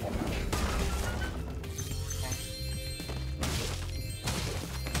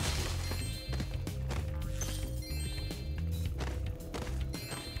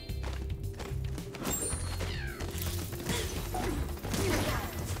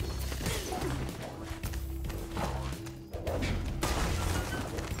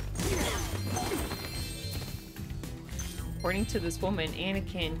 According to this woman,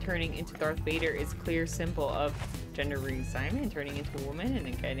 Anakin turning into Darth Vader is a clear symbol of gender reassignment, turning into a woman and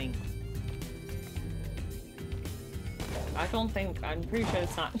then getting... I'm pretty sure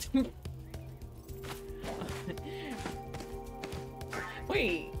it's not.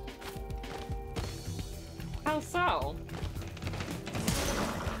 Wait. How so?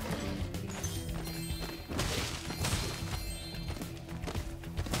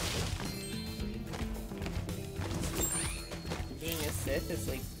 Being a Sith is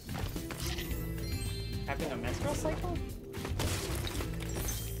like having a menstrual cycle?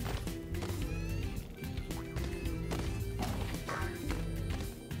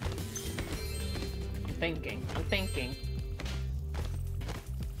 I'm thinking.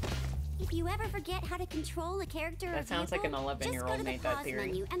 If you ever forget how to control a character or That sounds like an 11-year-old made that theory.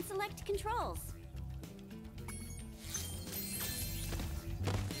 menu and select controls.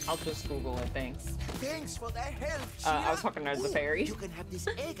 I'll just Google it, thanks. Thanks for the help, I was talking to the fairy. You can have this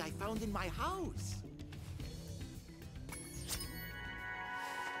egg I found in my house.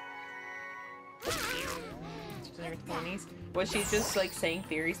 She's in her 20s. Was she just like saying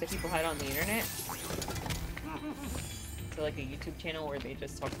theories that people had on the internet? So like a YouTube channel where they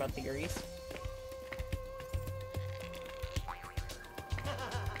just talk about theories?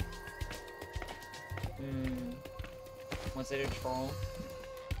 Was it a troll?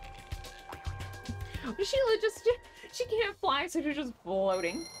 She can't fly, so she's just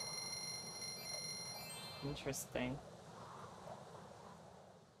floating. Interesting.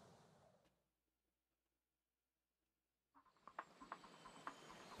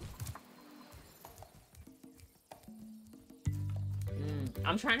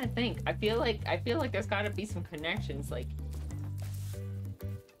 I'm trying to think. I feel like there's got to be some connections, like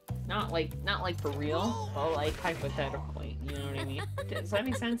not like for real, but like hypothetically. You know what I mean? Does that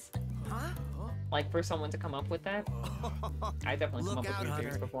make sense? Like for someone to come up with that. I definitely come up with these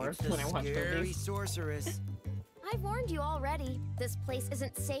theories before when I watched movies. Sorceress. I've warned you already. This place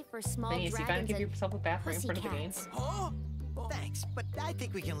isn't safe for small Phineas, you gotta dragons give and yourself a bath right in front of the games. Huh? Thanks, but I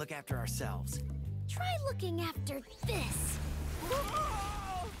think we can look after ourselves. Try looking after this.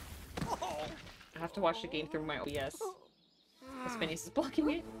 I have to watch the game through my OBS. Because Phineas is blocking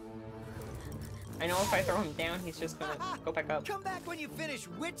it. I know if I throw him down, he's just gonna go back up. Come back when you finish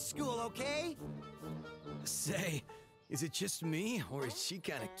witch school, okay? Say, is it just me, or is she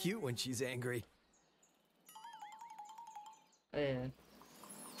kind of cute when she's angry?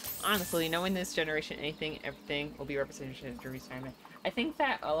 Honestly, knowing this generation, everything will be represented at retirement. I think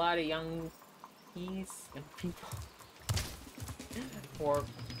that a lot of young people or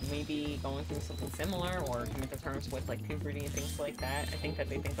maybe going through something similar or coming to terms with like puberty and things like that. I think that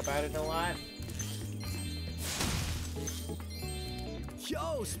they think about it a lot.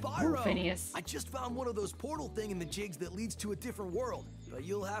 Yo, Spyro! Ooh, Phineas. I just found one of those portal thing-in-the-jigs that leads to a different world, but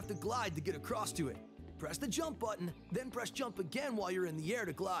you'll have to glide to get across to it. Press the jump button, then press jump again while you're in the air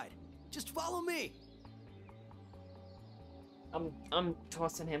to glide. Just follow me. I'm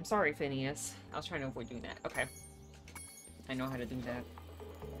tossing him. Sorry, Phineas. I was trying to avoid doing that. Okay. I know how to do that.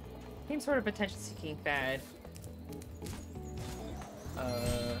 Same sort of attention-seeking fad.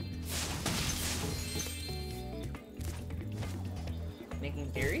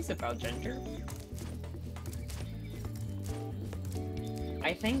 Making theories about gender.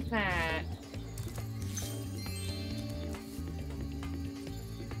 I think that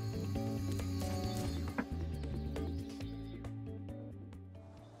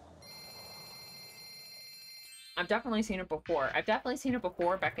I've definitely seen it before. I've definitely seen it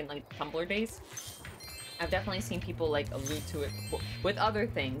before back in like Tumblr days. I've definitely seen people like allude to it with other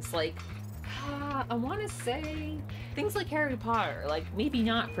things like I want to say things like Harry Potter, like maybe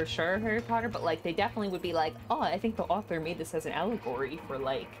not for sure Harry Potter, but like they definitely would be like, oh, I think the author made this as an allegory for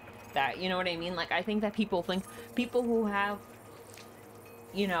like that, you know what I mean? Like I think that people who have,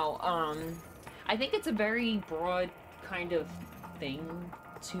 you know, I think it's a very broad kind of thing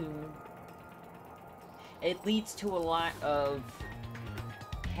to, it leads to a lot of,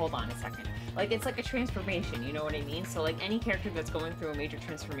 hold on a second. Like, it's like a transformation, you know what I mean? So, like, any character that's going through a major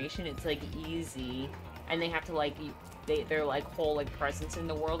transformation, it's, like, easy. And they have to, like, their, like, whole, like, presence in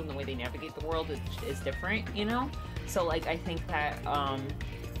the world and the way they navigate the world is different, you know? So, like, I think that,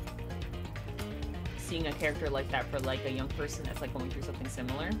 seeing a character like that for, like, a young person that's, like, going through something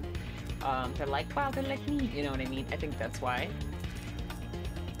similar, they're like, wow, they're like me, you know what I mean? I think that's why.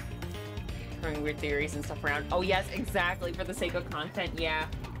 Throwing weird theories and stuff around. Oh, yes, exactly, for the sake of content, yeah.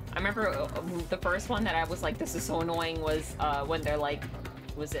 I remember the first one that I was like, this is so annoying was when they're like,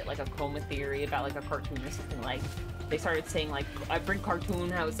 was it like a coma theory about like a cartoon or something, like they started saying like every cartoon,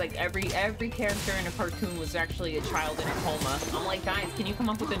 how it's like every character in a cartoon was actually a child in a coma. I'm like, guys, can you come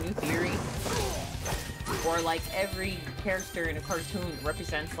up with a new theory? Or like every character in a cartoon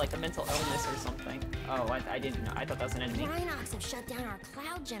represents like a mental illness or something. Oh, I didn't know. I thought that was an enemy. Rhinox have shut down our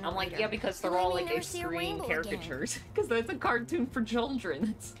cloud generator. I'm like, yeah, because they're all like extreme caricatures. Because that's a cartoon for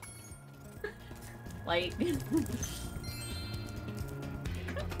children. It's like,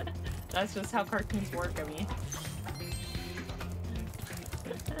 that's just how cartoons work. I mean.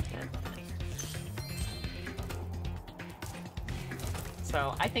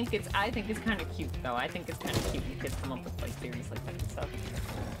 So I think it's kind of cute though. I think it's kind of cute when kids come up with like theories like that and stuff.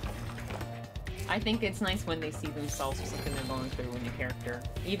 I think it's nice when they see themselves or something they're going through in the character,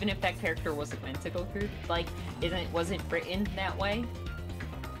 even if that character wasn't meant to go through, like wasn't written that way.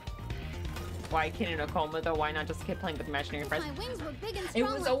 Why a kid in a coma though? Why not just a kid playing with imaginary friends? My wings were big and strong. It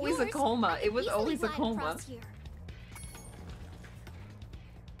was always a coma. It was always a coma.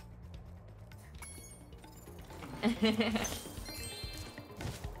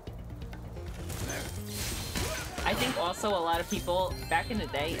 I think also a lot of people back in the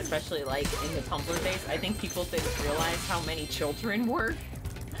day, especially like in the Tumblr days, I think people didn't realize how many children were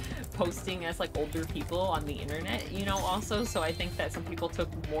posting as like older people on the internet, you know, also. So I think that some people took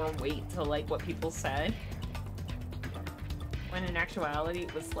more weight to like what people said, when in actuality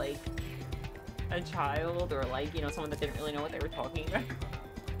it was like a child or like, you know, someone that didn't really know what they were talking about.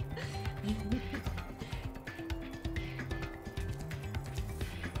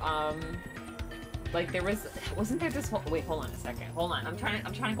 Like there wasn't there this whole, wait, hold on a second. Hold on. I'm trying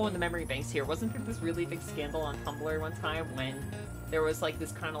to go in the memory banks here. Wasn't there this really big scandal on Tumblr one time when there was like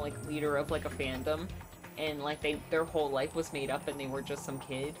this kind of like leader of like a fandom and like their whole life was made up and they were just some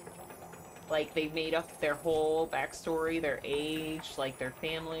kid? Like they made up their whole backstory, their age, like their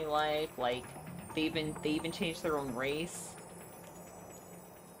family life, like they even changed their own race.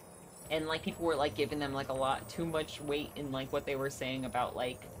 And like people were like giving them like a lot too much weight in like what they were saying about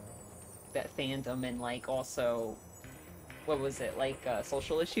like that fandom and like also what was it, like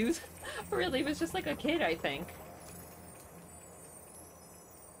social issues. Really, it was just like a kid, I think.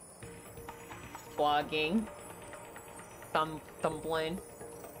 Blogging, tumbling,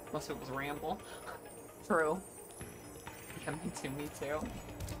 most of it was ramble. True. Coming to me too.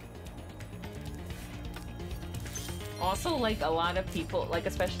 Also, like, a lot of people, like,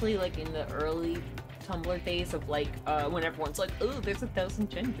 especially, like, in the early Tumblr days of, like, when everyone's like, oh, there's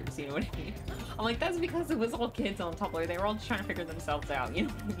 1,000 genders, you know what I mean? I'm like, that's because it was all kids on Tumblr. They were all just trying to figure themselves out, you know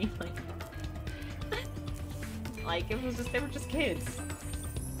what I mean? Like, it was just, they were just kids.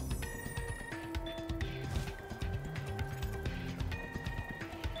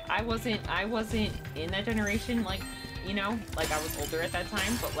 I wasn't in that generation, like, you know? Like, I was older at that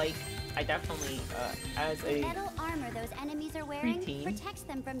time, but, like, I definitely, as a The metal armor those enemies are wearing preteen protects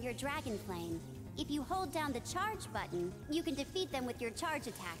them from your dragon flame. If you hold down the charge button, you can defeat them with your charge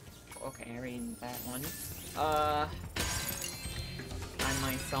attack. Okay, I read that one. I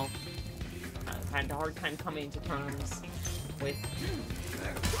myself had a hard time coming to terms with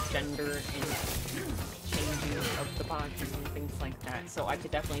gender and changing of the body and things like that. So I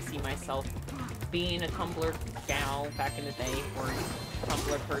could definitely see myself being a Tumblr gal back in the day, or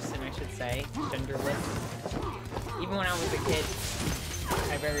Tumblr person, I should say, genderless. Even when I was a kid,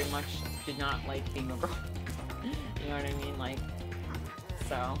 I very much did not like being a girl. You know what I mean? Like,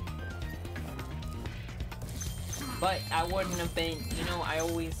 so. But I wouldn't have been, you know, I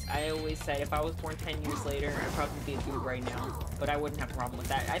always said if I was born 10 years later, I'd probably be a dude right now. But I wouldn't have a problem with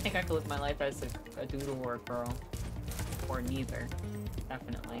that. I think I could live my life as a dude or a girl. Or neither.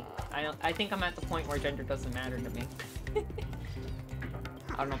 Definitely. I think I'm at the point where gender doesn't matter to me.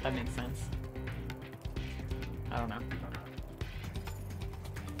 I don't know if that makes sense. I don't know.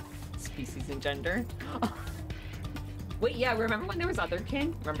 Species and gender. Wait, yeah, remember when there was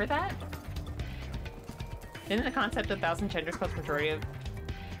Otherkin? Remember that? Didn't the concept of 1,000 genders cause majority of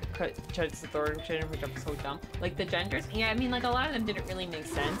judges authority gender, which I'm so dumb? Like the genders? Yeah, I mean, like a lot of them didn't really make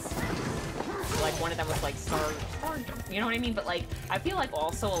sense. Like one of them was like star, you know what I mean? But like, I feel like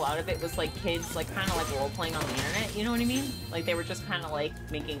also a lot of it was like kids like kind of like role-playing on the internet, you know what I mean? Like they were just kind of like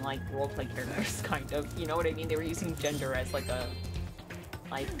making like role-play characters, kind of, you know what I mean? They were using gender as like a,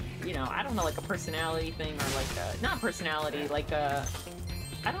 like, you know, I don't know, like a personality thing or like a, not personality, like a,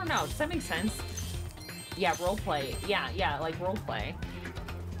 I don't know, does that make sense? Yeah, roleplay. Yeah, like roleplay.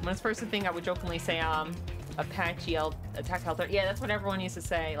 When it's first the thing, I would jokingly say, Apache attack helicopter. Yeah, that's what everyone used to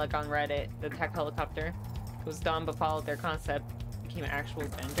say, like on Reddit. The attack helicopter. It was dumb, but followed their concept. Became an actual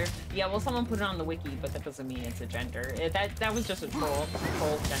gender. Yeah, well, someone put it on the wiki, but that doesn't mean it's a gender. That was just a troll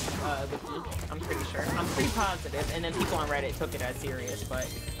gender, wiki. I'm pretty sure. I'm pretty positive. And then people on Reddit took it as serious, but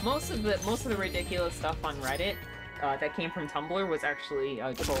most of the ridiculous stuff on Reddit that came from Tumblr was actually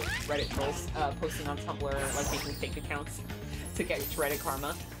Reddit trolls posting on Tumblr, like making fake accounts to get Reddit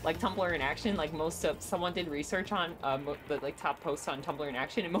karma. Like Tumblr in action, like someone did research on the like top posts on Tumblr in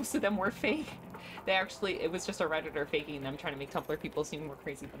action, and most of them were fake. They actually, it was just a Redditor faking them, trying to make Tumblr people seem more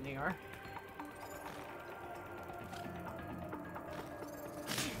crazy than they are.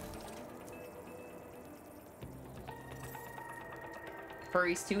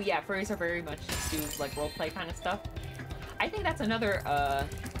 Furries too, yeah, furries are very much do like roleplay kind of stuff. I think that's another,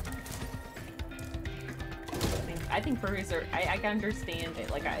 I think furries are, I can understand it.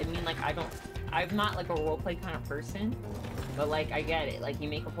 Like, I mean, like, I'm not like a roleplay kind of person, but like, I get it. Like, you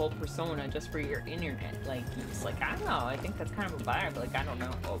make a whole persona just for your internet. Like, you just like, I don't know, I think that's kind of a vibe. Like, I don't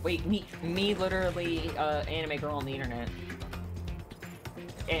know. Oh, wait, me literally, anime girl on the internet.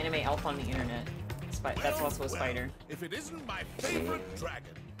 Anime elf on the internet. That's also a spider. If it isn't my favorite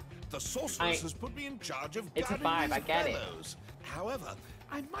dragon, the sorceress has put me in charge of it's a guarding vibe, I get it. fellows. However,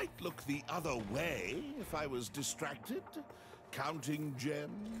 I might look the other way if I was distracted, counting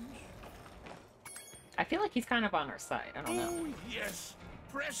gems. I feel like he's kind of on our side. I don't know. Oh yes,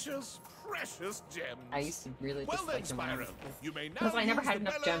 precious, precious gems. I used to really dislike him Spyro, you may now because I never use had the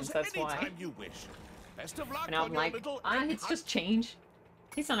enough bellows gems. That's why. anytime you wish. Best of luck And now on I'm your like, little it's just change.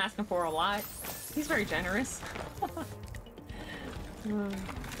 He's not asking for a lot. He's very generous.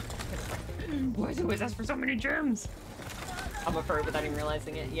 Why does he always ask for so many gems? I'm a furry without even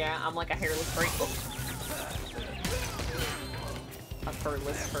realizing it. Yeah, I'm like a hairless furry. Oh. A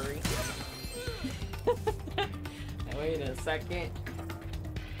furless furry. Wait a second.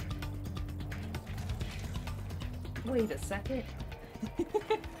 Wait a second.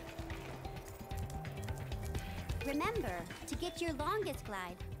 Remember, to get your longest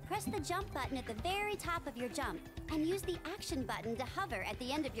glide, press the jump button at the very top of your jump, and use the action button to hover at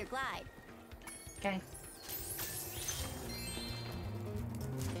the end of your glide. Okay.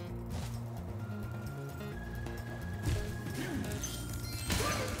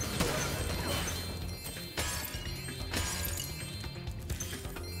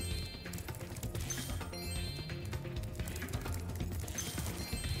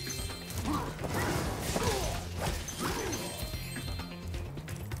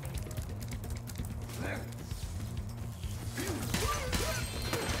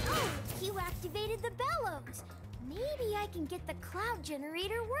 You activated the bellows. Maybe I can get the cloud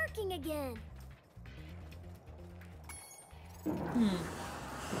generator working again.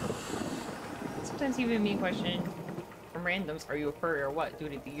 Sometimes even me question from randoms, are you a furry or what, due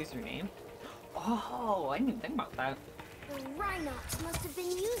to the username? Oh, I didn't even think about that. The Rhinox must have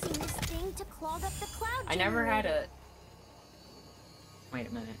been using this thing to clog up the cloud I never had a... Wait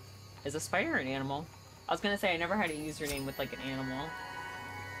a minute. Is a spider an animal? I was gonna say I never had a username with like an animal.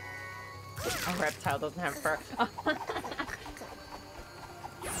 A reptile doesn't have fur.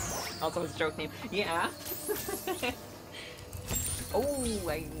 Also, it's a joke name. Yeah. Oh,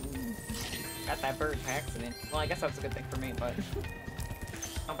 I got that bird by accident. Well, I guess that was a good thing for me, but...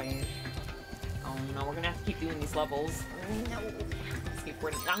 Oh, man. Oh no, we're gonna have to keep doing these levels. No.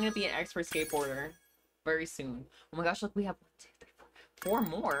 Skateboarding. I'm gonna be an expert skateboarder very soon. Oh my gosh, look, we have 1, 2, 3, 4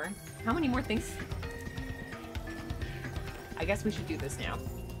 more. How many more things? I guess we should do this now.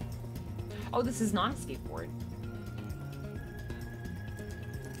 Oh, this is not a skateboard.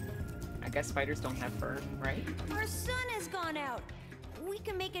 I guess spiders don't have fur, right? Our sun has gone out. We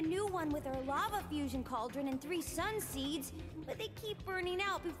can make a new one with our lava fusion cauldron and 3 sun seeds, but they keep burning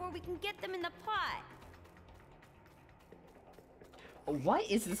out before we can get them in the pot. What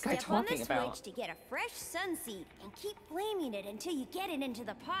is this guy talking about? Step on the switch to get a fresh sun seed and keep flaming it until you get it into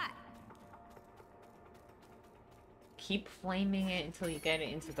the pot. Keep flaming it until you get it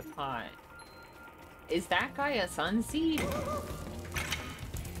into the pot. Is that guy a sun seed?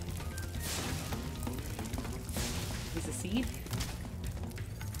 He's a seed?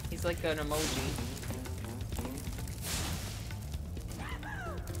 He's like an emoji.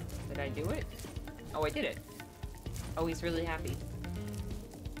 Did I do it? Oh, I did it. Oh, he's really happy.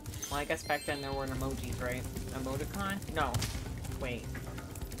 Well, I guess back then there weren't emojis, right? Emoticon? No. Wait.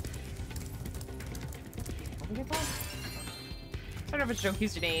 What were they called? Sort of a joke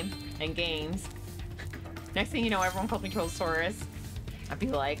username and games. Next thing you know, everyone calls me Trollosaurus. I'd be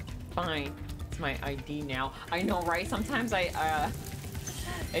like, fine. It's my ID now. I know, right? Sometimes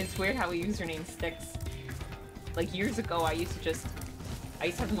it's weird how a username sticks. Like, years ago, I used to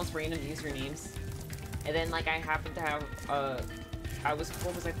have the most random usernames. And then, like, I happened to have,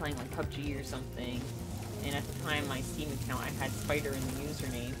 what was I playing? Like, PUBG or something. And at the time, my Steam account, I had Spider in the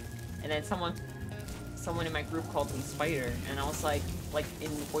username. And then someone in my group called me Spider. And I was like in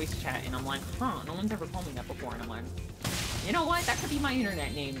voice chat, and I'm like, huh, no one's ever called me that before. And I'm like, you know what? That could be my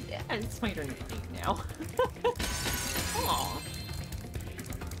internet name. Yeah, it's my internet name now. Aww.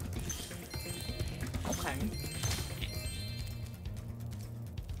 Okay.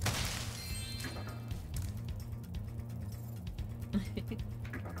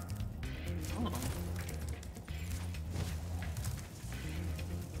 Oh.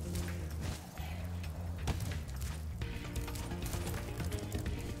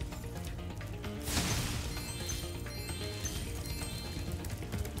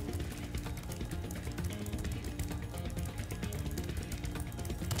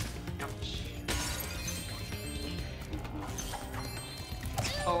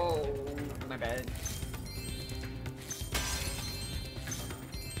 Oh, my bad.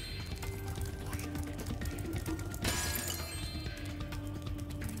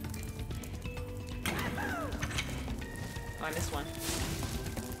 Oh, I missed one.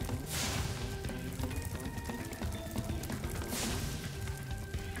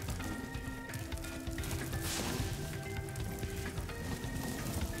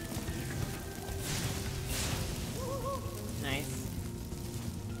 Nice.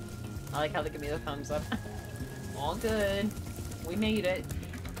 I like how they give me the thumbs up. All good. We made it.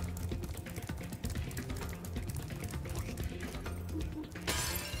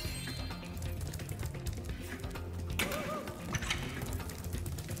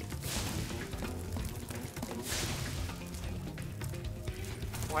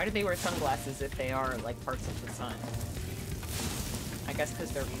 Why do they wear sunglasses if they are, like, parts of the sun? I guess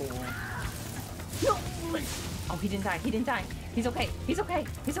because they're cool. No! Oh, he didn't die. He didn't die. He's okay. He's okay.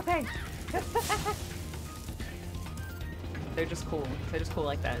 He's okay. They're just cool. They're just cool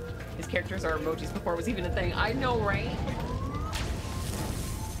like that. His characters are emojis before it was even a thing. I know, right?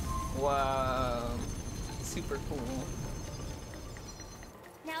 Whoa. Super cool.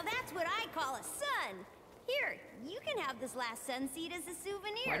 Now that's what I call a sun. Here, you can have this last sun seed as a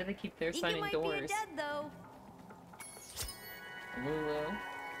souvenir. Why do they keep their sun You indoors? might be dead though. Lulu.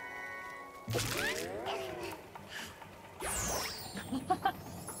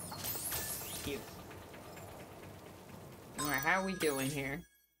 Cute. Alright, how are we doing here?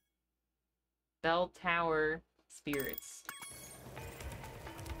 Bell Tower Spirits.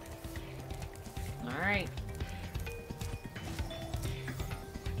 Alright.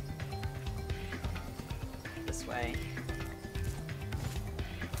 This way.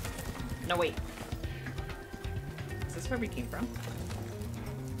 No, wait. Is this where we came from?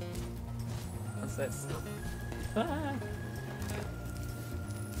 What's this? Ah.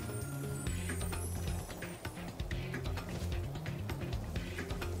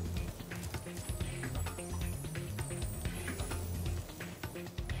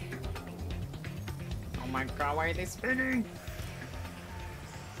 Oh my god, why are they spinning?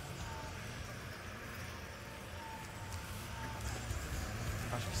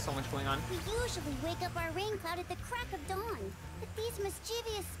 Gosh, there's so much going on. We usually wake up our rain cloud at the crack of dawn, but these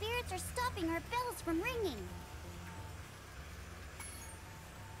mischievous spirits are stopping our bells from ringing.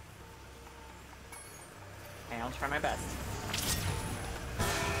 Okay, I'll try my best.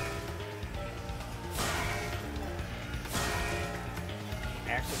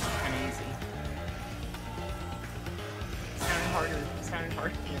 Actually, it's kind of easy. It sounded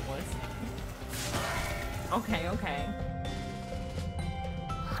harder than it was. Okay, okay.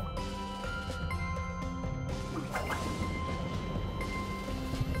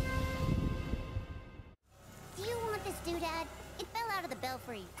 Do you want this doodad? It fell out of the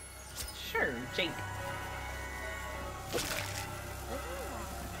belfry. Sure, Jake.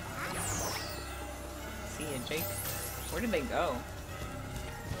 See ya, Jake. Where did they go?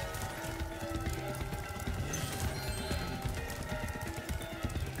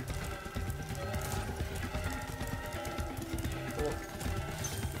 Cool.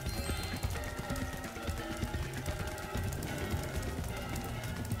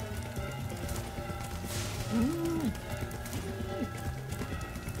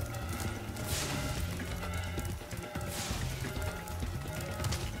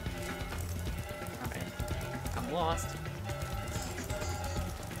 I'm lost.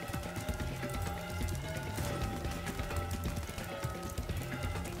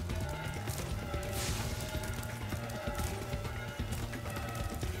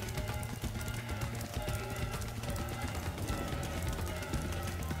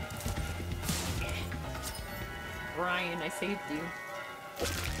 Brian, I saved you.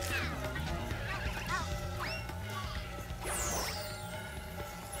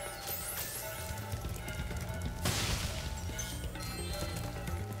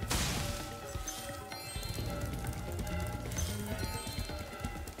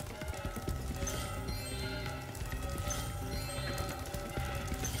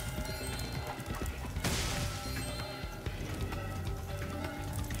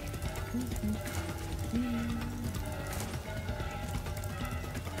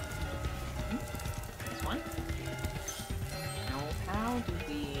 This one? Now, how do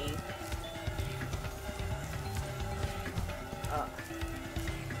we...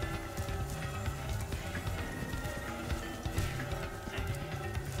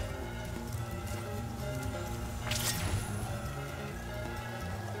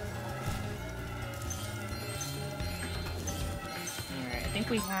 Alright, I think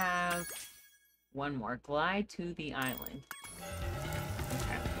we have one more. Glide to the island.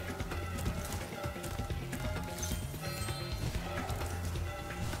 Okay.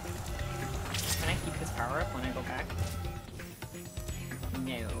 Can I keep this power up when I go back?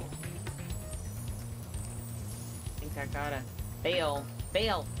 No. I think I gotta bail.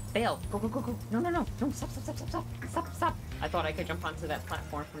 Bail! Bail! Go, go, go, go! No, no, no! No, stop, stop, stop, stop, stop! Stop, stop! I thought I could jump onto that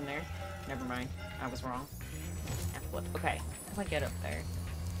platform from there. Never mind. I was wrong. F-flip. Okay. How do I get up there?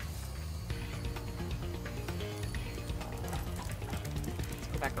 Let's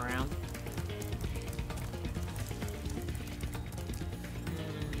go back around.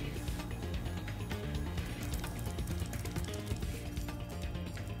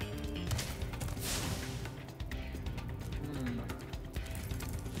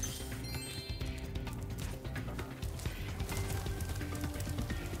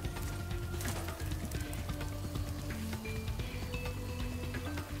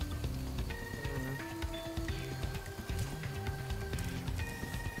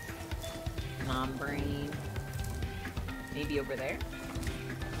 Pokemon brain. Maybe over there?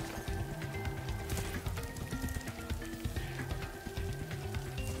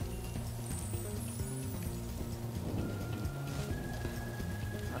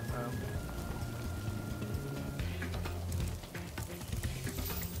 Uh-oh.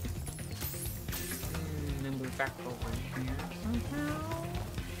 Then move back over here somehow.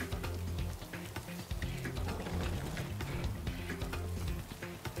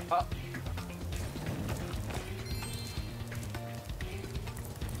 Oh.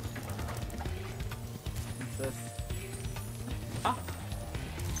 What's this? Oh.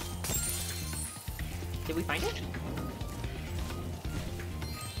 Did we find it?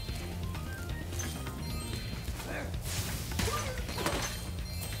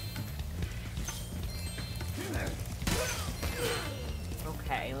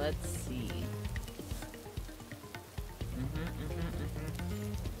 Okay, let's see.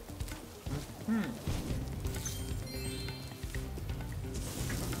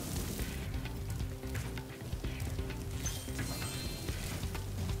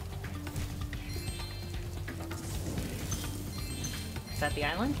 Is that the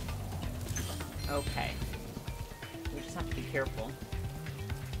island? Okay. We just have to be careful.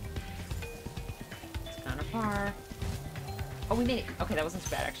 It's kind of far. Oh, we made it. Okay, that wasn't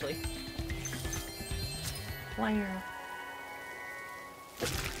too bad, actually. Flyer.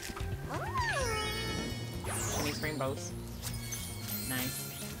 Shimmies rainbows.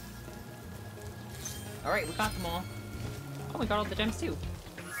 Nice. Alright, we got them all. Oh, we got all the gems, too.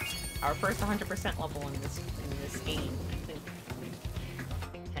 Our first 100% level in this game, I think.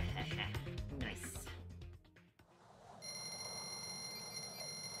 Nice.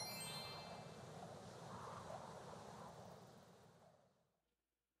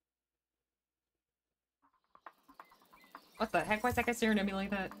 What the heck? Why is that guy staring at me like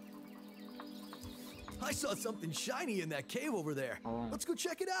that? I saw something shiny in that cave over there. Oh. Let's go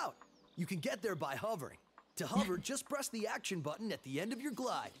check it out. You can get there by hovering. To hover, just press the action button at the end of your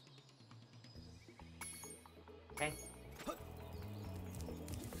glide. Okay.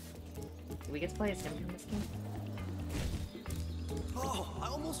 Do we get to play as him in this game? Oh, I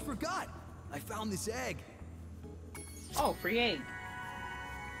almost forgot. I found this egg. Oh, free egg.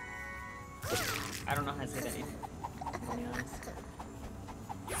 I don't know how to say that name, to be honest.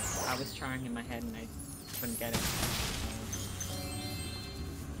 I was trying in my head and I couldn't get it.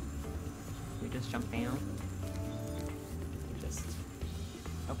 We just jump down. We just...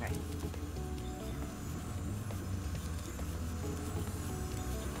 Okay.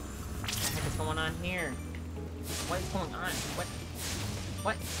 What the heck is going on here? What is going on? What?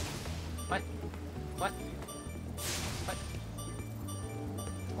 What? What? What? What?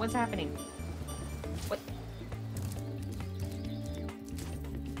 What's happening? What?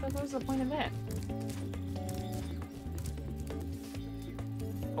 What was the point of that?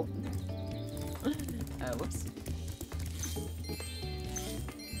 Oh. Whoops.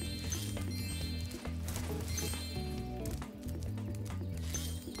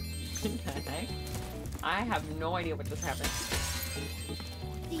 What the heck? I have no idea what just happened.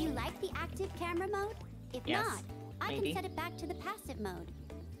 Do you like the active camera mode? If Yes, not, I maybe. can set it back to the passive mode.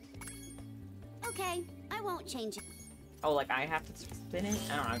 Okay, I won't change it. Oh, like I have to spin it?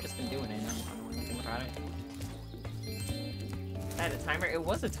 I don't know, I've just been doing it. I don't know anything about it. Is that a timer? It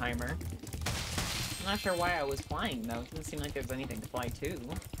was a timer. I'm not sure why I was flying, though. It doesn't seem like there's anything to fly to.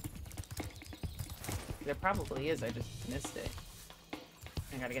 There probably is, I just missed it.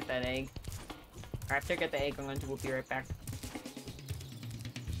 I gotta get that egg. After I get the egg, I'm going to be right back.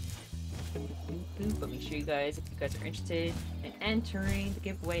 But make sure you guys, if you guys are interested in entering the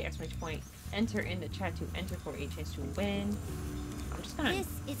giveaway, exclamation point, enter in the chat to enter for a chance to win. I'm just gonna...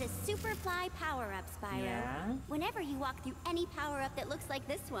 This is a Superfly power-up, Spyro. Yeah? Whenever you walk through any power-up that looks like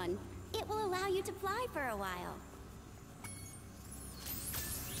this one, it will allow you to fly for a while.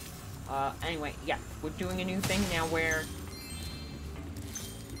 Anyway, yeah, we're doing a new thing now where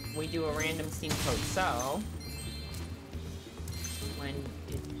we do a random Steam code. So, when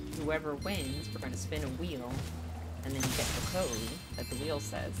whoever wins, we're going to spin a wheel, and then you get the code that the wheel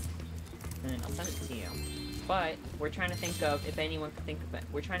says, and then I'll send it to you. But we're trying to think of, if anyone could think of it,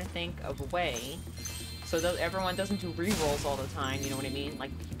 we're trying to think of a way so that everyone doesn't do re-rolls all the time, you know what I mean?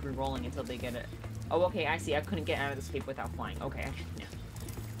 Like, keep re-rolling until they get it. Oh, okay, I see. I couldn't get out of this cave without flying. Okay, yeah.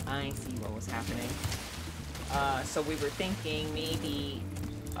 I see what was happening. So we were thinking maybe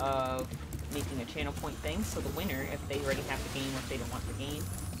of making a channel point thing, so the winner, if they already have the game or if they don't want the game,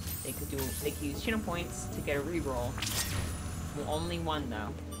 they could use channel points to get a re-roll. Well, only one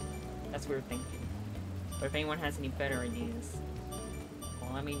though. That's what we're thinking. But if anyone has any better ideas,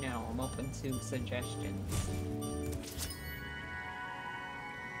 well, let me know. I'm open to suggestions.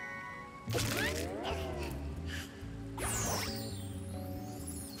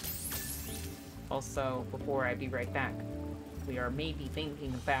 Also, before I be right back, we are maybe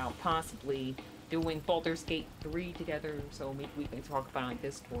thinking about possibly doing Baldur's Gate 3 together, so maybe we can talk about it on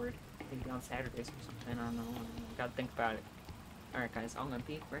Discord. Maybe on Saturdays or something, I don't know. Gotta think about it. Alright guys, I'm gonna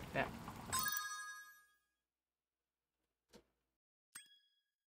be right back.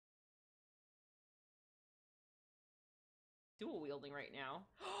 Dual wielding right now.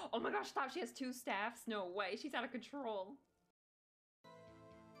 Oh my gosh, stop, she has 2 staffs? No way, she's out of control.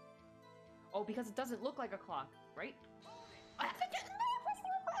 Oh, because it doesn't look like a clock, right?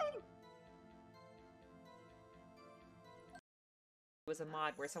 It was a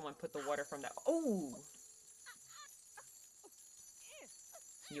mod where someone put the water from the— oh!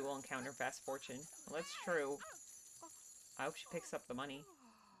 You will encounter fast fortune. Well, that's true. I hope she picks up the money.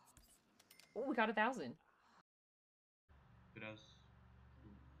 Oh, we got 1,000. It has...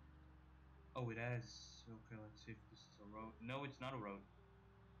 oh, it has... okay, let's see if this is a road. No, it's not a road.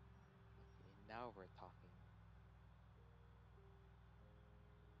 Okay, now we're talking.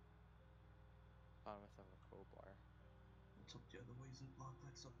 Found myself a crowbar. What's up the other way isn't blocked.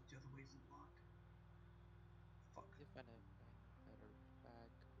 That's up the other way isn't blocked. Fuck. If I find a better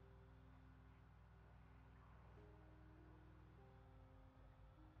bag.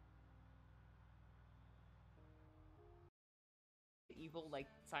 Evil, like,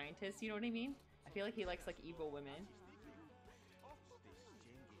 scientist, you know what I mean? I feel like he likes, like, evil women.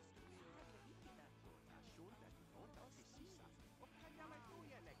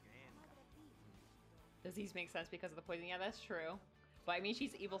 Does these make sense because of the poison? Yeah, that's true. But I mean,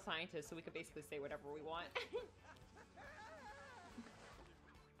 she's evil scientist, so we could basically say whatever we want.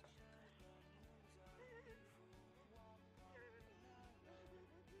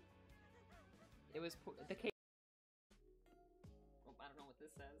 It was the case. Oh, I don't know what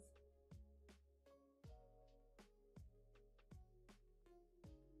this says.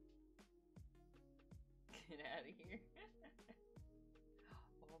 Get out of here.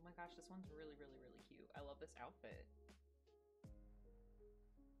 Oh my gosh, this one's really, really, really cute. I love this outfit.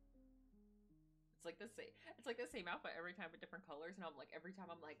 It's like the same outfit every time with different colors, and I'm like, every time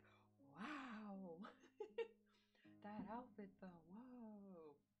I'm like, wow. That outfit though,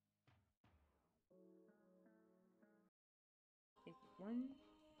 whoa. I think 1,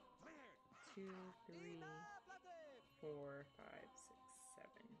 2, 3, 4, 5, 6,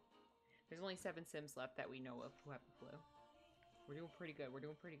 7. There's only 7 Sims left that we know of who have the flu. We're doing pretty good. We're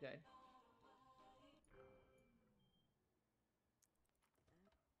doing pretty good.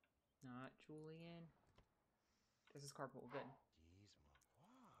 Not Julian. This is carpool. Good.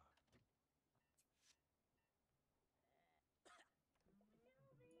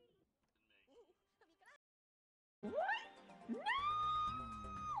 What? No!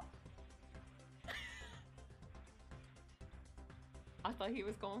 I thought he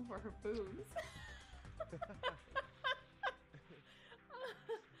was going for her boobs.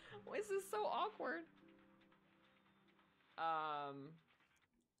 This is so awkward.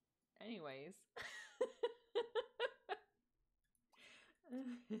 Anyways.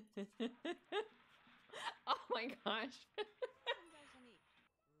 Oh my gosh.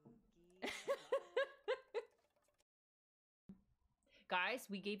 Guys,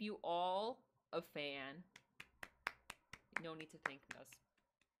 we gave you all a fan. No need to thank us.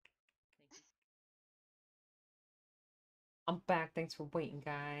 Thank you. I'm back. Thanks for waiting,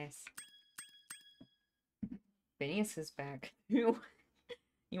 guys. Phineas is back. You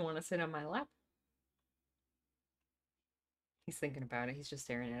want to sit on my lap? He's thinking about it. He's just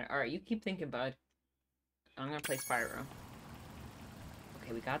staring at it. Alright, you keep thinking, bud. I'm gonna play Spyro.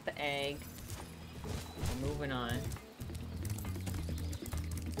 Okay, we got the egg. We're moving on.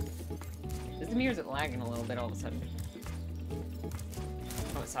 This mirror's lagging a little bit all of a sudden.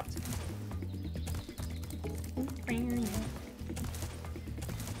 Oh, it stopped.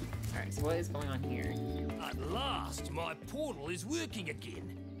 Alright, so what is going on here? At last, my portal is working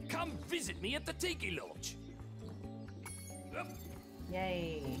again. Come visit me at the Tiki Lodge.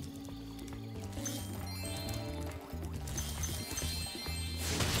 Yay.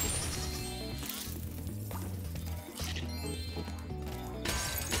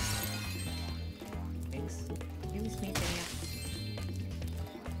 Excuse me, Phineas.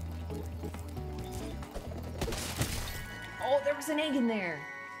 Oh, there was an egg in there.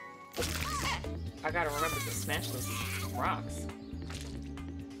 I gotta remember to smash those rocks.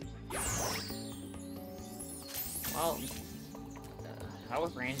 Well, that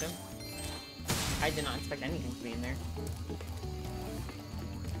was random. I did not expect anything to be in there.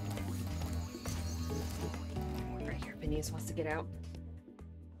 Phineas wants to get out.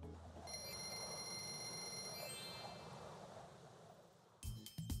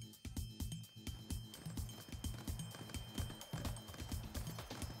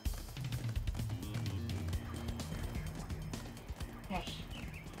 Okay.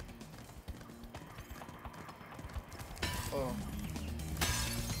 Oh.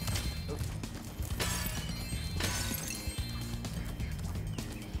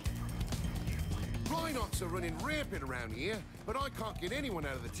 Rhinox are running rampant around here, but I can't get anyone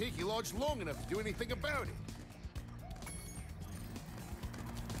out of the Tiki Lodge long enough to do anything about it.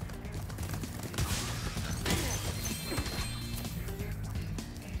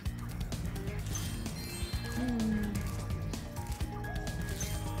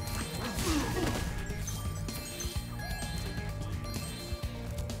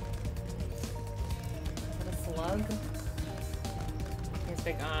 The slug. He has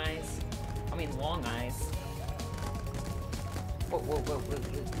big eyes. I mean, long eyes. Whoa, whoa, whoa, whoa,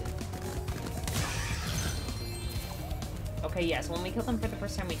 whoa. Okay, yes, when we kill them for the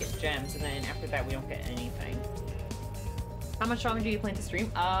first time, we get gems, and then after that, we don't get anything. How much longer do you plan to stream?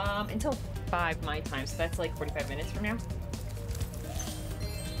 Until 5 my time, so that's like 45 minutes from now.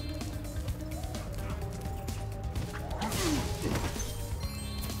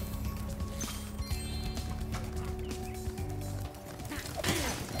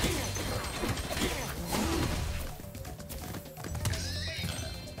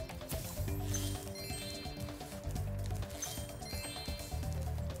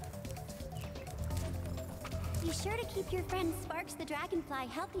 Be sure to keep your friend Sparks the Dragonfly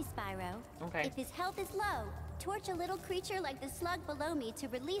healthy, Spyro. Okay. If his health is low, torch a little creature like the slug below me to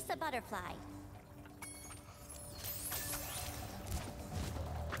release a butterfly.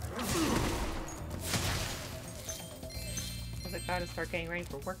 I gotta start getting ready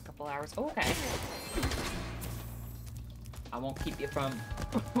for work a couple hours. Oh, okay. I won't keep you from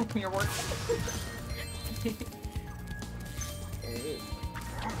your work.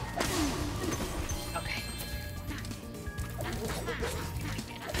 Okay.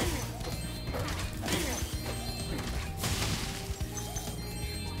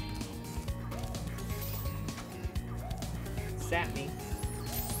 Zap me.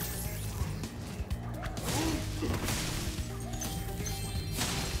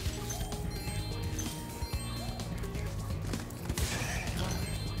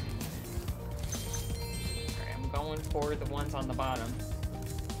 Alright, I'm going for the ones on the bottom.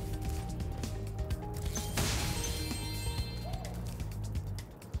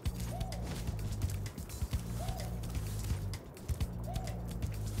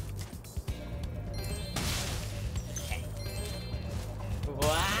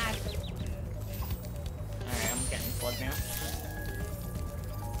 What? Alright, I'm getting plugged now.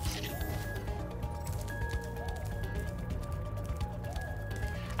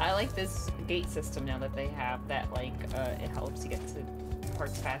 I like this gate system now that they have that, like, it helps you get to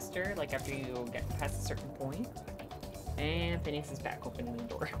parts faster, like after you get past a certain point. And Phineas is back opening the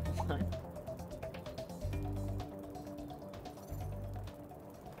door. Hold on.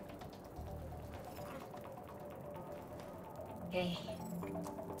 Okay.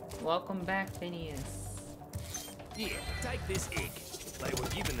 Welcome back, Phineas. Here, take this egg. They were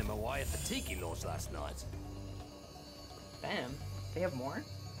giving them away at the Tiki Lodge last night. Them? They have more?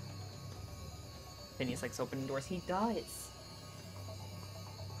 Phineas likes opening doors. He does.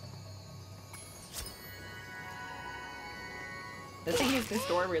 The thing is, this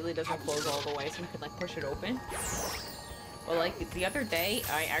door really doesn't close all the way, so we can, like, push it open. Well, like, the other day,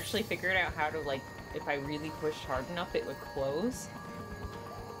 I actually figured out how to, like, if I really pushed hard enough, it would close.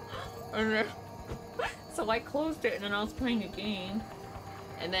 And then, so I closed it, and then I was playing a game.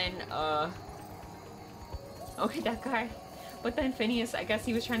 And then, okay, that guy. But then Phineas, I guess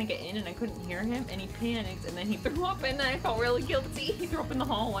he was trying to get in, and I couldn't hear him, and he panicked, and then he threw up, and then I felt really guilty. He threw up in the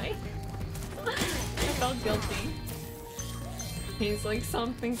hallway. I felt guilty. He's like,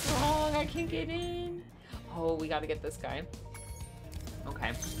 something's wrong, I can't get in. Oh, we gotta get this guy.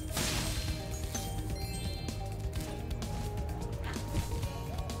 Okay.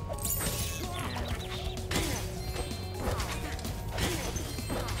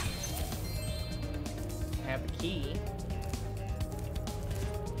 I have the key.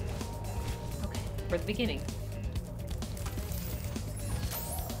 Okay, for the beginning.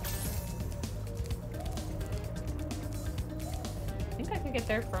 I think I could get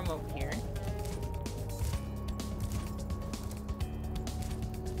there from over here.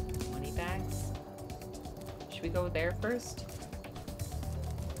 Money bags. Should we go there first?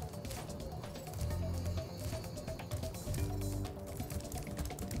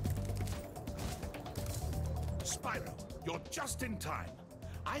 Spyro, you're just in time.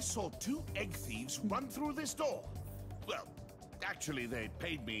 I saw 2 egg thieves run through this door. Well, actually, they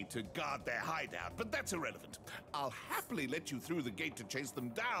paid me to guard their hideout, but that's irrelevant. I'll happily let you through the gate to chase them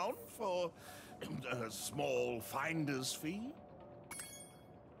down for a small finder's fee.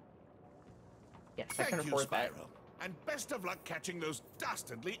 Yes, I can afford that. Spyro, and best of luck catching those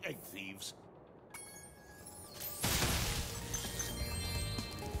dastardly egg thieves.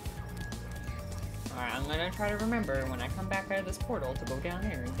 Alright, I'm gonna try to remember when I come back out of this portal to go down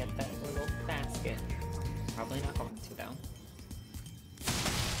there and get that little basket. Probably not going to, though.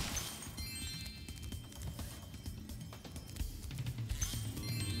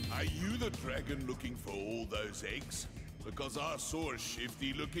 Are you the dragon looking for all those eggs? Because I saw a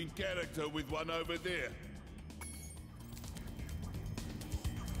shifty-looking character with one over there.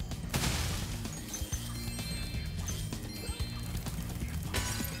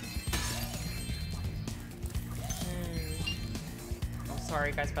 Oh,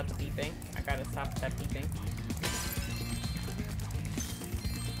 sorry guys about the beeping. I gotta stop that beeping.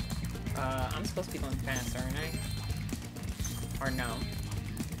 I'm supposed to be going fast, aren't I? Or no?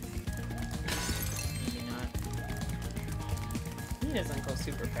 Maybe not. He doesn't go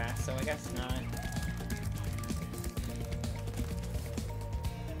super fast, so I guess not.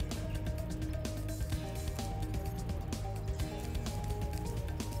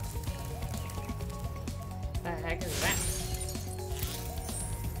 The heck is that?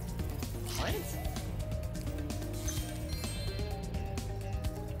 What?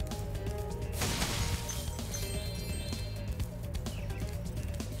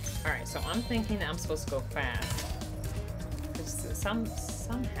 Alright, so I'm thinking that I'm supposed to go fast. Because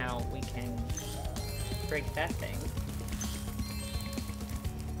somehow we can break that thing.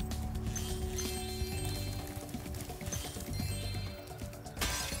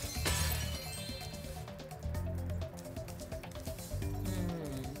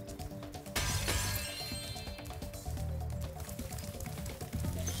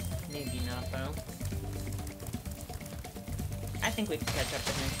 Maybe not, though. I think we can catch up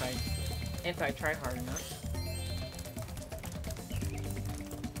to him if I try hard enough.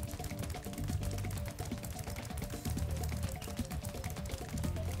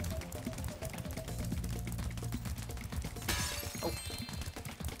 Oh.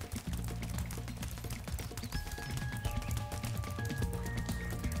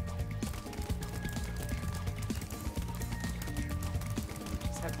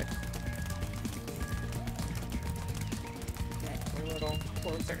 Just have to get a little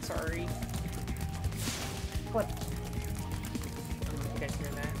closer, sorry. What? I don't know if you guys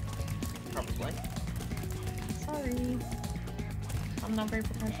hear that. Probably. Sorry. I'm not very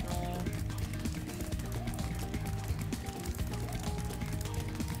professional.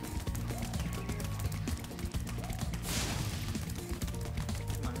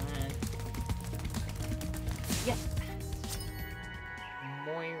 Come on. Yes!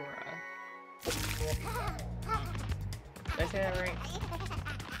 Moira. Did I say that right?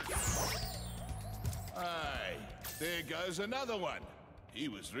 Aye, there goes another one. He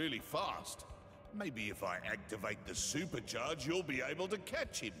was really fast. Maybe if I activate the supercharge, you'll be able to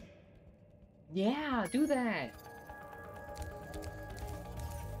catch him. Yeah, do that.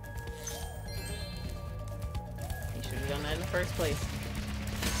 You should have done that in the first place.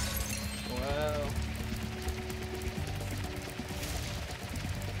 Whoa.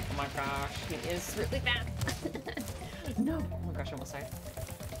 Oh my gosh, he is really fast. No. Oh my gosh, I almost died.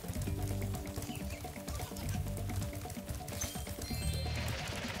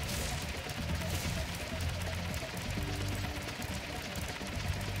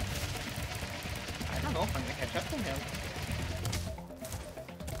 I don't know if I'm gonna catch up to him.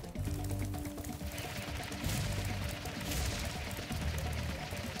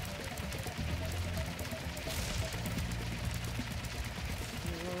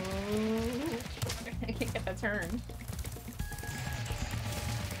 I can't get that turn.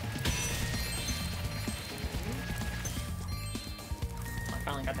 I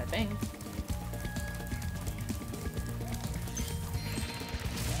finally got that thing.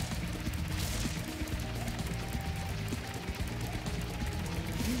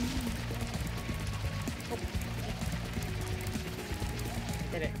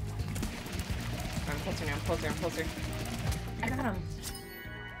 Did it. I'm closer now, I'm closer, I'm closer. I got him.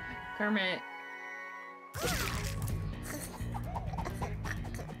 Kermit.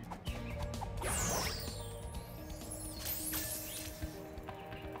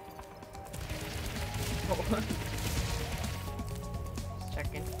 Just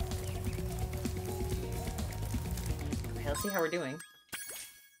checking. Okay, let's see how we're doing.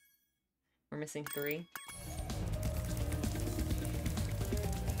 We're missing 3.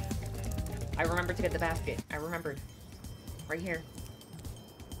 I remembered to get the basket. I remembered. Right here.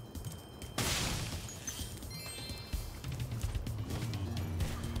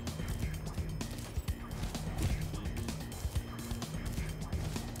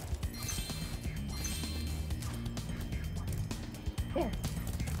 There.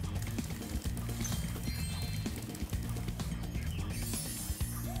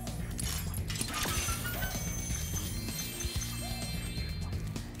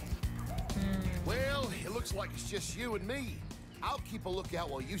 Well, it looks like it's just you and me. I'll keep a lookout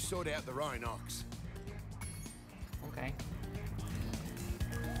while you sort out the Rhinox. Okay.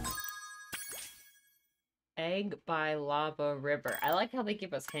 Egg by Lava River. I like how they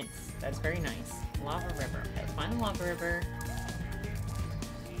give us hints. That's very nice. Lava River. Okay, find the Lava River.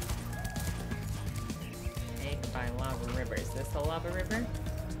 Egg by Lava River. Is this a lava river?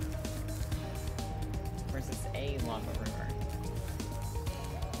 Or is this a lava river?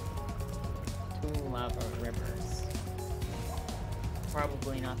 Two lava rivers.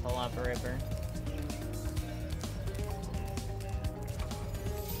 Probably not the lava river.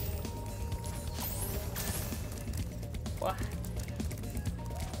 What?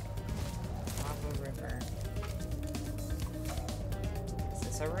 Lava river. Is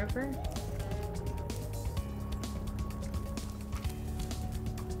this a river?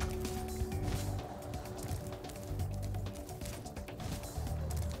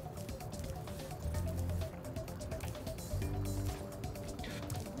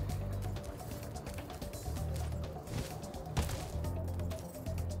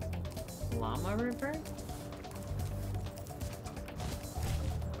 Llama River?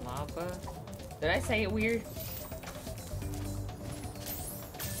 Lava? Did I say it weird?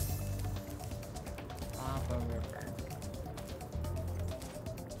 Lava River.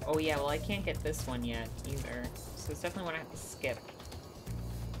 Oh yeah, well I can't get this one yet either. So it's definitely one I have to skip.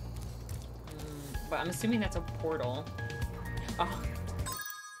 But I'm assuming that's a portal. Oh.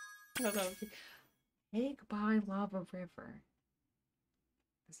 I don't know. Egg by Lava River.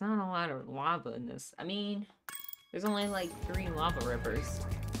 There's not a lot of lava in this. I mean, there's only like 3 lava rivers.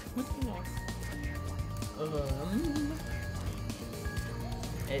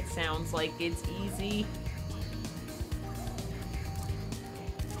 It sounds like it's easy.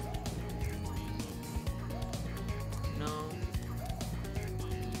 No.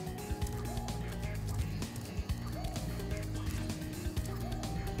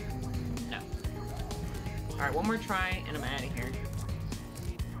 No. Alright, one more try and I'm out of here.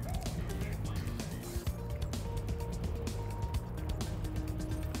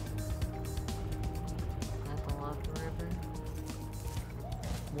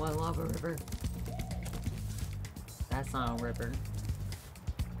 What lava river? That's not a river.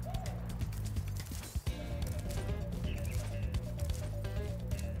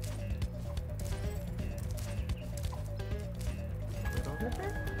 Little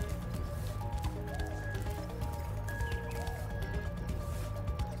river?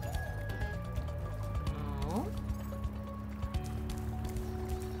 No.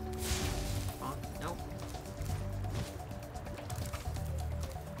 Oh, nope.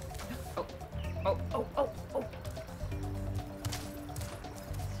 Oh, oh, oh, oh.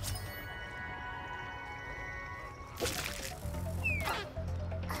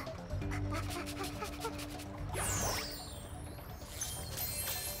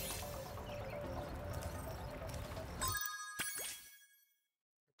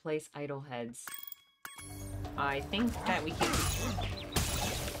 Replace idle heads. I think that we can...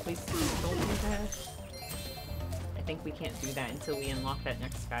 Please don't do that. I think we can't do that until we unlock that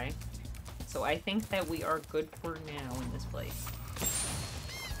next guy. So I think that we are good for now in this place.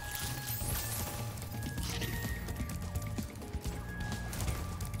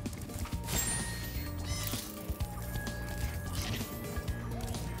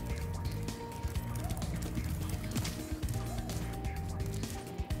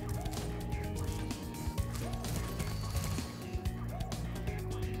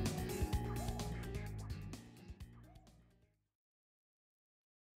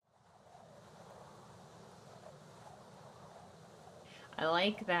 I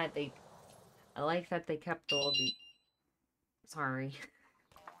like that they kept all the... Sorry.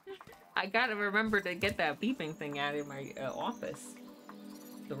 I gotta remember to get that beeping thing out of my office.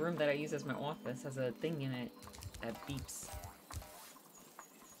 The room that I use as my office has a thing in it that beeps.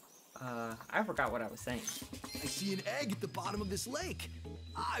 I forgot what I was saying. I see an egg at the bottom of this lake.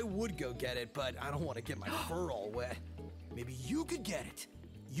 I would go get it, but I don't want to get my fur all wet. Maybe you could get it.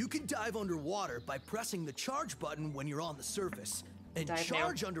 You can dive underwater by pressing the charge button when you're on the surface. And Dive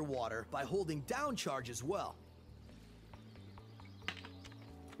charge now. underwater by holding down charge as well.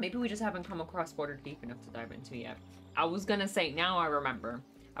 Maybe we just haven't come across water deep enough to dive into yet. I was gonna say, now I remember.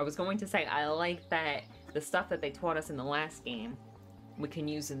 I was going to say, I like that the stuff that they taught us in the last game, we can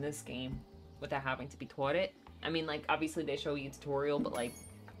use in this game without having to be taught it. I mean, like, obviously they show you a tutorial, but, like,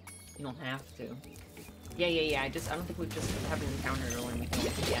 you don't have to. Yeah. I don't think we've just haven't encountered or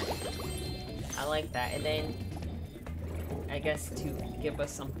anything yet. I like that. And then, I guess to give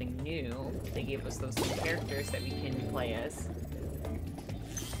us something new, they gave us those new characters that we can play as.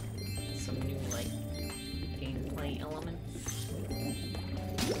 Some new, like, gameplay elements.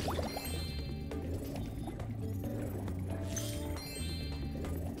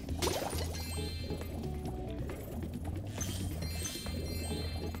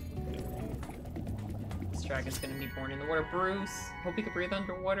 This dragon's gonna be born in the water. Bruce, hope you can breathe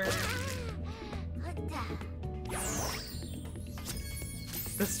underwater.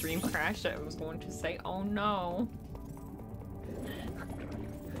 The stream crashed. I was going to say, oh no.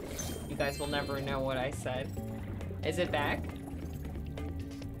 You guys will never know what I said. Is it back?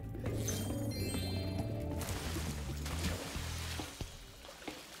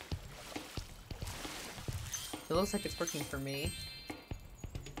 It looks like it's working for me.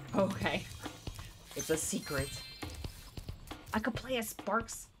 Okay. It's a secret. I could play as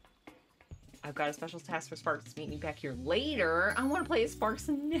Sparks. I've got a special task for Sparks to meet me back here later. I want to play as Sparks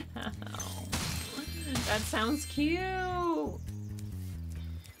now. That sounds cute.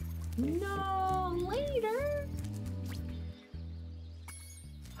 No, later.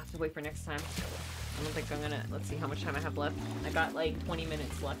 I'll have to wait for next time. I don't think I'm gonna, let's see how much time I have left. I got like 20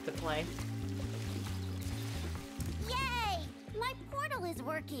 minutes left to play. Yay! My portal is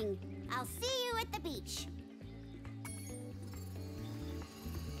working. I'll see you at the beach.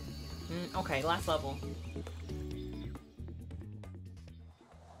 Okay, last level.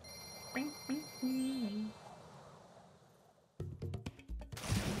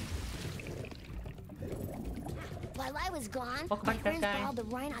 While I was gone, Welcome my back, friends that guy. borrowed the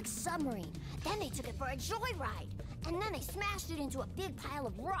Rhinox submarine. Then they took it for a joyride. And then they smashed it into a big pile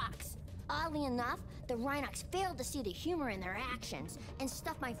of rocks. Oddly enough, the Rhinox failed to see the humor in their actions and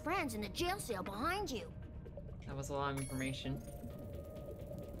stuffed my friends in the jail cell behind you. That was a lot of information.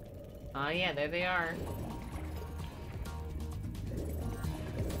 Oh yeah, there they are.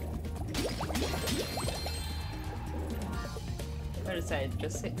 I could have said,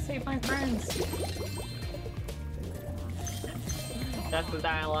 just save my friends. That's the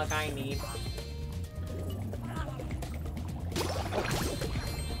dialogue I need.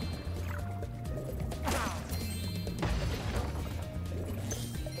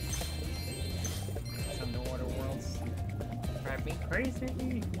 Underwater worlds drive me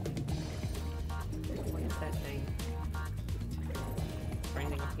crazy. What is that thing? Is there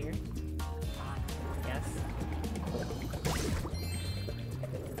anything up here? Yes.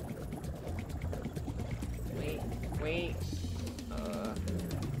 Wait. Oh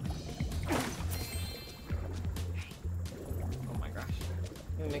my gosh.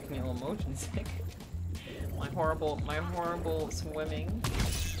 You're making me a little motion sick. My horrible swimming.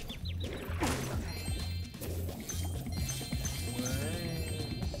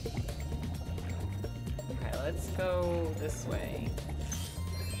 Okay, let's go this way.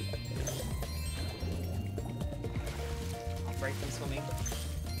 I'll break from swimming.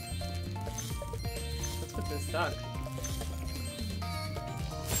 What's with this duck?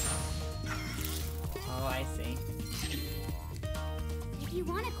 Oh, I see. If you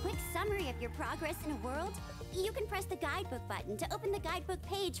want a quick summary of your progress in a world, you can press the guidebook button to open the guidebook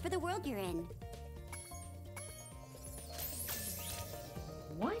page for the world you're in.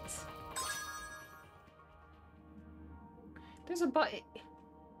 What? There's a button.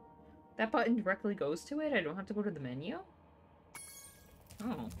 That button directly goes to it? I don't have to go to the menu?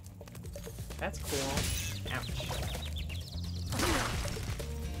 Oh. That's cool. Ouch.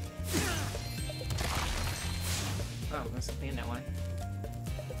 Oh, there's something in that one.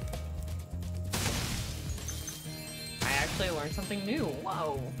 I actually learned something new.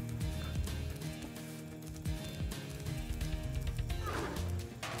 Whoa.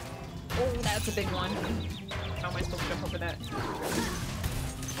 Oh, that's a big one. How am I supposed to jump over that?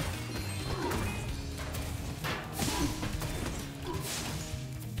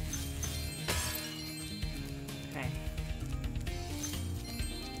 Okay.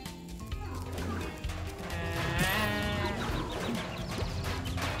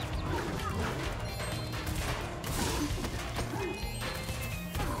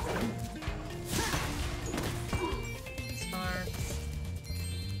 Sparks.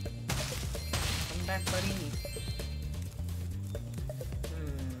 Come back, buddy.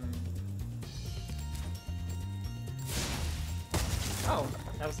 Oh,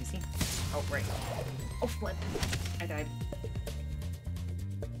 That was easy. Oh, right. Oh, flip. I died.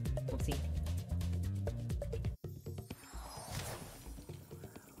 Whoopsie.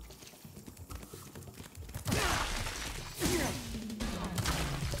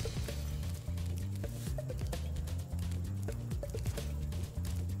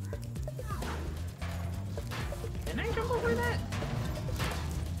 Didn't I jump over that?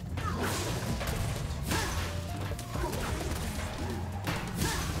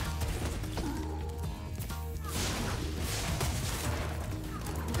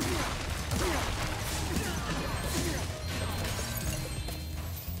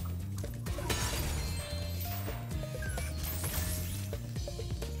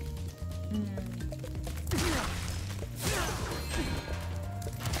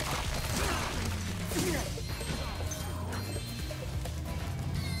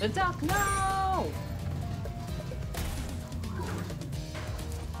 The duck, no!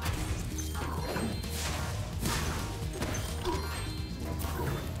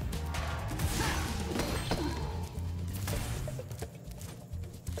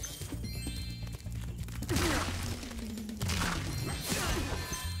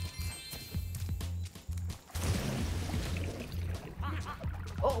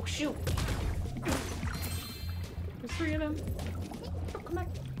 Oh, shoot! There's 3 of them. Oh, come back.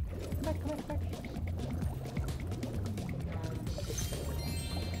 Come back, come back, come back.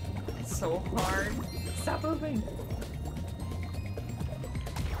 It's so hard. Stop moving.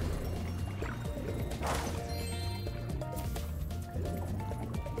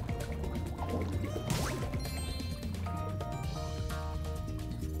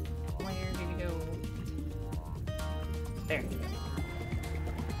 Where did he go? There.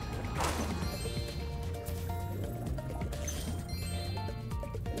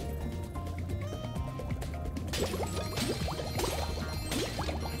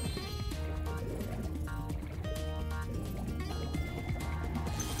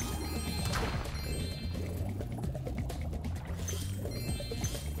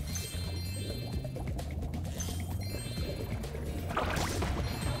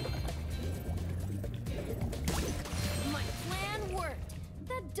 My plan worked.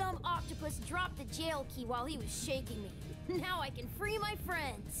 That dumb octopus dropped the jail key while he was shaking me. Now I can free my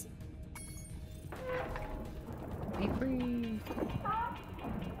friends. Be free.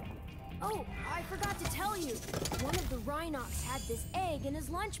 Oh, I forgot to tell you. One of the Rhinox had this egg in his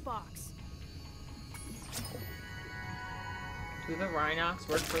lunchbox. Do the Rhinox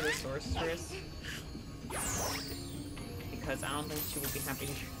work for the sorceress? Because I don't think she would be happy.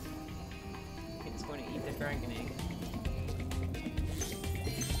 It's going to eat the dragon egg.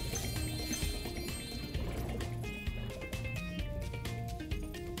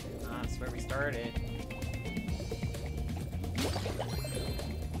 Ah, that's where we started.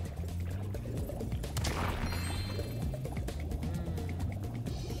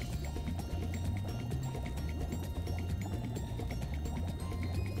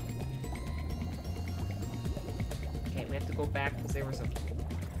 Okay, we have to go back because there was a...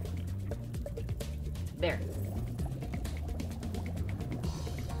 There.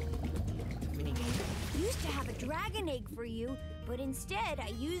 Minigame. Used to have a dragon egg for you, but instead I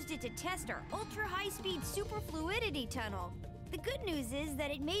used it to test our ultra-high-speed superfluidity tunnel. The good news is that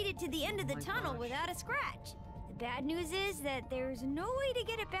it made it to the end of the tunnel without a scratch. The bad news is that there's no way to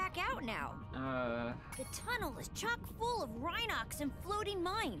get it back out now. The tunnel is chock full of Rhinox and floating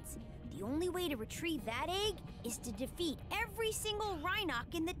mines. The only way to retrieve that egg is to defeat every single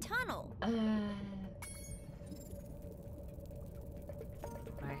Rhinox in the tunnel.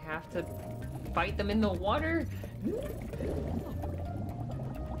 I have to fight them in the water?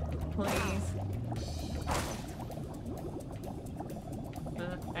 Please.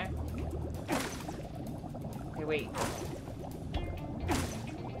 Okay, wait.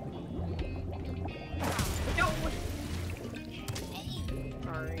 No!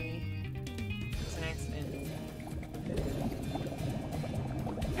 Sorry. It's an accident.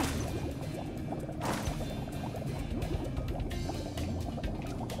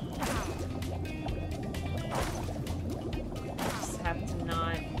 Just have to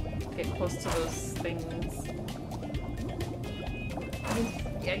not get close to those things.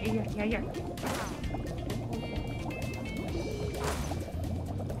 Yeah. You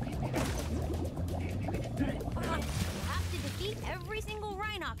have to defeat every single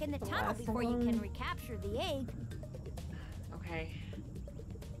Rhinox in the tunnel before you can recapture the egg. Okay.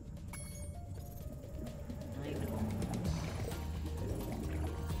 I know.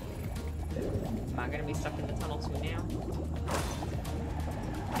 Am I gonna be stuck in the tunnel too now?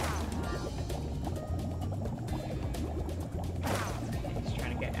 I'm just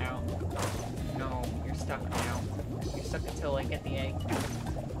trying to stuck until I get the egg.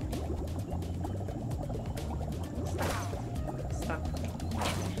 Stuck.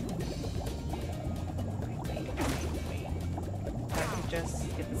 I could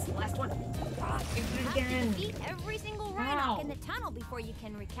just get this last one. You have to defeat every single Rhinoc in the tunnel before you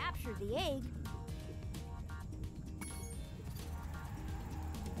can recapture the egg.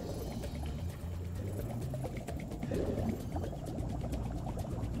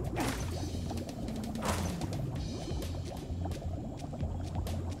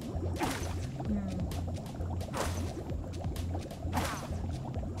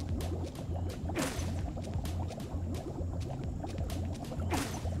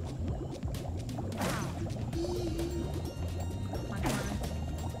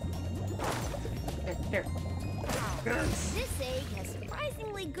 This egg has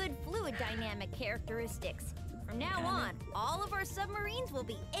surprisingly good fluid dynamic characteristics. From now on, all of our submarines will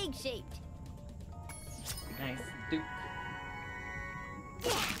be egg-shaped. Nice. Duke.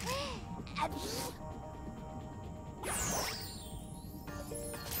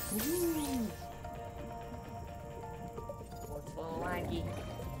 Ooh. Well, it's a little laggy.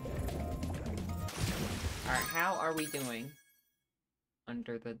 Alright, how are we doing?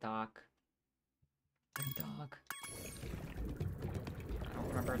 Under the dock. Dock. I don't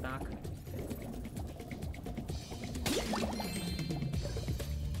remember a dock.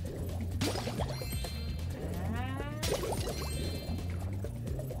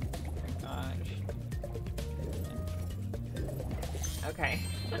 Gosh. Okay.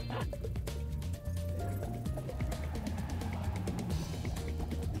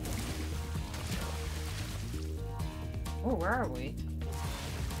 Oh, where are we?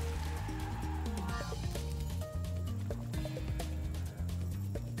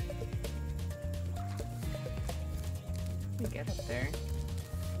 We get up there.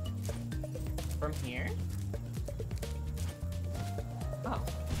 From here? Oh.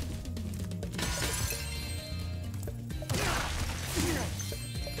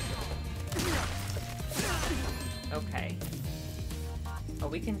 Okay. Oh,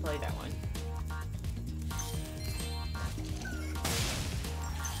 we can play that one.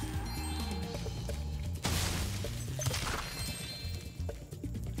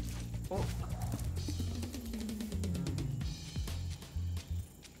 Oh.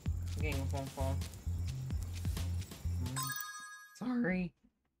 I'm getting a phone call. Sorry.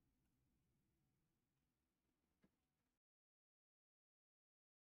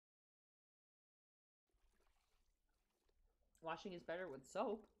 Washing is better with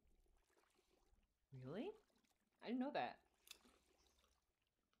soap. Really? I didn't know that.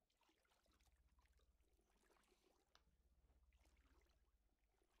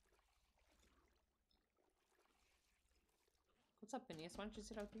 What's up, Phineas? Why don't you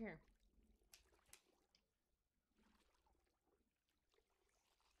sit out here?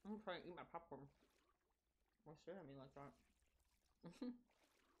 I'm trying to eat my popcorn. Why stare at me like that?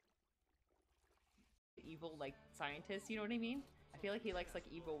 Evil, like, scientist, you know what I mean? I feel like he likes, like,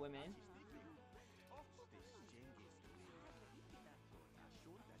 evil women.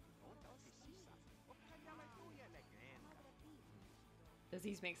 Does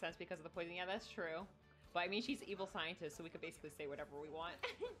these make sense because of the poison? Yeah, that's true. But I mean, she's evil scientist, so we could basically say whatever we want.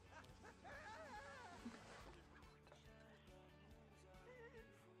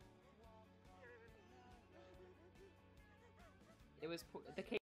 It was the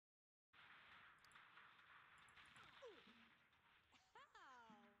case.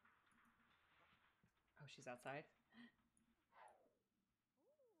 Oh, she's outside.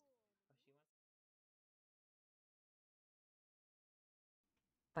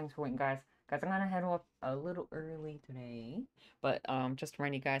 Thanks for waiting, guys. Guys, I'm gonna head off a little early today, but just to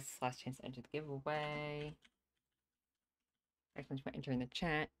remind you guys, it's last chance to enter the giveaway. Excellent for entering the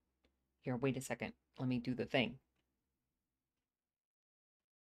chat. Here, wait a second. Let me do the thing.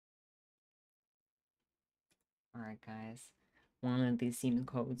 All right, guys. One of these semen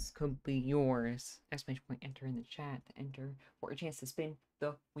codes could be yours. Exclamation point, enter in the chat to enter for a chance to spin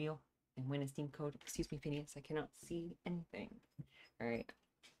the wheel and win a Steam code. Excuse me, Phineas, I cannot see anything. All right.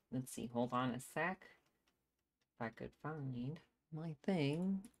 Let's see. Hold on a sec. If I could find my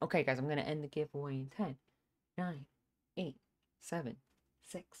thing. Okay, guys, I'm going to end the giveaway in 10, 9, 8, 7,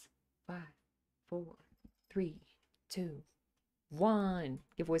 6, 5, 4, 3, 2, 1.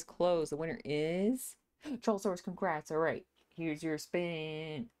 Giveaway's closed. The winner is Trollsaurus. Congrats. All right. Here's your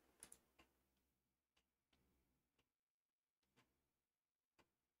spin.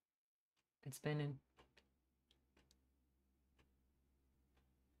 It's spinning.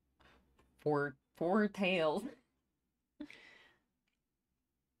 Four tails.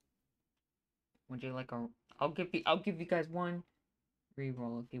 Would you like a I'll give you guys one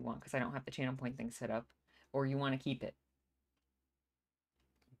reroll if you want, because I don't have the channel point thing set up. Or you want to keep it.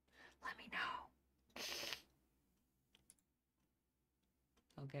 Let me know.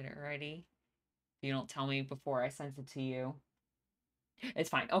 I'll get it ready. If you don't tell me before I send it to you. It's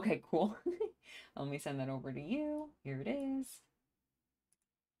fine. Okay, cool. Let me send that over to you. Here it is.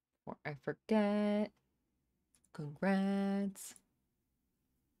 Before I forget. Congrats.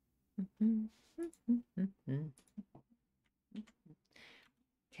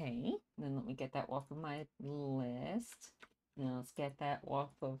 Okay, then let me get that off of my list. Now let's get that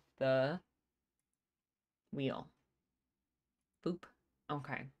off of the wheel. Boop.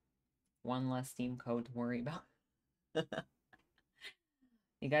 Okay. One less Steam code to worry about.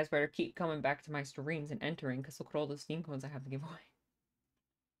 You guys better keep coming back to my streams and entering, because look at all the Steam codes I have to give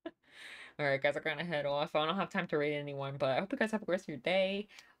away. Alright, guys, I'm gonna head off. I don't have time to rate anyone, but I hope you guys have a great rest of your day.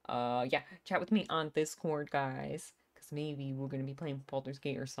 Yeah, chat with me on Discord, guys. Because maybe we're gonna be playing Baldur's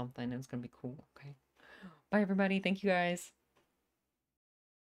Gate or something, and it's gonna be cool, okay? Bye, everybody. Thank you, guys.